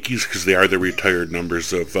York Yankees because they are the retired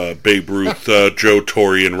numbers of Babe Ruth, Joe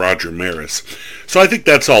Torre, and Roger Maris. So I think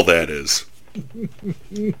that's all that is.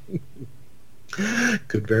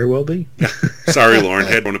 Could very well be. Sorry, Lauren,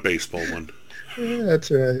 had on a baseball one. Yeah,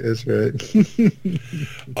 that's right.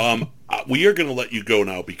 We are going to let you go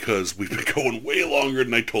now because we've been going way longer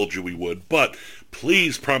than I told you we would. But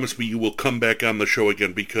please promise me you will come back on the show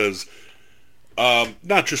again because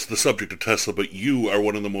not just the subject of Tesla, but you are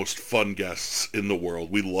one of the most fun guests in the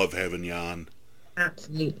world. We love having you on.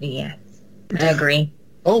 Absolutely, yes. I agree.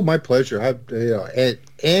 Oh, my pleasure. You know, at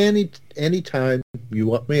any time you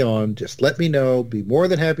want me on, just let me know. Be more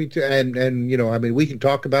than happy to. And you know, I mean, we can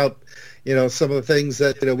talk about, you know, some of the things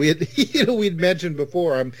that, you know, we'd mentioned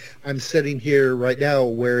before. I'm sitting here right now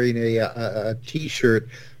wearing a T-shirt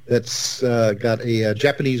that's got a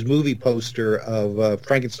Japanese movie poster of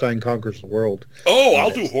Frankenstein Conquers the World. Oh,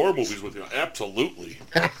 I'll do horror movies with you. Absolutely.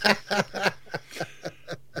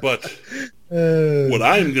 But what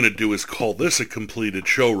I'm going to do is call this a completed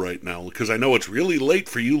show right now because I know it's really late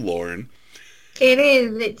for you, Lauren. It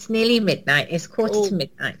is. It's nearly midnight. It's quarter to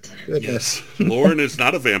midnight. Yes. Lauren is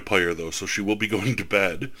not a vampire, though, so she will be going to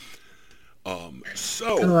bed.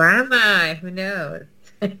 So Or am I? Who knows?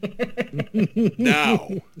 now,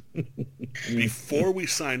 before we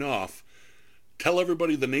sign off, tell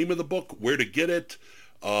everybody the name of the book, where to get it,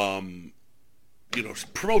 promote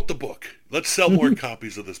the book. Let's sell more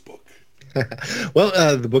copies of this book.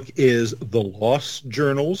 Well, the book is The Lost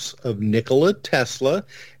Journals of Nikola Tesla.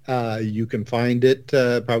 You can find it,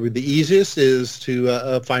 probably the easiest is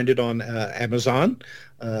to find it on Amazon.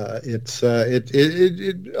 It's a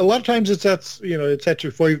lot of times it's at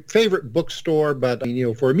your favorite bookstore, but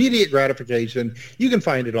for immediate gratification, you can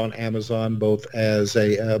find it on Amazon both as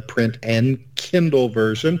a print and Kindle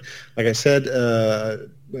version. Like I said,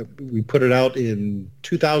 we put it out in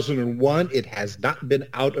 2001. It has not been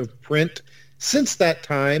out of print since that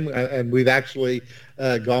time, and we've actually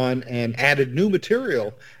gone and added new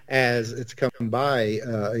material as it's come by,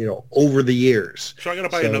 over the years. So I got to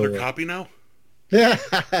buy another copy now? Yeah,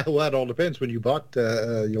 well, it all depends when you bought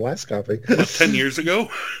your last copy. About 10 years ago?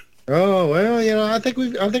 Oh, well, I think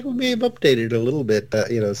we may have updated a little bit,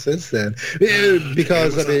 since then,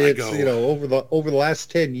 because it's over the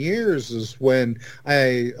last 10 years is when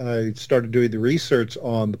I started doing the research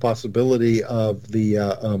on the possibility of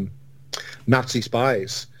the Nazi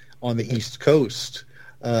spies on the East Coast,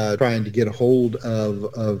 trying to get a hold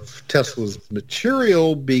of Tesla's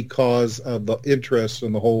material because of the interest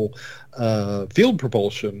in the whole field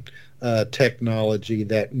propulsion technology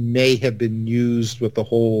that may have been used with the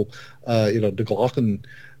whole, De Glocken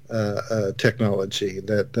technology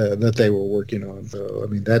that they were working on. So,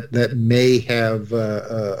 that may have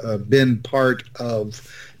been part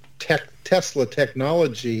of Tesla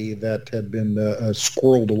technology that had been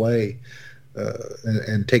squirreled away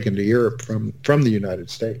and taken to Europe from the United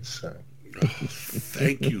States. So.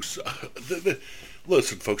 Thank you.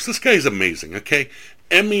 Listen, folks, this guy's amazing, okay?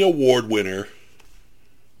 Emmy Award winner,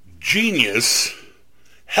 genius,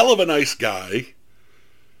 hell of a nice guy,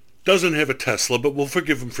 doesn't have a Tesla, but we'll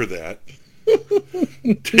forgive him for that.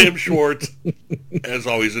 Tim Schwartz, as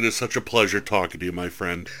always, it is such a pleasure talking to you, my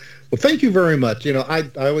friend. Well, thank you very much. I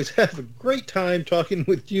always have a great time talking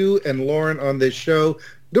with you and Lauren on this show.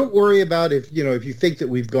 Don't worry about if you think that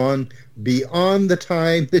we've gone beyond the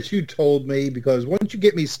time that you told me, because once you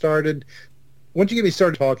get me started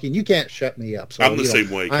talking, you can't shut me up. So, I'm the same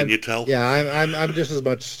way. Can you tell? Yeah, I'm just as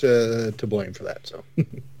much to blame for that. So.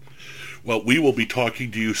 Well, we will be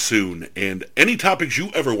talking to you soon, and any topics you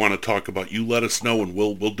ever want to talk about, you let us know, and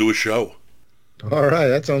we'll do a show. All right,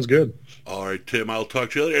 that sounds good. All right, Tim, I'll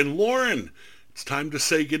talk to you later. And Lauren, it's time to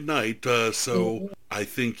say goodnight. So I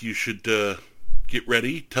think you should get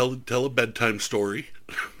ready. Tell a bedtime story.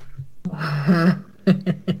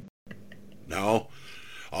 No.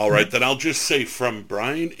 All right, then I'll just say from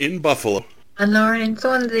Brian in Buffalo. And Lauren in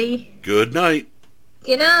Swansea. Good night.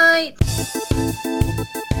 Good night.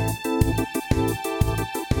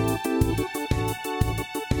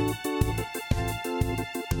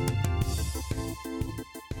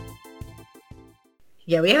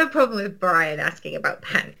 Yeah, we have a problem with Brian asking about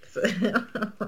pants.